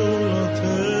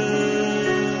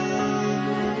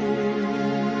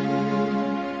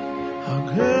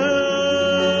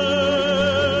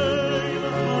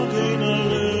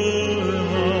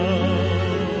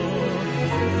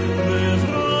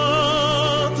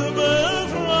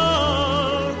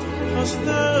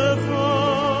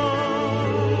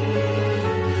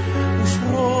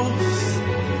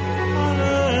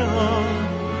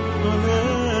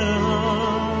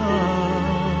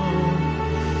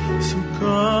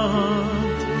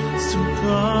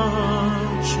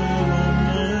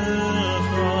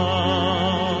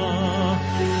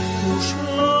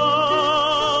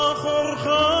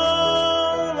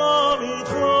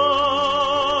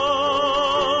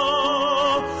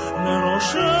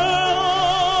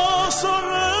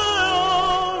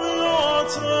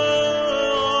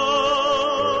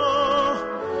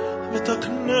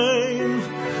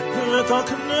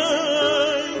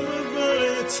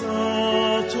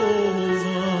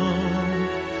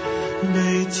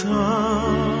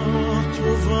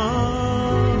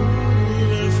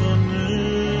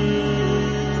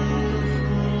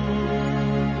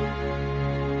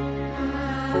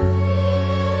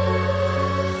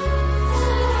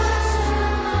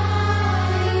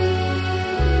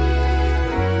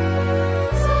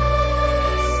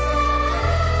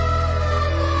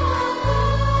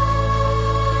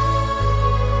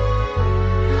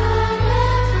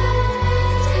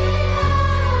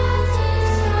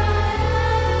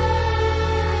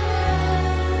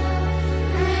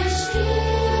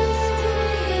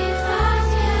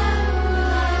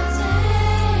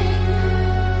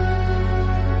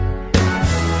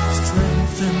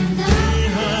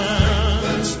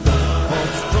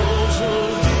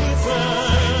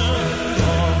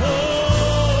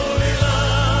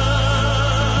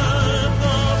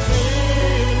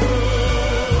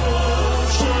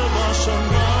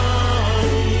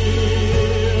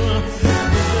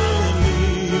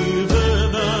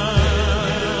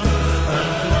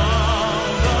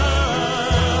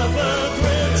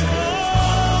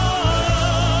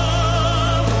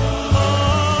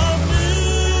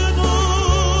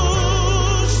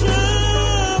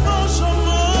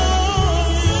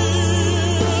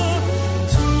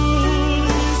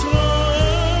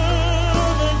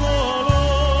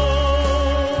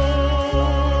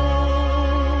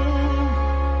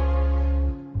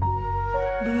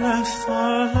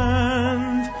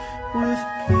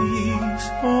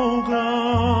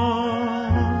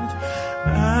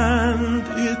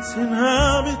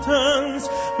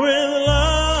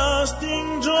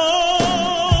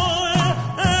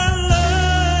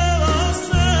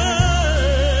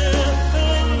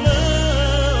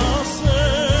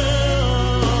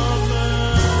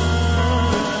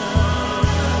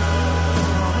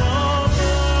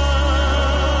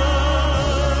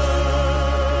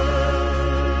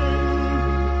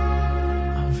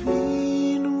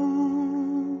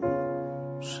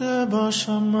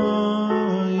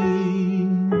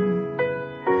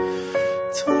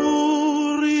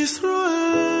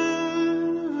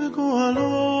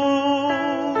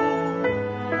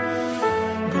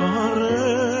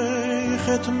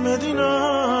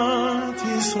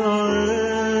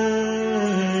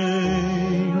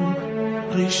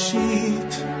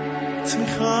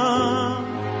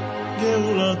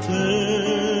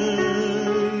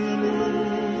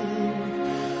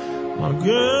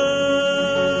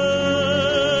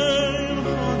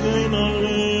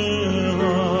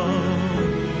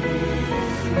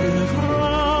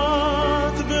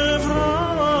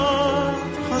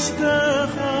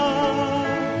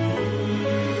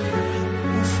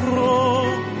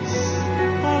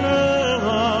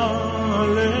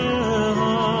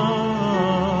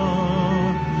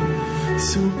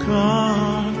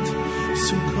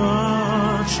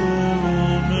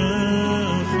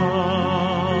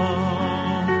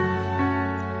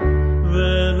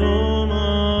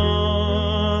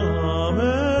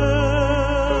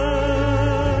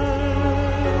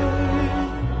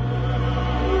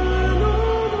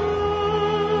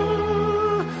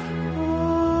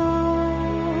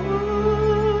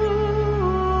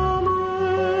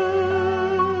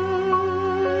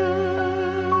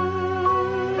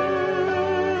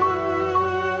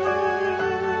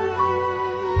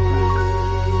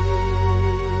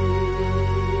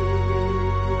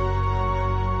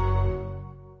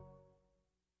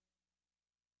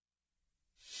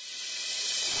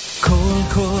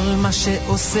כל מה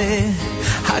שעושה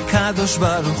הקדוש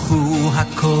ברוך הוא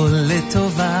הכל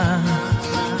לטובה,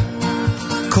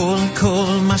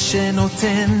 כל מה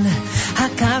שנותן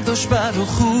הקדוש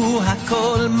ברוך הוא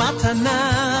הכל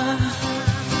מתנה,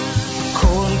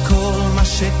 כל מה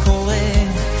שקורה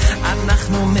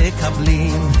אנחנו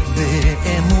מקבלים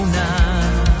באמונה,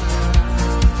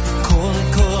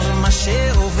 כל מה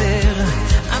שעובר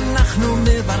אנחנו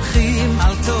מברכים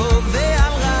על טוב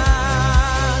ועל רע,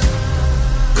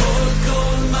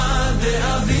 כל מה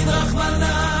דאביד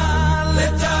רחמנה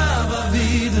לטב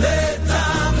אביד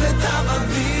לטב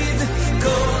אביד,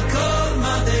 כל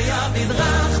מה דאביד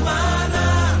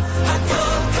רחמנה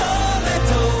הכל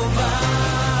לטובה.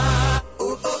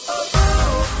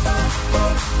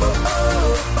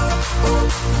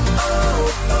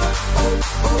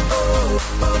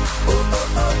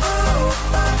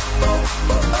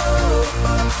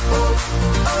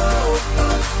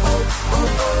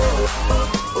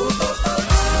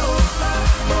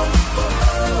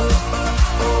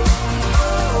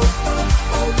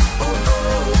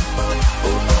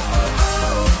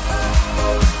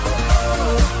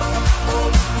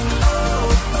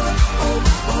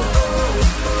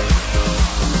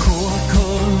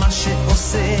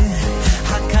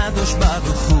 הקדוש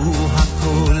ברוך הוא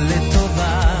הכל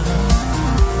לטובה,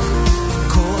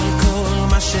 כל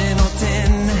מה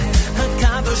שנותן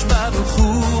הקדוש ברוך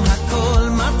הוא הכל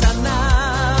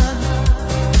מתנה,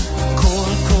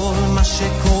 כל מה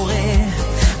שקורה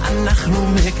אנחנו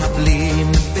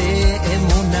מקבלים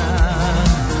באמונה,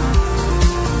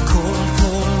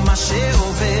 כל מה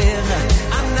שעובר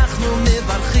אנחנו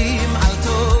מברכים על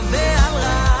טוב ועל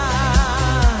רע,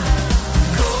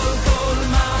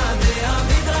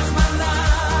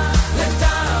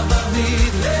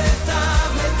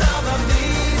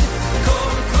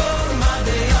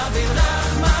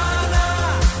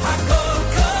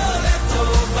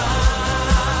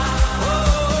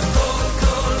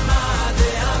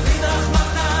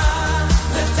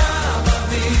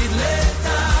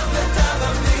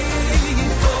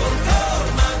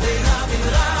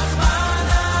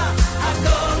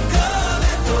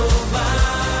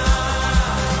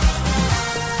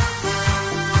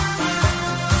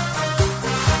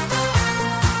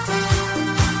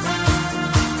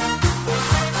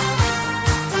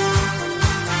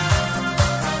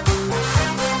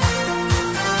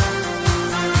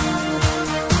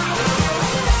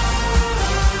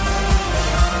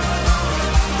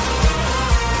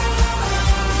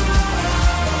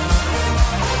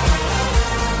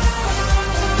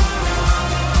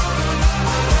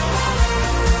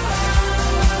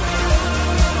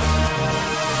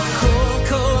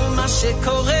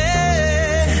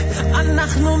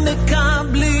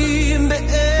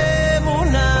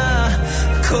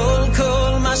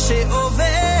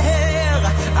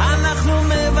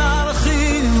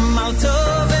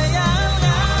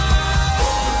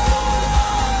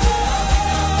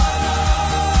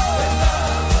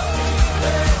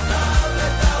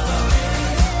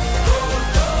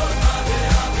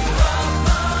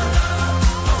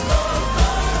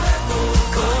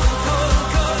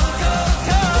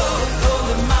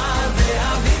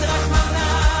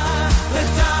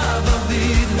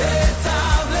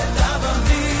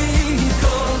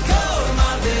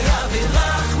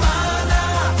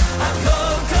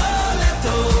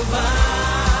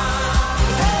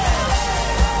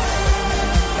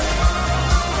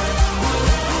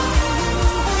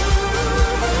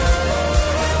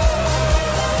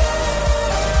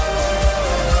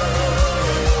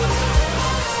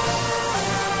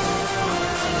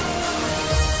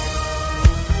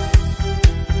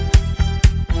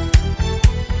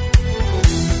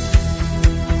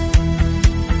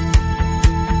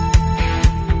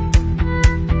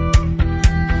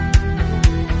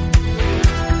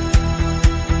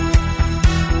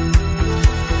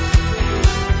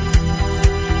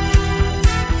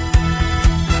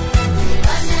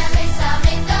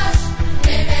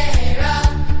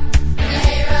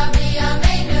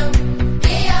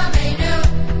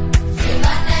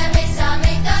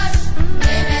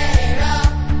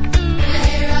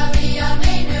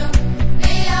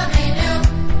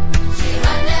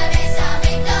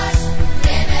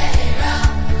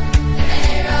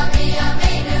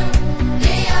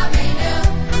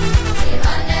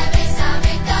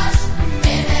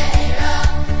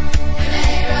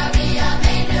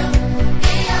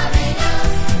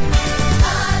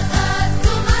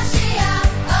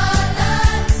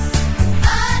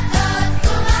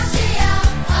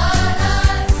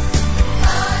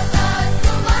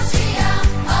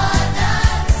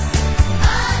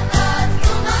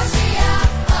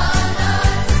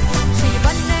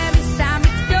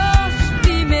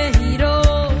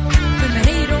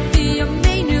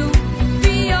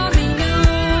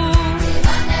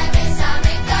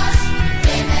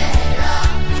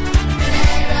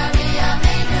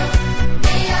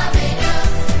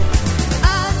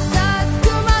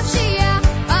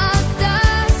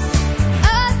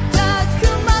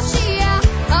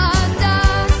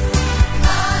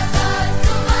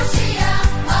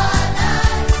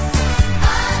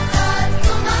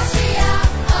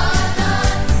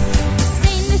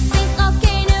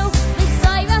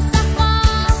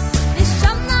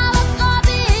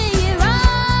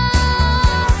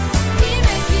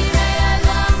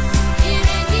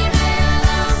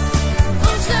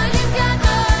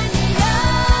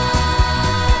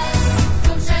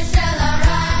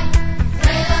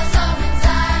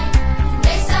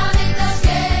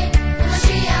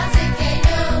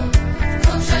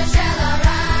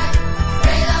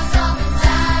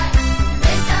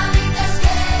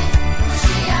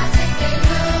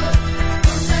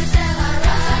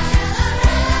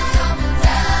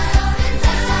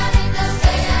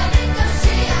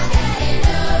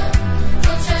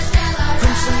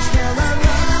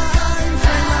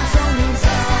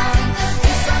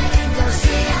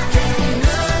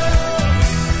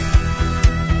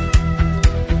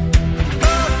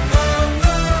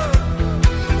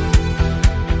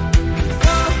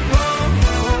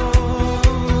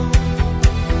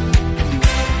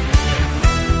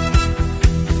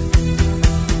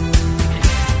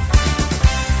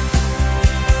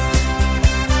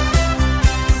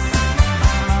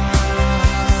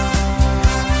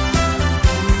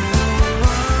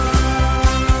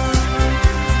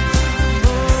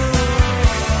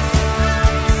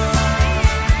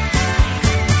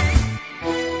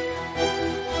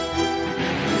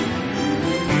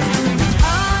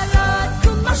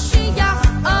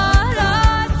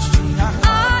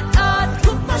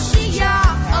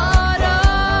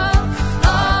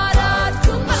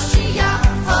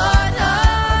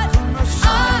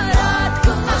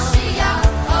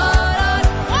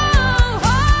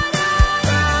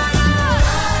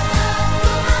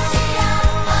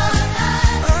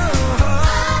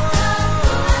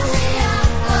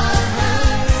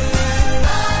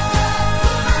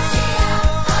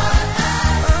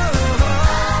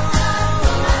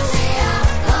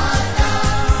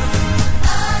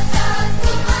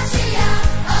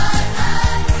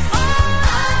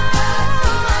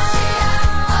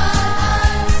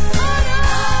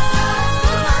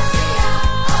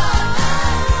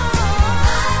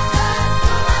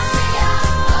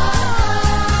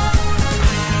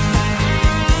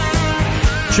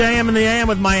 JM in the AM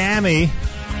with Miami.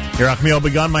 Here, Achmiel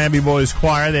begun Miami Boys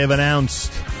Choir. They have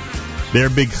announced their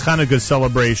big Chanukah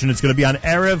celebration. It's going to be on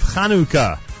Erev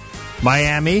Chanukah.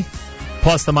 Miami,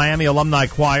 plus the Miami Alumni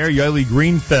Choir, Yoeli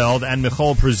Greenfeld and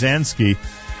Michal Przanski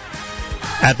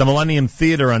at the Millennium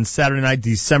Theater on Saturday night,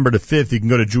 December the 5th. You can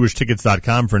go to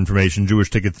JewishTickets.com for information,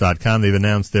 JewishTickets.com. They've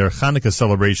announced their Chanukah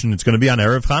celebration. It's going to be on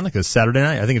Erev Chanukah, Saturday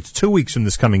night. I think it's 2 weeks from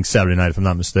this coming Saturday night, if I'm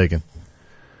not mistaken.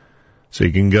 So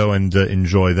you can go and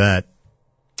enjoy that.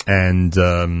 And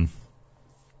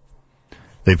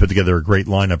they put together a great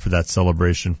lineup for that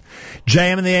celebration.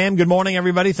 JM in the AM, good morning,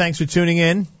 everybody. Thanks for tuning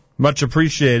in. Much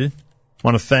appreciated. I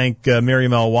want to thank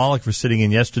Miriam L. Wallach for sitting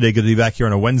in yesterday. Good to be back here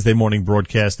on a Wednesday morning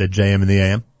broadcast at JM in the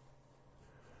AM.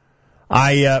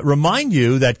 I remind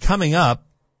you that coming up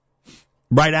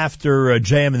right after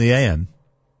JM in the AM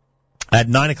at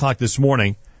 9 o'clock this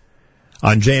morning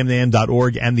on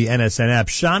jmintheam.org and the NSN app,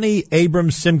 Shani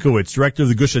Abrams-Simkowitz, director of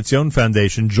the Gush Etzion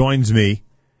Foundation, joins me.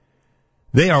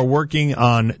 They are working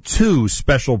on two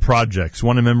special projects,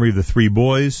 one in memory of the three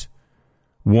boys,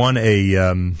 one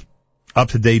a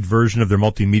up-to-date version of their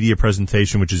multimedia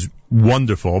presentation, which is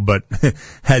wonderful, but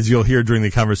as you'll hear during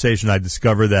the conversation, I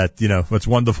discover that, what's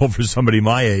wonderful for somebody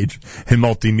my age in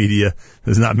multimedia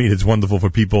does not mean it's wonderful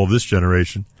for people of this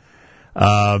generation.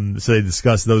 So they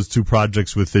discussed those two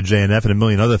projects with the JNF and a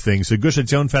million other things. So Gush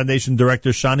Etzion Foundation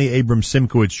Director Shani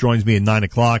Abrams-Simkowitz joins me at 9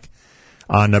 o'clock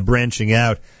on Branching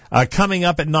Out. Coming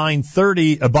up at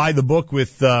 9:30, Buy the Book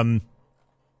with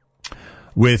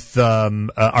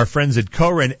our friends at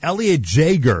Korah and Elliot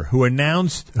Jager, who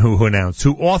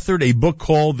authored a book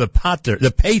called The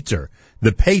Pater,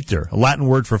 a Latin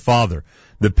word for father,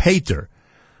 the Pater.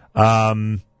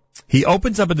 He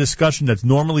opens up a discussion that's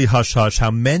normally hush-hush,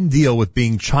 how men deal with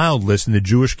being childless in the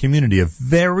Jewish community. A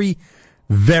very,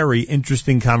 very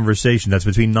interesting conversation. That's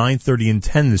between 9:30 and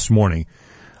 10 this morning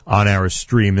on our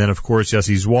stream. Then, of course,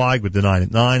 Yossi Zweig with the 9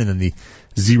 at 9, and then the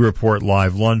Z-Report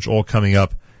Live Lunch, all coming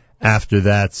up after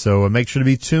that. So make sure to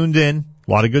be tuned in.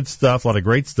 A lot of good stuff, a lot of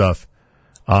great stuff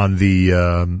on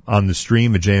the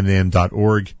stream at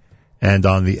jmintheam.org and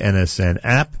on the NSN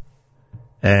app.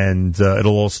 And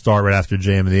it'll all start right after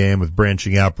JM in the AM with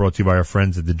Branching Out, brought to you by our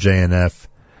friends at the JNF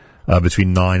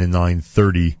between 9 and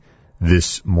 9:30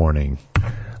 this morning.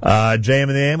 JM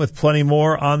in the AM with plenty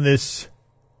more on this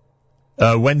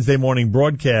Wednesday morning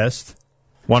broadcast.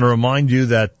 Want to remind you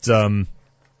that the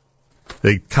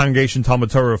Congregation Talmud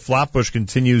Torah of Flatbush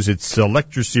continues its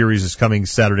lecture series this coming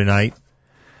Saturday night.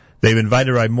 They've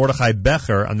invited Rabbi Mordechai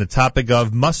Becher on the topic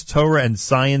of Must Torah and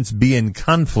Science Be in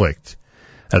Conflict?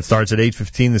 That starts at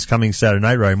 8:15 this coming Saturday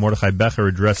night. Rabbi Mordechai Becher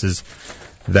addresses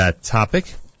that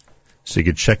topic, so you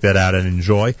can check that out and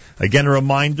enjoy. Again, a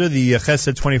reminder, the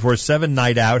Chesed 24/7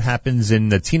 night out happens in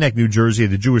Teaneck, New Jersey,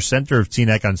 at the Jewish Center of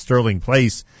Teaneck on Sterling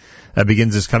Place. That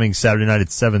begins this coming Saturday night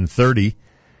at 7:30.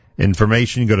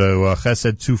 Information, go to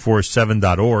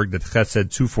chesed247.org. That's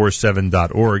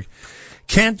chesed247.org.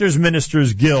 Cantors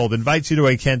Ministers Guild invites you to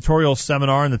a cantorial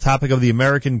seminar on the topic of the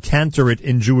American cantorate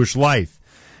in Jewish life,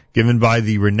 given by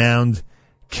the renowned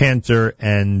cantor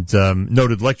and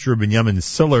noted lecturer Binyamin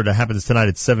Siller. That happens tonight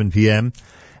at 7 p.m.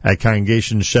 at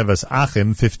Congregation Shevas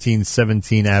Achim,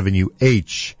 1517 Avenue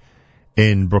H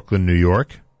in Brooklyn, New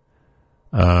York.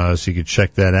 So you can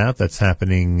check that out. That's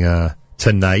happening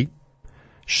tonight.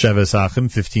 Shevas Achim,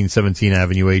 1517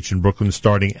 Avenue H in Brooklyn,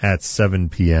 starting at 7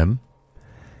 p.m.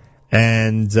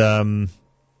 And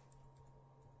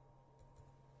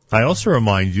I also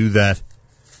remind you that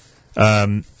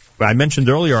I mentioned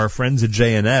earlier our friends at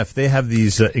JNF. They have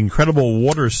these incredible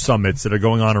water summits that are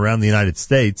going on around the United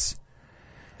States.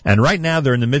 And right now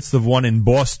they're in the midst of one in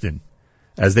Boston,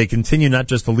 as they continue not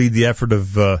just to lead the effort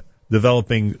of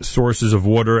developing sources of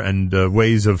water and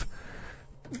ways of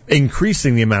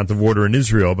increasing the amount of water in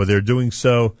Israel, but they're doing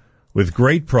so with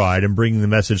great pride and bringing the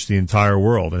message to the entire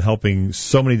world and helping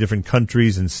so many different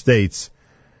countries and states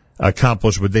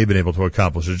accomplish what they've been able to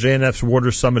accomplish. The JNF's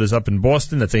Water Summit is up in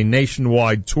Boston. That's a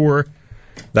nationwide tour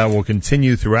that will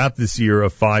continue throughout this year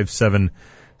of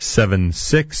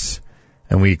 5776,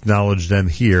 and we acknowledge them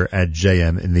here at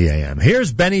JM in the AM.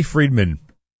 Here's Benny Friedman.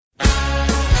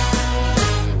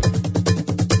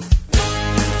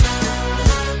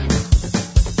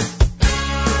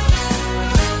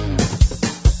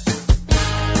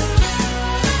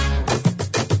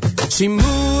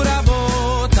 שימו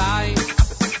רבותיי,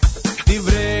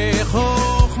 דברי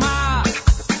חוכמה,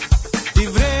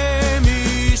 דברי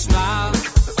משנה,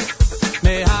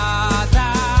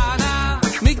 מהתנא,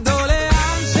 מגדולי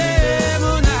אנשי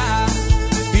אמונה,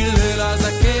 הלל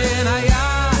הזקן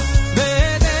היה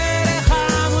בדרך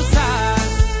המוסר,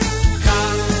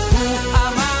 כך הוא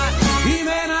אמר, אם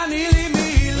אין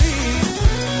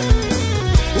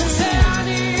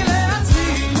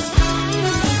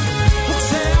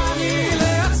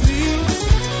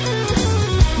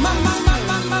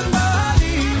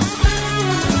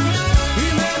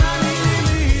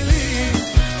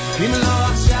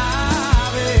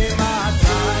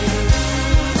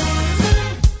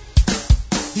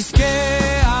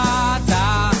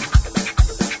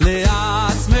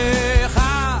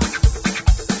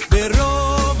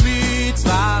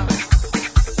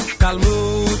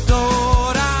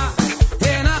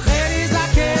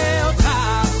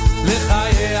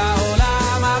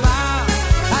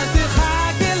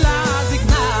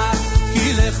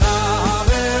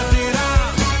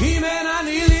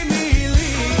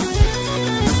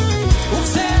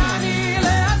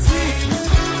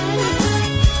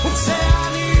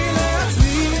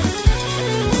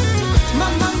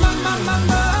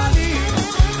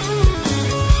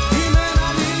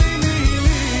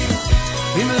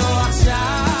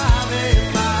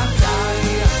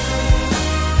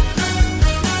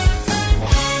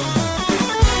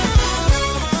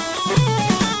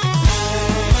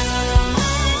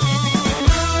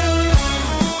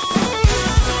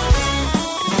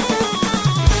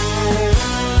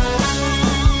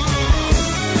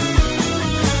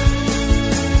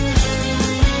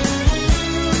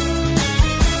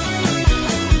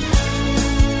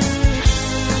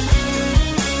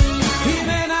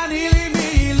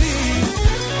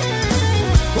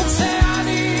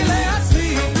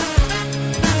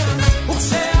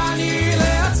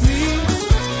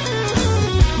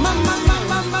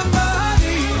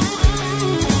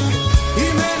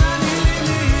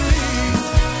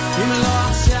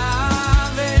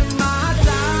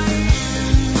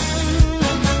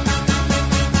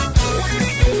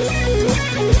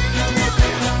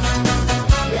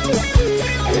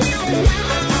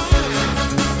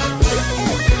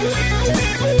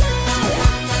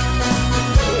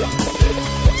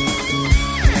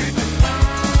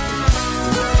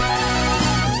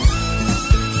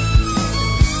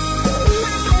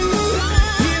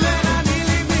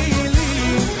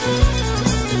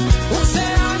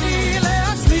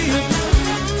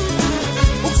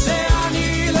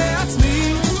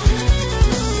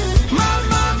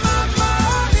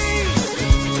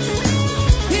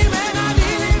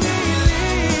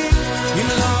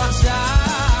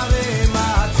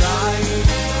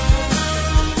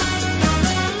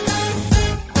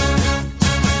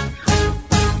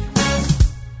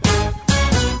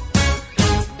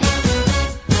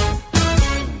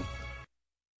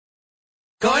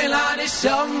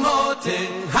nishomot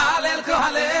halel ko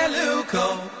halelu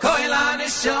koila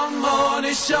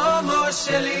nishomo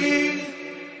sheli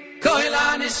koila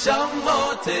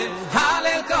nishomot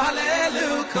halel ko halelu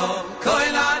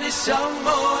koila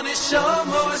nishomo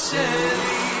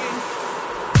sheli.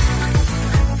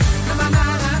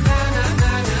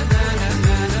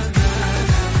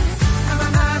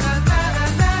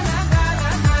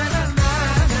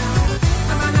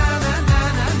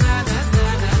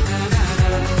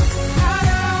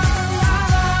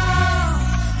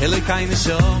 Elokai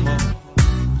neshomo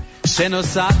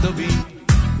shenosato bi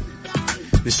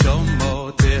neshomo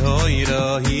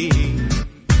tehoirohi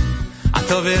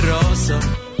ato veroso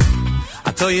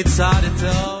ato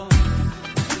yitzareto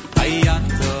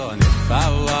ayato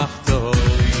nefawachto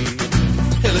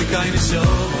Elokai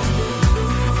neshomo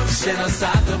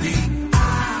shenosato bi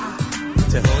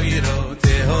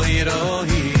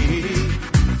tehoirohi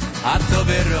ato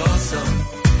veroso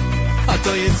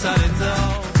ato yitzareto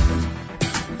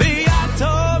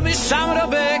to mishamro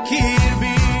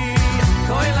bekirbi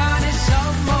koilani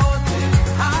shamot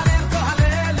halel ko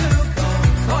halelu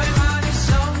koilani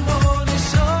shamot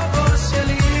nishomo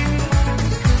sheli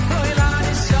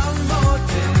koilani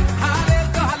shamot halel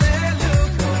ko halelu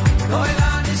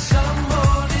koilani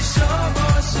shamot nishomo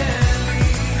sheli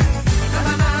na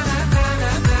na na na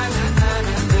na na na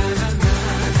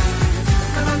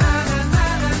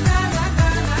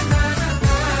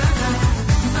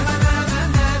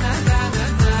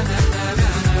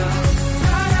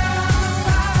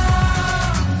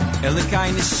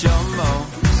Elikai nishomo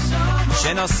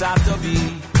shenosato bi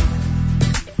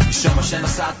nishomo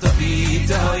shenosato bi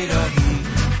toirohi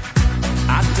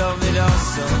ato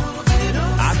vidoso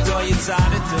ato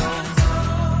yitzareto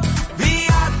vi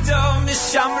ato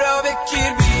mishamro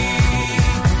bekirbi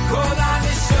kola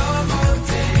nishomo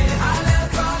te halel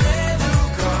kolelu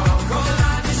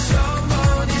kola nishomo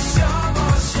nishomo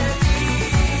sheli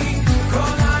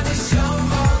kola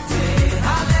nishomo te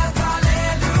halel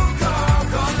kolelu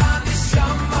kola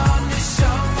nishomo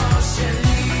nishomo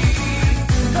sheli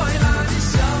kola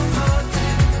nishomo te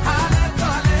halel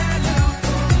kolelu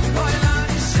kola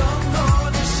nishomo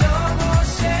nishomo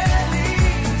sheli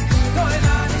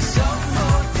kola nishomo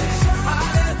te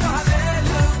halel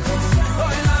kolelu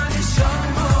kola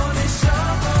nishomo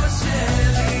nishomo sheli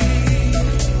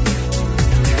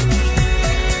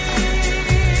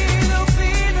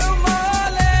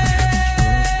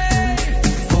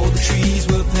all the trees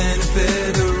were pen and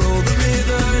feather, all the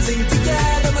rivers sing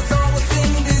together. My soul will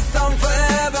sing this song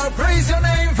forever. Praise your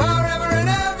name forever and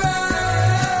ever.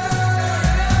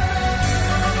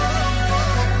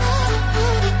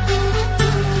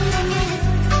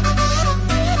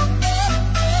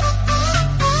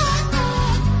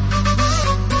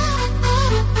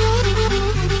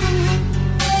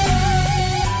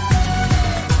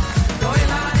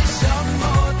 Koila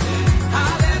nishomo te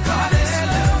halel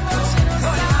kolelu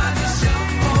koila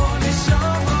nishomo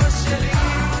nishomo sheli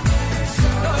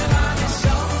koila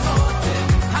nishomo te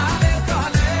halel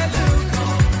kolelu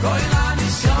koila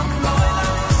nishomo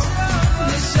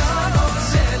nishomo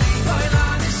sheli koila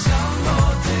nishomo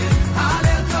te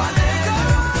halel kolelu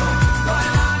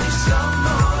koila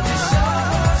nishomo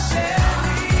nishomo sheli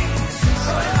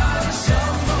koila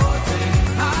nishomo te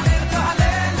halel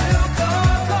kolelu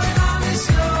koila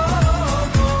nishomo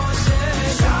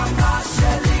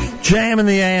sheli. Jam in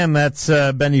the AM, that's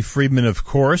Benny Friedman, of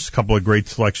course. A couple of great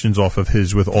selections off of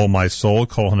his With All My Soul,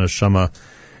 Kol HaNeshama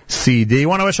CD.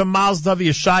 Want to wish a Mazel Tov,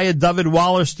 Yeshaya David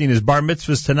Wallerstein. His bar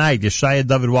mitzvahs tonight. Yeshaya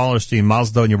David Wallerstein,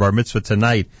 Mazel Tov, and your bar mitzvah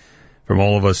tonight from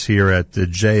all of us here at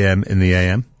JM in the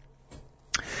AM.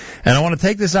 And I want to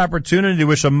take this opportunity to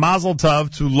wish a Mazel Tov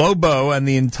to Lobo and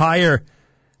the entire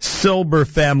Silber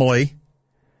family.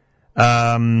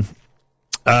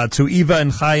 To Eva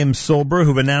and Chaim Silber,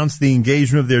 who've announced the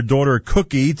engagement of their daughter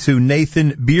Cookie to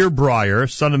Nathan Bierbreyer,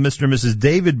 son of Mr. and Mrs.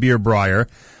 David Bierbreyer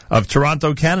of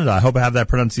Toronto, Canada. I hope I have that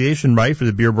pronunciation right for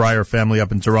the Bierbreyer family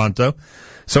up in Toronto.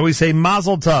 So we say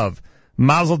Mazel Tov.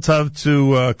 Mazel Tov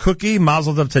to Cookie,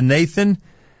 Mazel Tov to Nathan,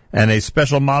 and a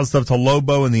special Mazel Tov to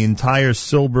Lobo and the entire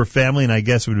Silber family. And I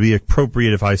guess it would be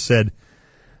appropriate if I said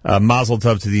Mazel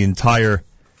Tov to the entire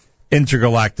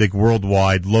intergalactic,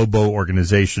 worldwide Lobo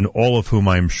organization, all of whom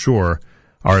I'm sure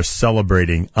are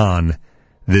celebrating on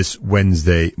this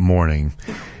Wednesday morning.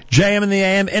 JM in the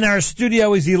AM. In our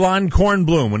studio is Elan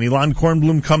Kornblum. When Elan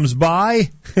Kornblum comes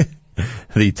by,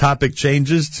 the topic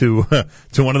changes to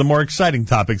one of the more exciting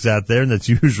topics out there, and that's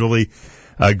usually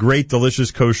great,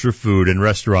 delicious kosher food in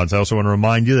restaurants. I also want to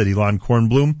remind you that Elan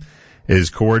Kornblum is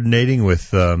coordinating with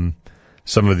some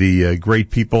of the great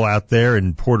people out there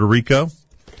in Puerto Rico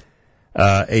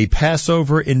a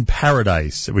Passover in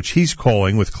Paradise, which he's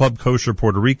calling, with Club Kosher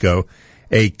Puerto Rico,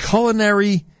 a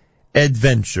culinary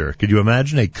adventure. Could you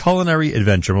imagine? A culinary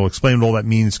adventure. We'll explain what all that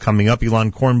means coming up.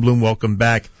 Elan Kornblum, welcome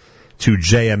back to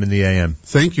JM in the AM.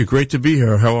 Thank you. Great to be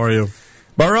here. How are you?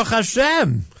 Baruch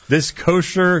Hashem. This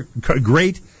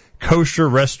great Kosher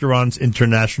Restaurants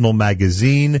International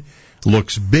magazine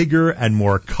looks bigger and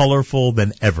more colorful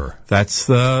than ever. That's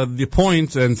the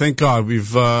point, and thank God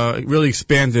we've really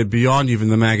expanded beyond even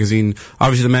the magazine.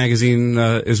 Obviously, the magazine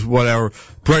is what our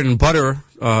bread and butter,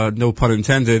 no pun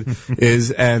intended,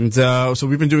 is, and so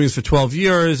we've been doing this for 12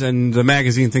 years, and the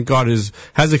magazine, thank God,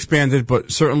 has expanded,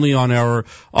 but certainly on our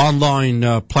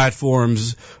online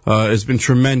platforms has been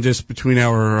tremendous between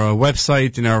our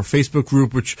website and our Facebook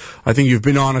group, which I think you've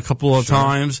been on a couple of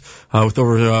times, with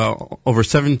over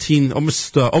 17,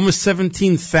 almost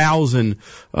 17,000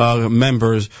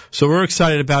 members. So we're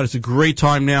excited about it. It's a great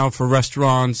time now for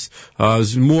restaurants.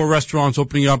 There's more restaurants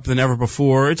opening up than ever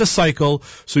before. It's a cycle.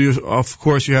 So of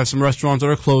course you have some restaurants that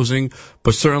are closing,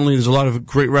 but certainly there's a lot of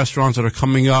great restaurants that are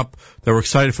coming up that we're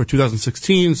excited for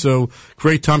 2016. So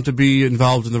great time to be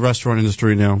involved in the restaurant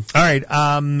industry now. All right.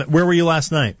 Where were you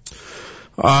last night?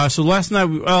 So last night,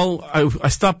 I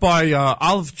stopped by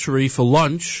Olive Tree for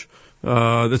lunch.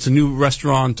 That's a new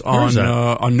restaurant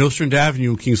on Nostrand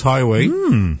Avenue, Kings Highway.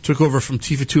 Took over from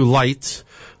Tifa2 Light.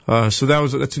 So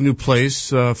that's a new place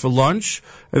for lunch.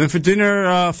 And then for dinner,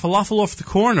 falafel off the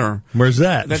corner. Where's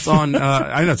that? That's on,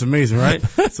 I know, it's amazing, right?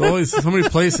 It's always so many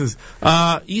places.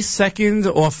 East 2nd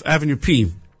off Avenue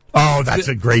P. Oh, that's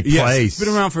a great place. Yes, it's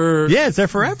been around for it's there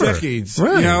forever. Decades.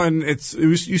 Right. You know, and it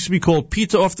used to be called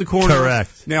Pizza Off the Corner.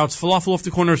 Correct. Now it's Falafel Off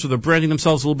the Corner, so they're branding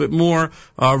themselves a little bit more,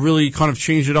 really kind of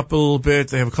changed it up a little bit.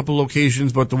 They have a couple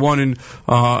locations, but the one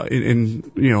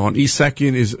on East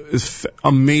 2nd is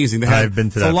amazing. They had I've been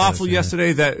to that falafel place,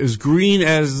 yesterday that is green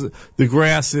as the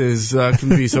grass can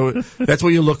be. So that's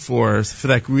what you look for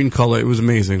that green color. It was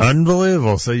amazing.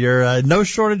 Unbelievable. So you're no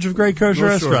shortage of great kosher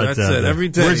restaurants. That's it. Every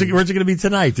day. Where's it going to be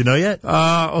tonight? Do you know yet?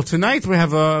 Tonight we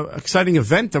have a exciting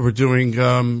event that we're doing.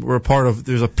 We're a part of.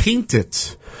 There's a Paint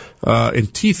It in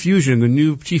T-Fusion, the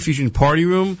new T-Fusion party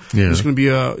room. Yeah. There's going to be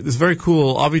this very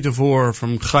cool Avi Devor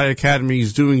from Chai Academy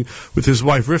is doing with his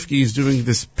wife Rifki. He's doing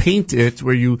this Paint It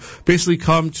where you basically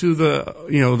come to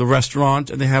the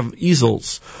restaurant and they have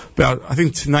easels. I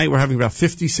think tonight we're having about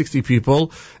 50, 60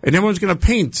 people, and everyone's going to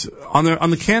paint on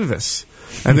the canvas.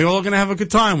 And they're all going to have a good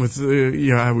time with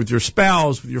your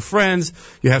spouse, with your friends.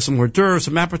 You have some hors d'oeuvres,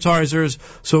 some appetizers.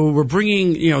 So we're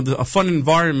bringing a fun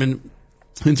environment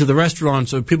into the restaurant,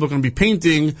 so people are going to be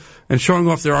painting and showing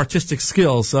off their artistic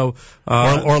skills. So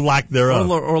or lack thereof,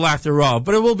 or lack thereof.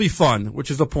 But it will be fun, which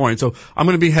is the point. So I'm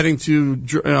going to be heading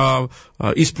to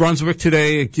East Brunswick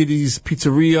today. Giddy's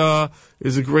Pizzeria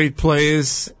is a great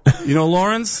place. You know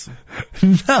Lawrence?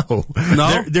 No.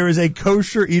 No? There is a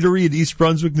kosher eatery in East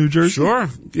Brunswick, New Jersey? Sure.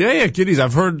 Yeah, Giddy's.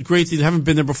 I've heard great things. I haven't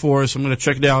been there before, so I'm going to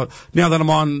check it out. Now that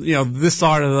I'm on, this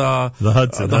side of the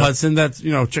Hudson. Hudson, that's,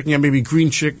 checking out maybe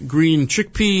green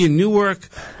chickpea in Newark.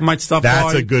 I might stop by.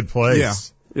 That's a good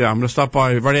place. Yeah, I'm going to stop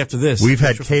by right after this. We've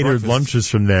had catered lunches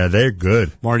from there. They're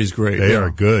good. Marty's great. They are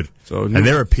good. And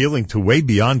they're appealing to way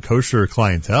beyond kosher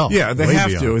clientele. Yeah, they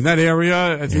have to. In that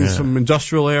area, I think it's some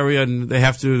industrial area, and they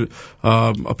have to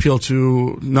appeal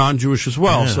to non-Jewish as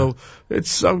well. Yeah.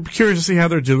 So I'm curious to see how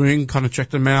they're doing, kind of check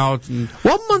them out. And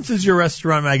what month does your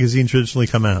restaurant magazine traditionally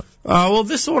come out? Well,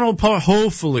 this one will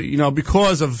hopefully,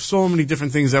 because of so many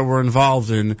different things that we're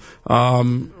involved in,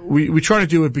 we try to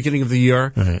do it at the beginning of the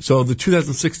year. Right. So the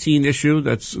 2016 issue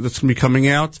that's going to be coming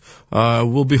out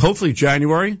will be hopefully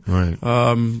January. Right.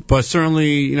 But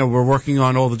certainly, we're working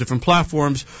on all the different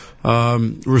platforms.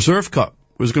 Reserve Cup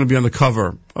was going to be on the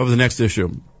cover of the next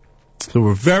issue. So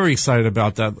we're very excited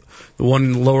about that. The one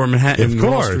in Lower Manhattan,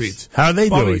 Wall Street. How are they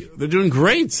doing? They're doing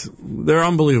great. They're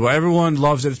unbelievable. Everyone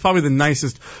loves it. It's probably the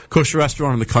nicest kosher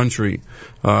restaurant in the country.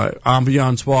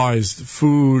 Ambiance-wise,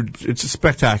 food, it's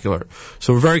spectacular.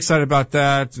 So we're very excited about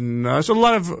that. And there's a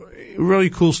lot of really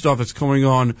cool stuff that's going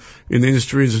on in the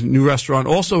industry. There's a new restaurant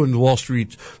also in Wall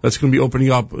Street that's going to be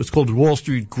opening up. It's called Wall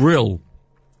Street Grill.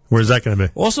 Where's that going to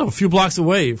be? Also, a few blocks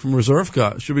away from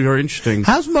Reserve-Cut. It should be very interesting.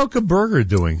 How's Mocha Burger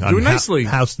doing? Doing nicely.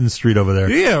 Houston Street over there.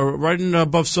 Yeah, right in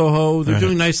above Soho. They're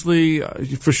doing nicely.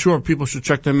 For sure, people should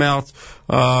check them out.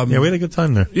 We had a good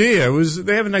time there. Yeah,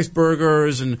 they have nice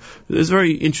burgers, and there's a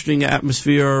very interesting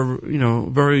atmosphere,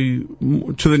 very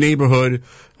to the neighborhood.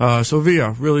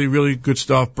 Really, really good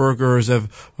stuff. Burgers, have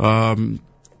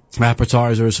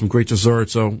appetizers, some great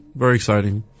desserts, so very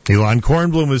exciting. Elan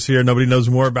Kornblum was here. Nobody knows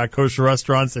more about kosher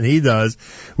restaurants than he does.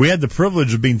 We had the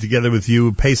privilege of being together with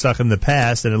you Pesach in the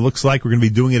past, and it looks like we're going to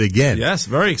be doing it again. Yes,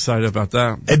 very excited about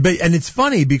that. And it's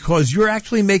funny because you're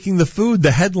actually making the food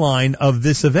the headline of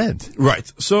this event.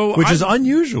 Right. So which is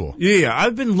unusual. Yeah,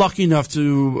 I've been lucky enough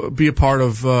to be a part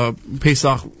of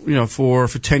Pesach, for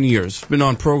 10 years. Been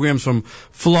on programs from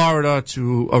Florida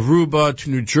to Aruba to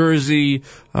New Jersey.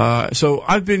 So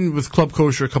I've been with Club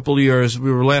Kosher a couple of years.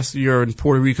 We were last year in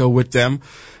Puerto Rico with them.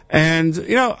 And,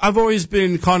 I've always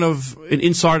been kind of an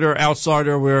insider,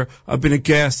 outsider, where I've been a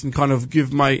guest and kind of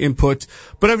give my input.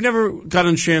 But I've never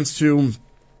gotten a chance to,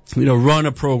 run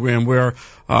a program where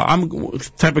I'm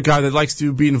the type of guy that likes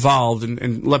to be involved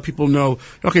and let people know,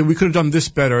 okay, we could have done this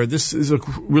better. This is a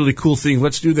really cool thing.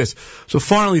 Let's do this. So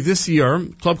finally this year,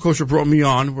 Club Kosher brought me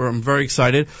on, where I'm very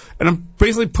excited, and I'm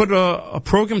basically put a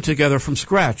program together from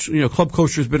scratch. Club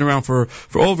Kosher has been around for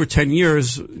over 10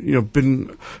 years,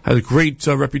 had a great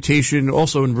reputation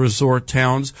also in resort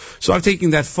towns. So I've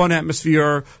taken that fun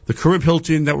atmosphere, the Carib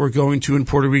Hilton that we're going to in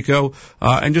Puerto Rico,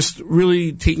 and just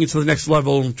really taking it to the next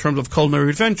level in terms of culinary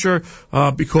adventure,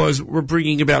 because we're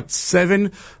bringing about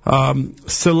 7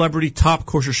 celebrity top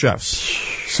kosher chefs.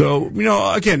 So,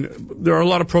 again, there are a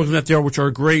lot of programs out there which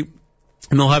are great,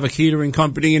 and they'll have a catering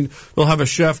company and they'll have a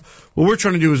chef. What we're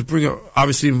trying to do is bring,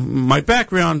 obviously, my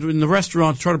background in the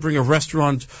restaurant, try to bring a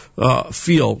restaurant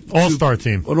feel. All-star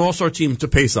team. An all-star team to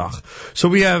Pesach. So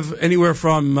we have anywhere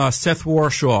from Seth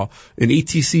Warshaw, an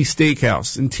ETC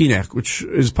Steakhouse in Teaneck, which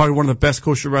is probably one of the best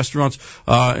kosher restaurants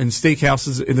and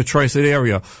steakhouses in the Tri-State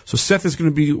area. So Seth is going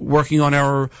to be working on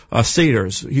our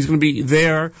Seders. He's going to be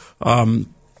there,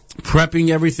 prepping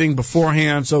everything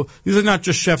beforehand. So these are not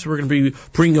just chefs we're going to be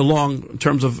bringing along in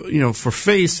terms of, for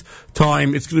face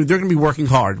time. They're going to be working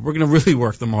hard. We're going to really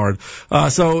work them hard.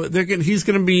 So he's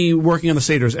going to be working on the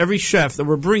Seders. Every chef that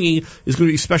we're bringing is going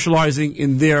to be specializing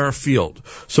in their field.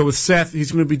 So with Seth,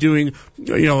 he's going to be doing,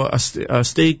 a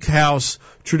steakhouse,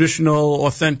 traditional,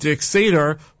 authentic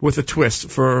Seder with a twist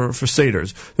for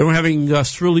Seders. Then we're having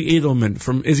Srilly Edelman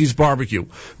from Izzy's Barbecue.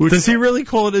 Does he really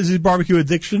call it Izzy's Barbecue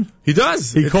addiction? He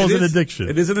does. He calls it addiction.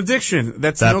 It is an addiction.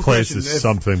 That no place question. Is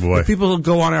something, boy. If people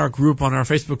go on our group, on our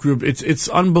Facebook group, it's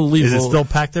unbelievable. Is it still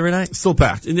packed every night? Still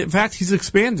packed. And in fact, he's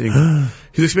expanding.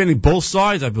 He's expanding both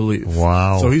sides, I believe.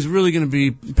 Wow. So he's really going to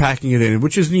be packing it in,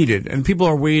 which is needed. And people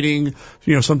are waiting,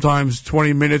 sometimes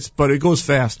 20 minutes, but it goes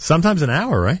fast. Sometimes an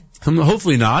hour, right?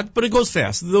 Hopefully not, but it goes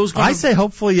fast. I say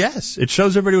hopefully yes. It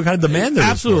shows everybody what kind of demand there is.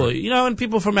 Absolutely. And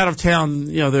people from out of town,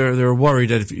 they're worried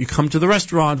that if you come to the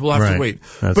restaurant, we'll have to wait.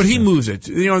 But he moves it.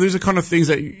 There's the kind of things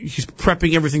that he's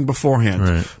prepping everything beforehand.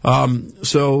 Right.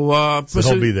 So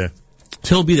he'll be there.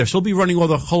 He'll be there. So he'll be running all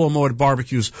the Chol Hamoed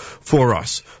barbecues for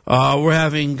us. We're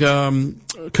having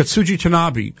Katsuji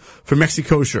Tanabe from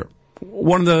Mexikosher.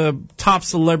 One of the top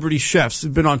celebrity chefs.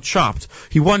 He's been on Chopped.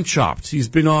 He won Chopped. He's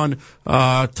been on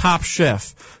Top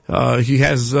Chef. He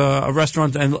has a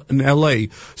restaurant in L.A.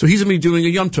 So he's going to be doing a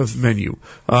Yom Tov menu.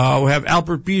 We have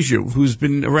Albert Bijou, who's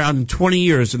been around 20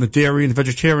 years in the dairy and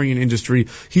vegetarian industry.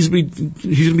 He's going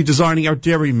to be designing our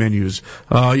dairy menus.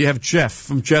 You have Jeff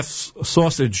from Jeff's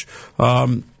Sausage.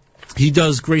 He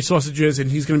does great sausages, and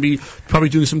he's going to be probably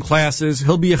doing some classes.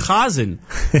 He'll be a chazan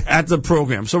at the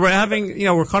program. So we're having,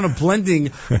 we're kind of blending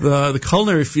the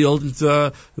culinary field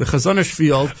into the chazanish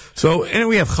field. So, and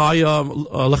we have Chaya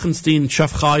Lechenstein,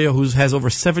 Chef Chaya, who has over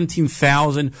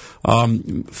 17,000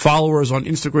 followers on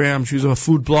Instagram. She's a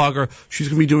food blogger. She's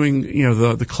going to be doing,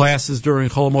 the classes during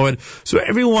Chol Hamoed. So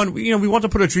everyone, we want to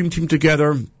put a dream team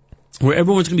together where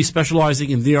everyone's going to be specializing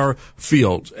in their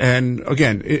field. And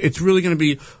again, it's really going to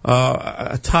be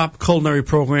a top culinary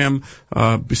program,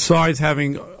 besides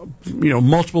having,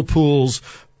 multiple pools,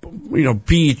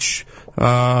 beach,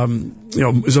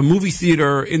 there's a movie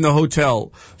theater in the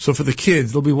hotel. So for the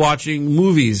kids, they'll be watching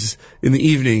movies in the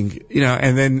evening,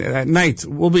 and then at night,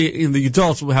 the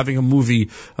adults will be having a movie,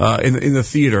 in the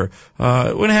theater.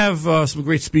 We're going to have, some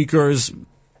great speakers.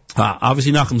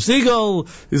 Obviously, Nachum Siegel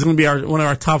is going to be one of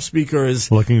our top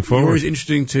speakers. Looking forward. Always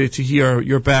interesting to hear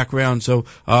your background. So,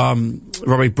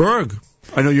 Rabbi Berg,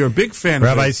 I know you're a big fan.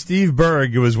 Rabbi Steve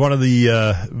Berg, it was one of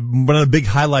the big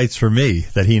highlights for me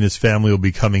that he and his family will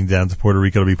be coming down to Puerto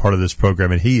Rico to be part of this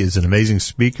program, and he is an amazing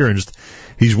speaker and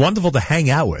he's wonderful to hang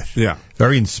out with. Yeah.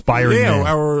 Very inspiring. Yeah,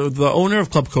 the owner of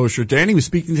Club Kosher, Danny, was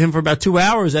speaking to him for about 2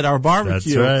 hours at our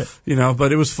barbecue. That's right.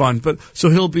 But it was fun.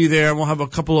 So he'll be there, and we'll have a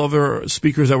couple other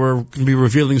speakers that we're going to be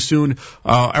revealing soon.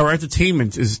 Our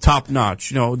entertainment is top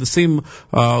notch. The same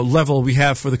level we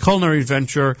have for the culinary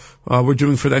adventure, we're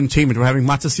doing for the entertainment. We're having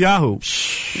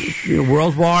Matisyahu,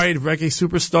 worldwide reggae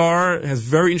superstar, has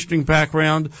very interesting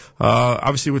background.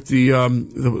 Obviously, with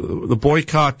the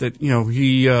boycott that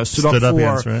he stood up for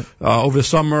against, right? over the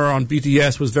summer on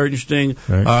BTS was very interesting.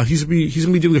 Right. He's going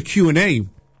to be doing a Q&A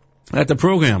at the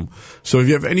program. So if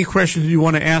you have any questions you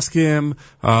want to ask him,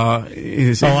 I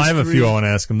have a few I want to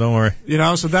ask him, don't worry.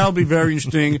 So that'll be very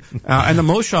interesting. And the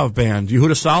Moshav band,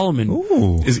 Yehuda Solomon.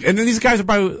 Ooh. And then these guys are,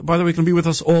 by the way, going to be with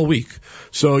us all week.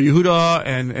 So Yehuda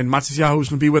and Matisyahu is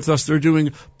going to be with us. They're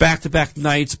doing back-to-back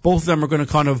nights. Both of them are going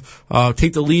to kind of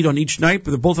take the lead on each night,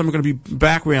 but both of them are going to be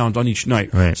background on each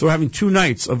night. Right. So we're having 2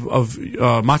 nights of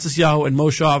Matisyahu and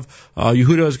Moshav.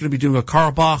 Yehuda is going to be doing a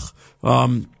Karabach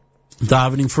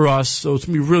davening for us, so it's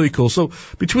going to be really cool. So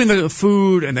between the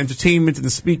food and entertainment and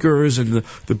the speakers and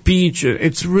the beach,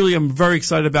 it's really, I'm very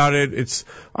excited about it. It's,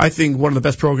 I think, one of the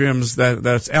best programs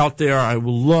that's out there. I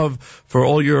will love for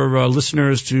all your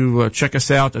listeners to check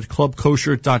us out at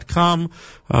clubkosher.com.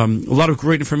 A lot of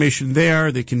great information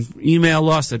there. They can email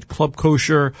us at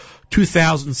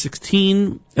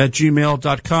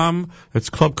clubkosher2016@gmail.com. That's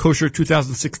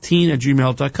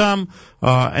clubkosher2016@gmail.com.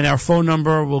 And our phone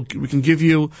number we can give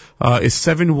you is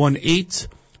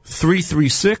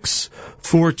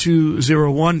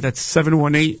 718-336-4201. That's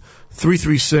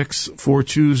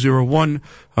 718-336-4201.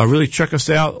 Really check us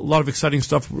out. A lot of exciting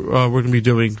stuff we're going to be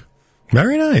doing.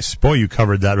 Very nice. Boy, you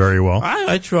covered that very well.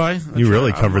 I try. You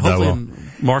really covered that well.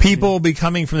 People will be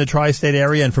coming from the tri-state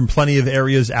area and from plenty of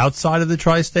areas outside of the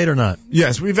tri-state or not?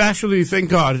 Yes, we've actually, thank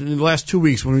God, in the last 2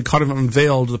 weeks when we kind of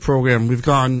unveiled the program, we've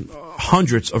gone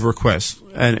hundreds of requests,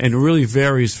 and it really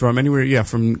varies from anywhere,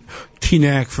 from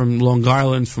Teaneck, from Long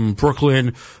Island, from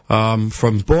Brooklyn,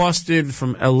 from Boston,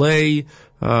 from LA.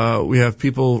 We have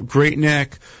people, Great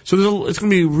Neck. So it's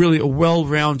going to be really a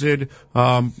well-rounded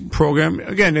program.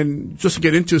 Again, and just to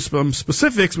get into some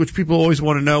specifics, which people always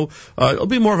want to know, it'll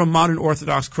be more of a modern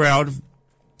Orthodox crowd.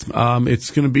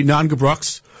 It's going to be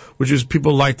non-Gebrux, which is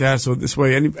people like that. So this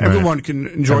way, everyone can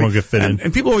enjoy. Everyone can fit in.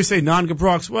 And people always say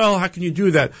non-Gebrux. Well, how can you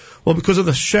do that? Well, because of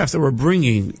the chefs that we're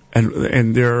bringing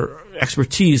and their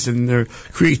expertise and their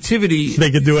creativity.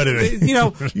 They can do anything.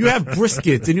 You have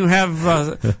brisket and you have,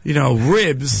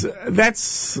 ribs.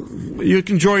 You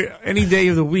can enjoy any day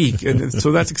of the week. And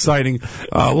so that's exciting.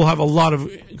 We'll have a lot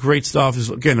of great stuff. There's,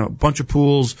 again, a bunch of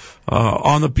pools,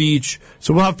 on the beach.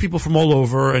 So we'll have people from all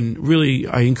over, and really,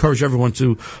 I encourage everyone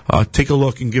to, take a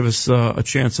look and give us, a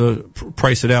chance to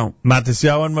price it out.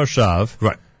 Matisyahu and Moshav.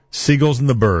 Right. Seagulls and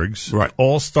the Bergs. Right.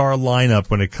 All-star lineup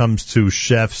when it comes to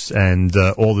chefs and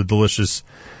all the delicious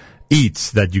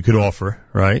eats that you could offer,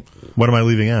 right? What am I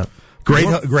leaving out?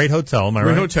 Great hotel, am I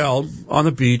right? Great hotel on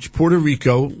the beach, Puerto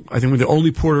Rico. I think we're the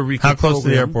only Puerto Rico How close program. to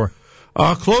the airport?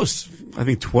 Close. I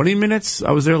think 20 minutes.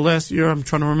 I was there last year. I'm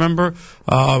trying to remember.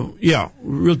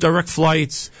 Real direct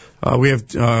flights. We have,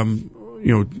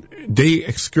 day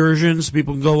excursions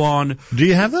people can go on. Do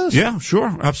you have those? Yeah,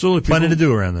 sure. Absolutely. Plenty to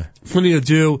do around there. Plenty to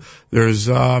do. There's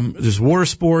water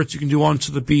sports you can do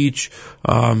onto the beach,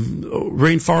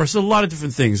 rainforest, a lot of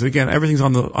different things. Again, everything's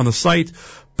on the site,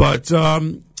 but,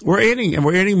 we're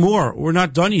adding more. We're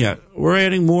not done yet. We're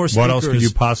adding more speakers. What else could you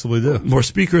possibly do? More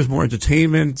speakers, more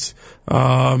entertainment,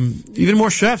 even more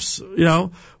chefs,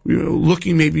 We're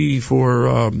looking maybe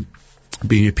for,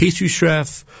 being a pastry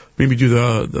chef, maybe do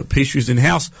the pastries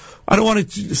in-house. I don't want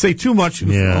to say too much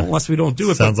unless we don't do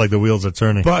it. Sounds like the wheels are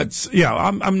turning. But,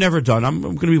 I'm never done. I'm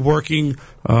going to be working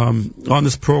on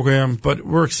this program, but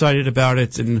we're excited about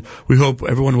it, and we hope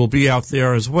everyone will be out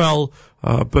there as well.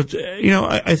 But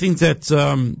I think that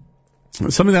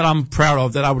something that I'm proud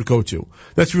of that I would go to.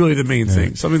 That's really the main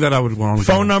thing. Something that I would want to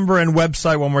Phone number and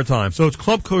website one more time. So it's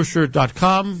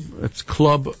clubkosher.com. It's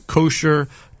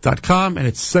clubkosher.com, and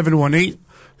it's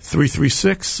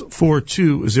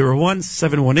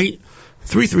 718-336-4201,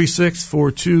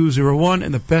 718-336-4201,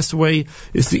 and the best way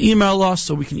is to email us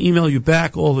so we can email you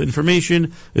back all the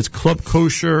information. It's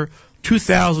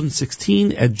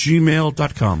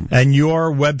clubkosher2016@gmail.com. And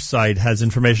your website has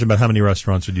information about how many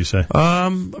restaurants, would you say?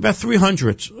 About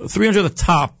 300. 300 at the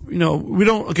top. We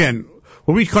don't, again,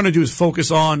 what we kind of do is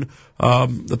focus on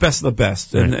the best of the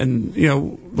best, and a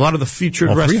lot of the featured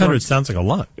restaurants. 300 sounds like a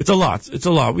lot. It's a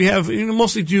lot. We have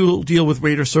mostly deal with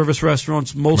waiter service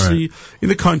restaurants, mostly in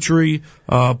the country.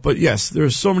 But yes,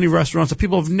 there's so many restaurants that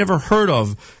people have never heard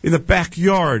of in the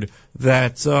backyard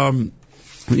that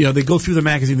They go through the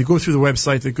magazine, they go through the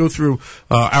website, they go through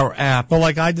our app. Well,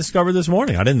 like I discovered this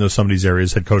morning, I didn't know some of these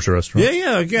areas had kosher restaurants.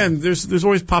 Yeah. Again, there's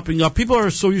always popping up. People are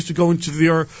so used to going to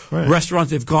their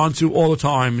restaurants they've gone to all the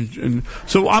time, and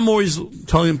so I'm always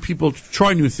telling people to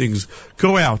try new things,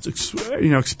 go out,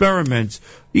 experiment.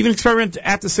 Even experiment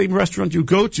at the same restaurant you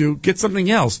go to, get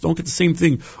something else. Don't get the same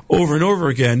thing over and over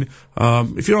again.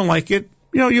 If you don't like it,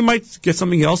 you might get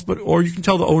something else, or you can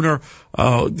tell the owner,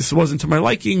 this wasn't to my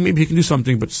liking, maybe he can do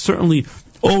something, but certainly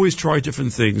always try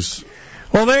different things.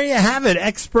 Well, there you have it.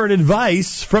 Expert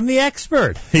advice from the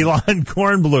expert. Elan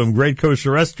Kornblum, great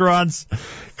kosher restaurants,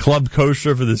 Club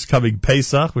Kosher for this coming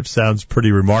Pesach, which sounds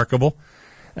pretty remarkable.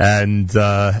 And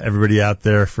everybody out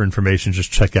there, for information,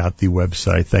 just check out the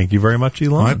website. Thank you very much,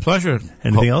 Elan. My pleasure.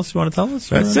 Anything else you want to tell us?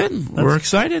 That's it. We're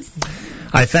excited.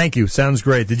 I thank you. Sounds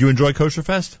great. Did you enjoy Kosher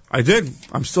Fest? I did.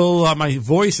 I'm still, my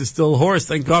voice is still hoarse.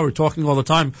 Thank God we're talking all the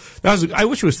time. I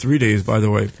wish it was 3 days, by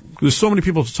the way. There's so many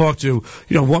people to talk to.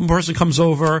 One person comes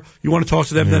over, you want to talk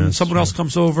to them, then someone else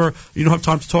comes over, you don't have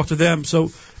time to talk to them.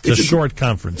 So it's a short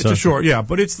conference. It's a short,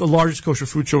 but it's the largest kosher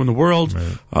food show in the world.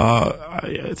 Right.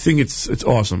 I think it's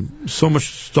awesome. So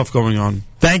much stuff going on.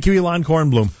 Thank you, Elan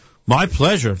Kornblum. My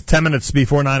pleasure. 10 minutes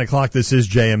before 9 o'clock. This is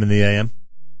JM in the AM.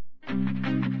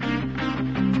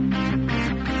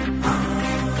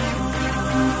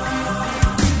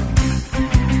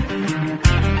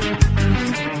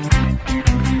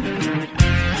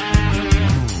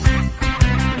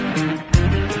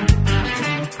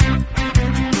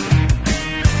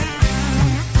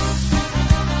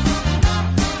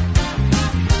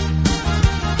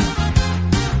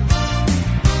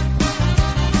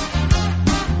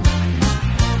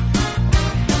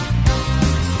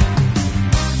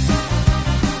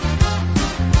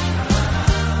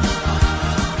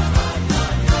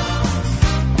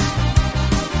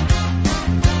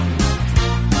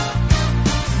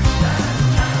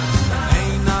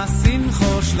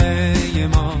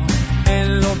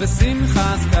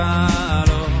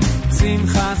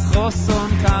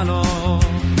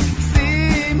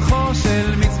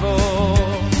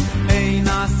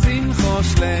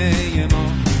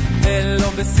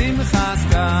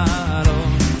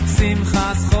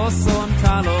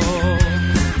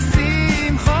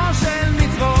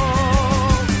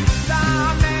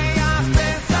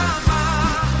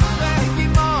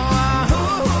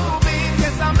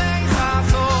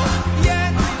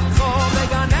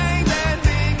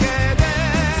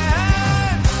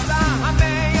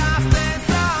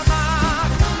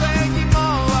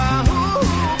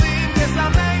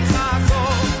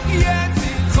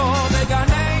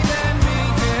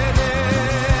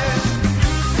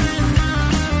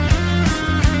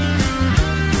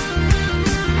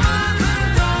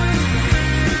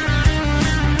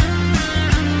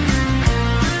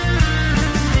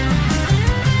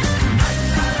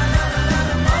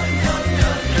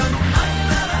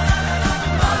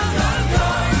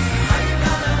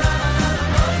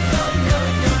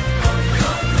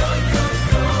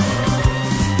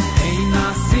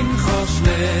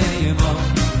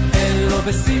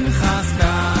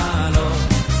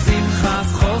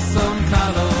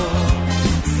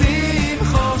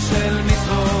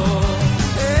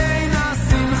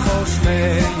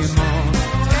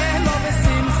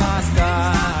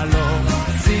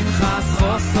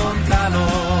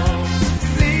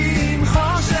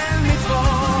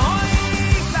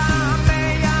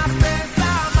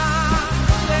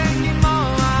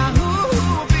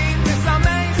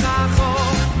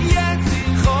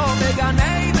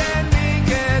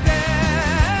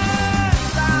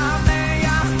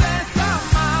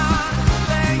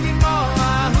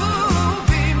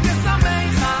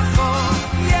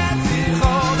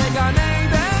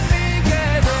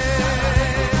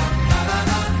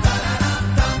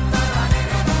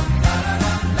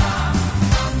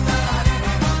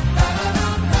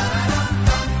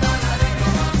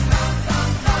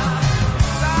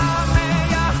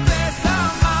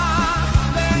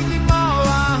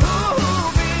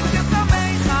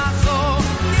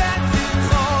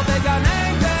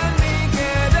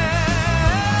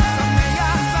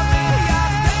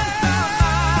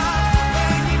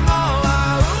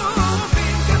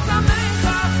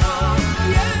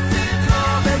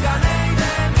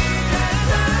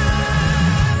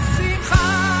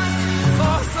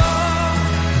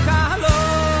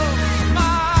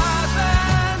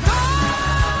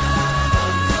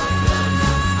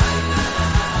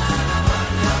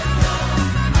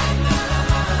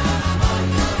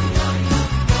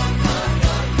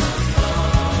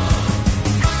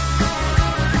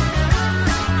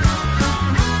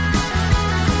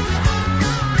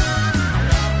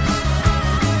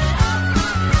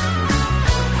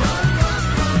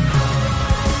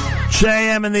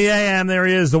 JM in the AM, there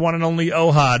he is, the one and only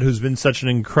Ohad, who's been such an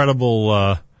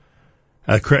incredible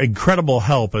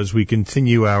help as we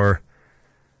continue our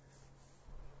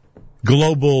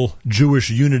global Jewish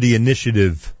unity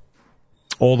initiative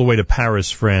all the way to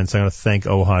Paris, France. I want to thank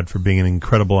Ohad for being an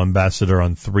incredible ambassador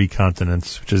on 3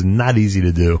 continents, which is not easy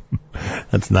to do.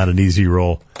 That's not an easy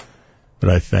role,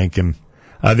 but I thank him.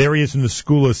 There he is in the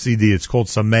Skula CD. It's called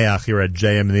Sameach here at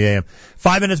JM in the AM.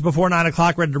 5 minutes before 9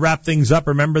 o'clock, ready to wrap things up.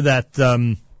 Remember that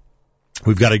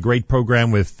we've got a great program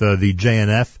with the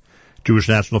JNF, Jewish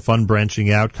National Fund,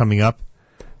 branching out, coming up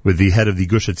with the head of the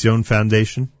Gush Etzion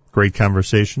Foundation. Great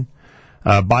conversation.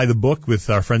 Buy the book with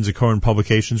our friends at Kornblum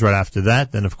Publications right after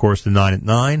that. Then, of course, the 9 at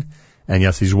 9. And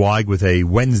Yossi Zweig with a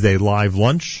Wednesday live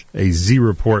lunch, a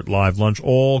Z-Report live lunch,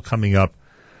 all coming up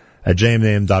at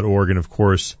jmam.org and, of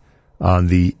course, on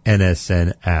the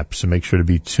NSN app. So make sure to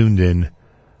be tuned in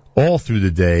all through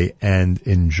the day and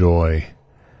enjoy.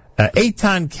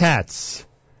 Eitan Katz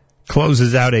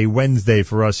closes out a Wednesday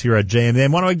for us here at JMA. I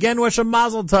want to again wish a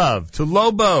mazel tov to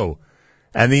Lobo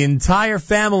and the entire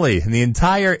family and the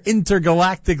entire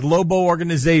intergalactic Lobo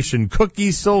organization.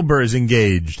 Cookie Silber is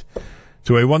engaged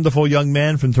to a wonderful young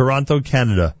man from Toronto,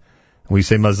 Canada. And we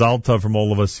say mazel tov from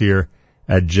all of us here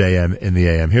at JM in the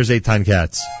AM. Here's Eitan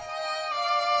Katz.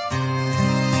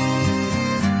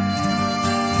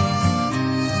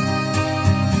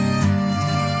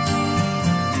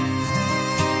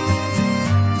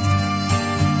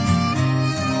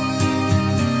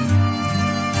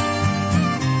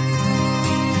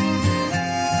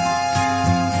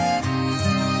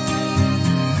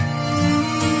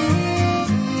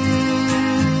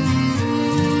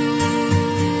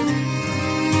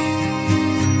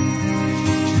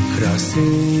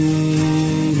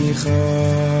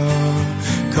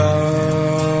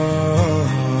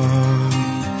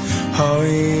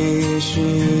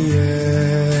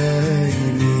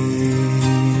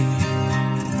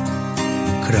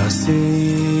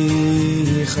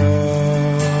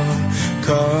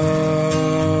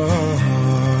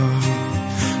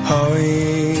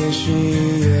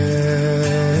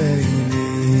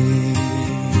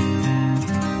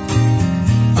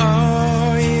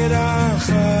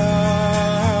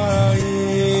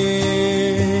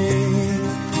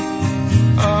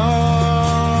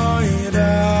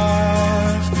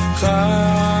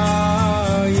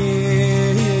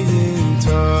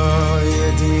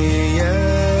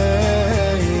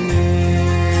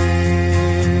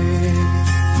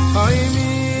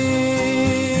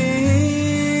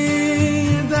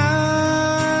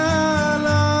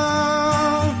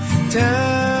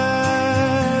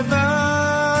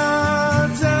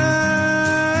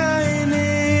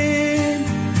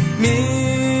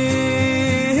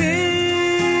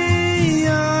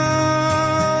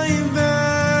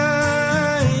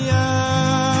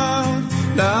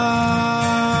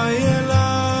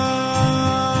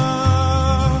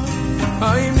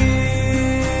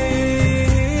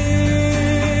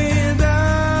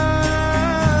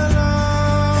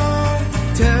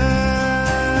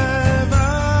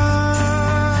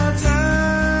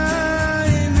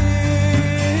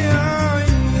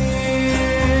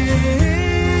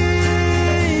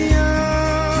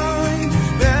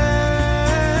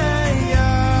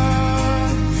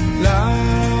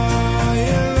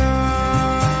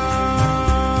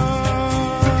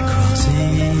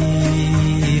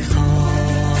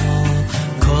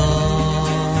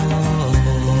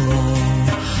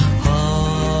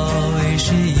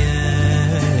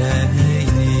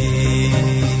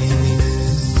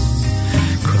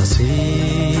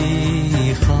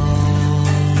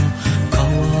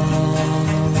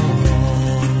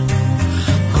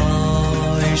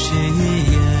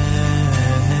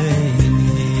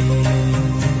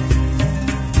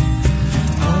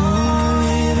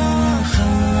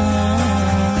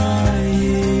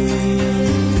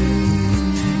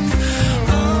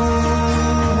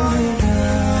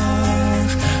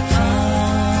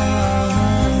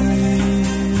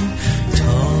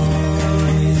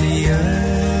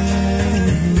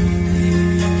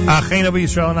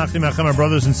 Israel and our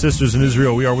brothers and sisters in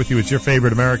Israel, we are with you. It's your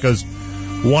favorite, America's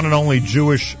one and only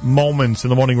Jewish Moments in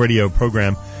the Morning radio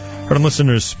program. Heard on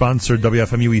listeners sponsored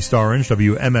WFMU East Orange,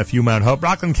 WMFU Mount Hope,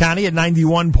 Rockland County at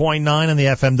 91.9 on the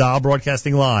FM dial,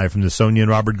 broadcasting live from the Sonia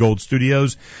and Robert Gold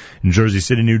studios in Jersey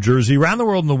City, New Jersey, around the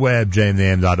world on the web,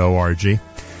 jmam.org.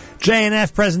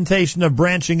 JNF presentation of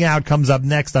Branching Out comes up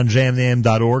next on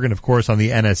jmam.org and, of course, on the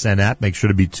NSN app. Make sure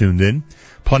to be tuned in.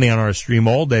 Plenty on our stream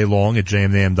all day long at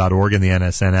jmam.org and the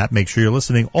NSN app. Make sure you're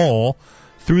listening all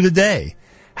through the day.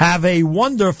 Have a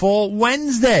wonderful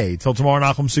Wednesday. Till tomorrow,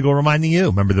 Nachum Segal reminding you,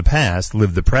 remember the past,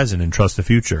 live the present, and trust the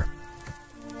future.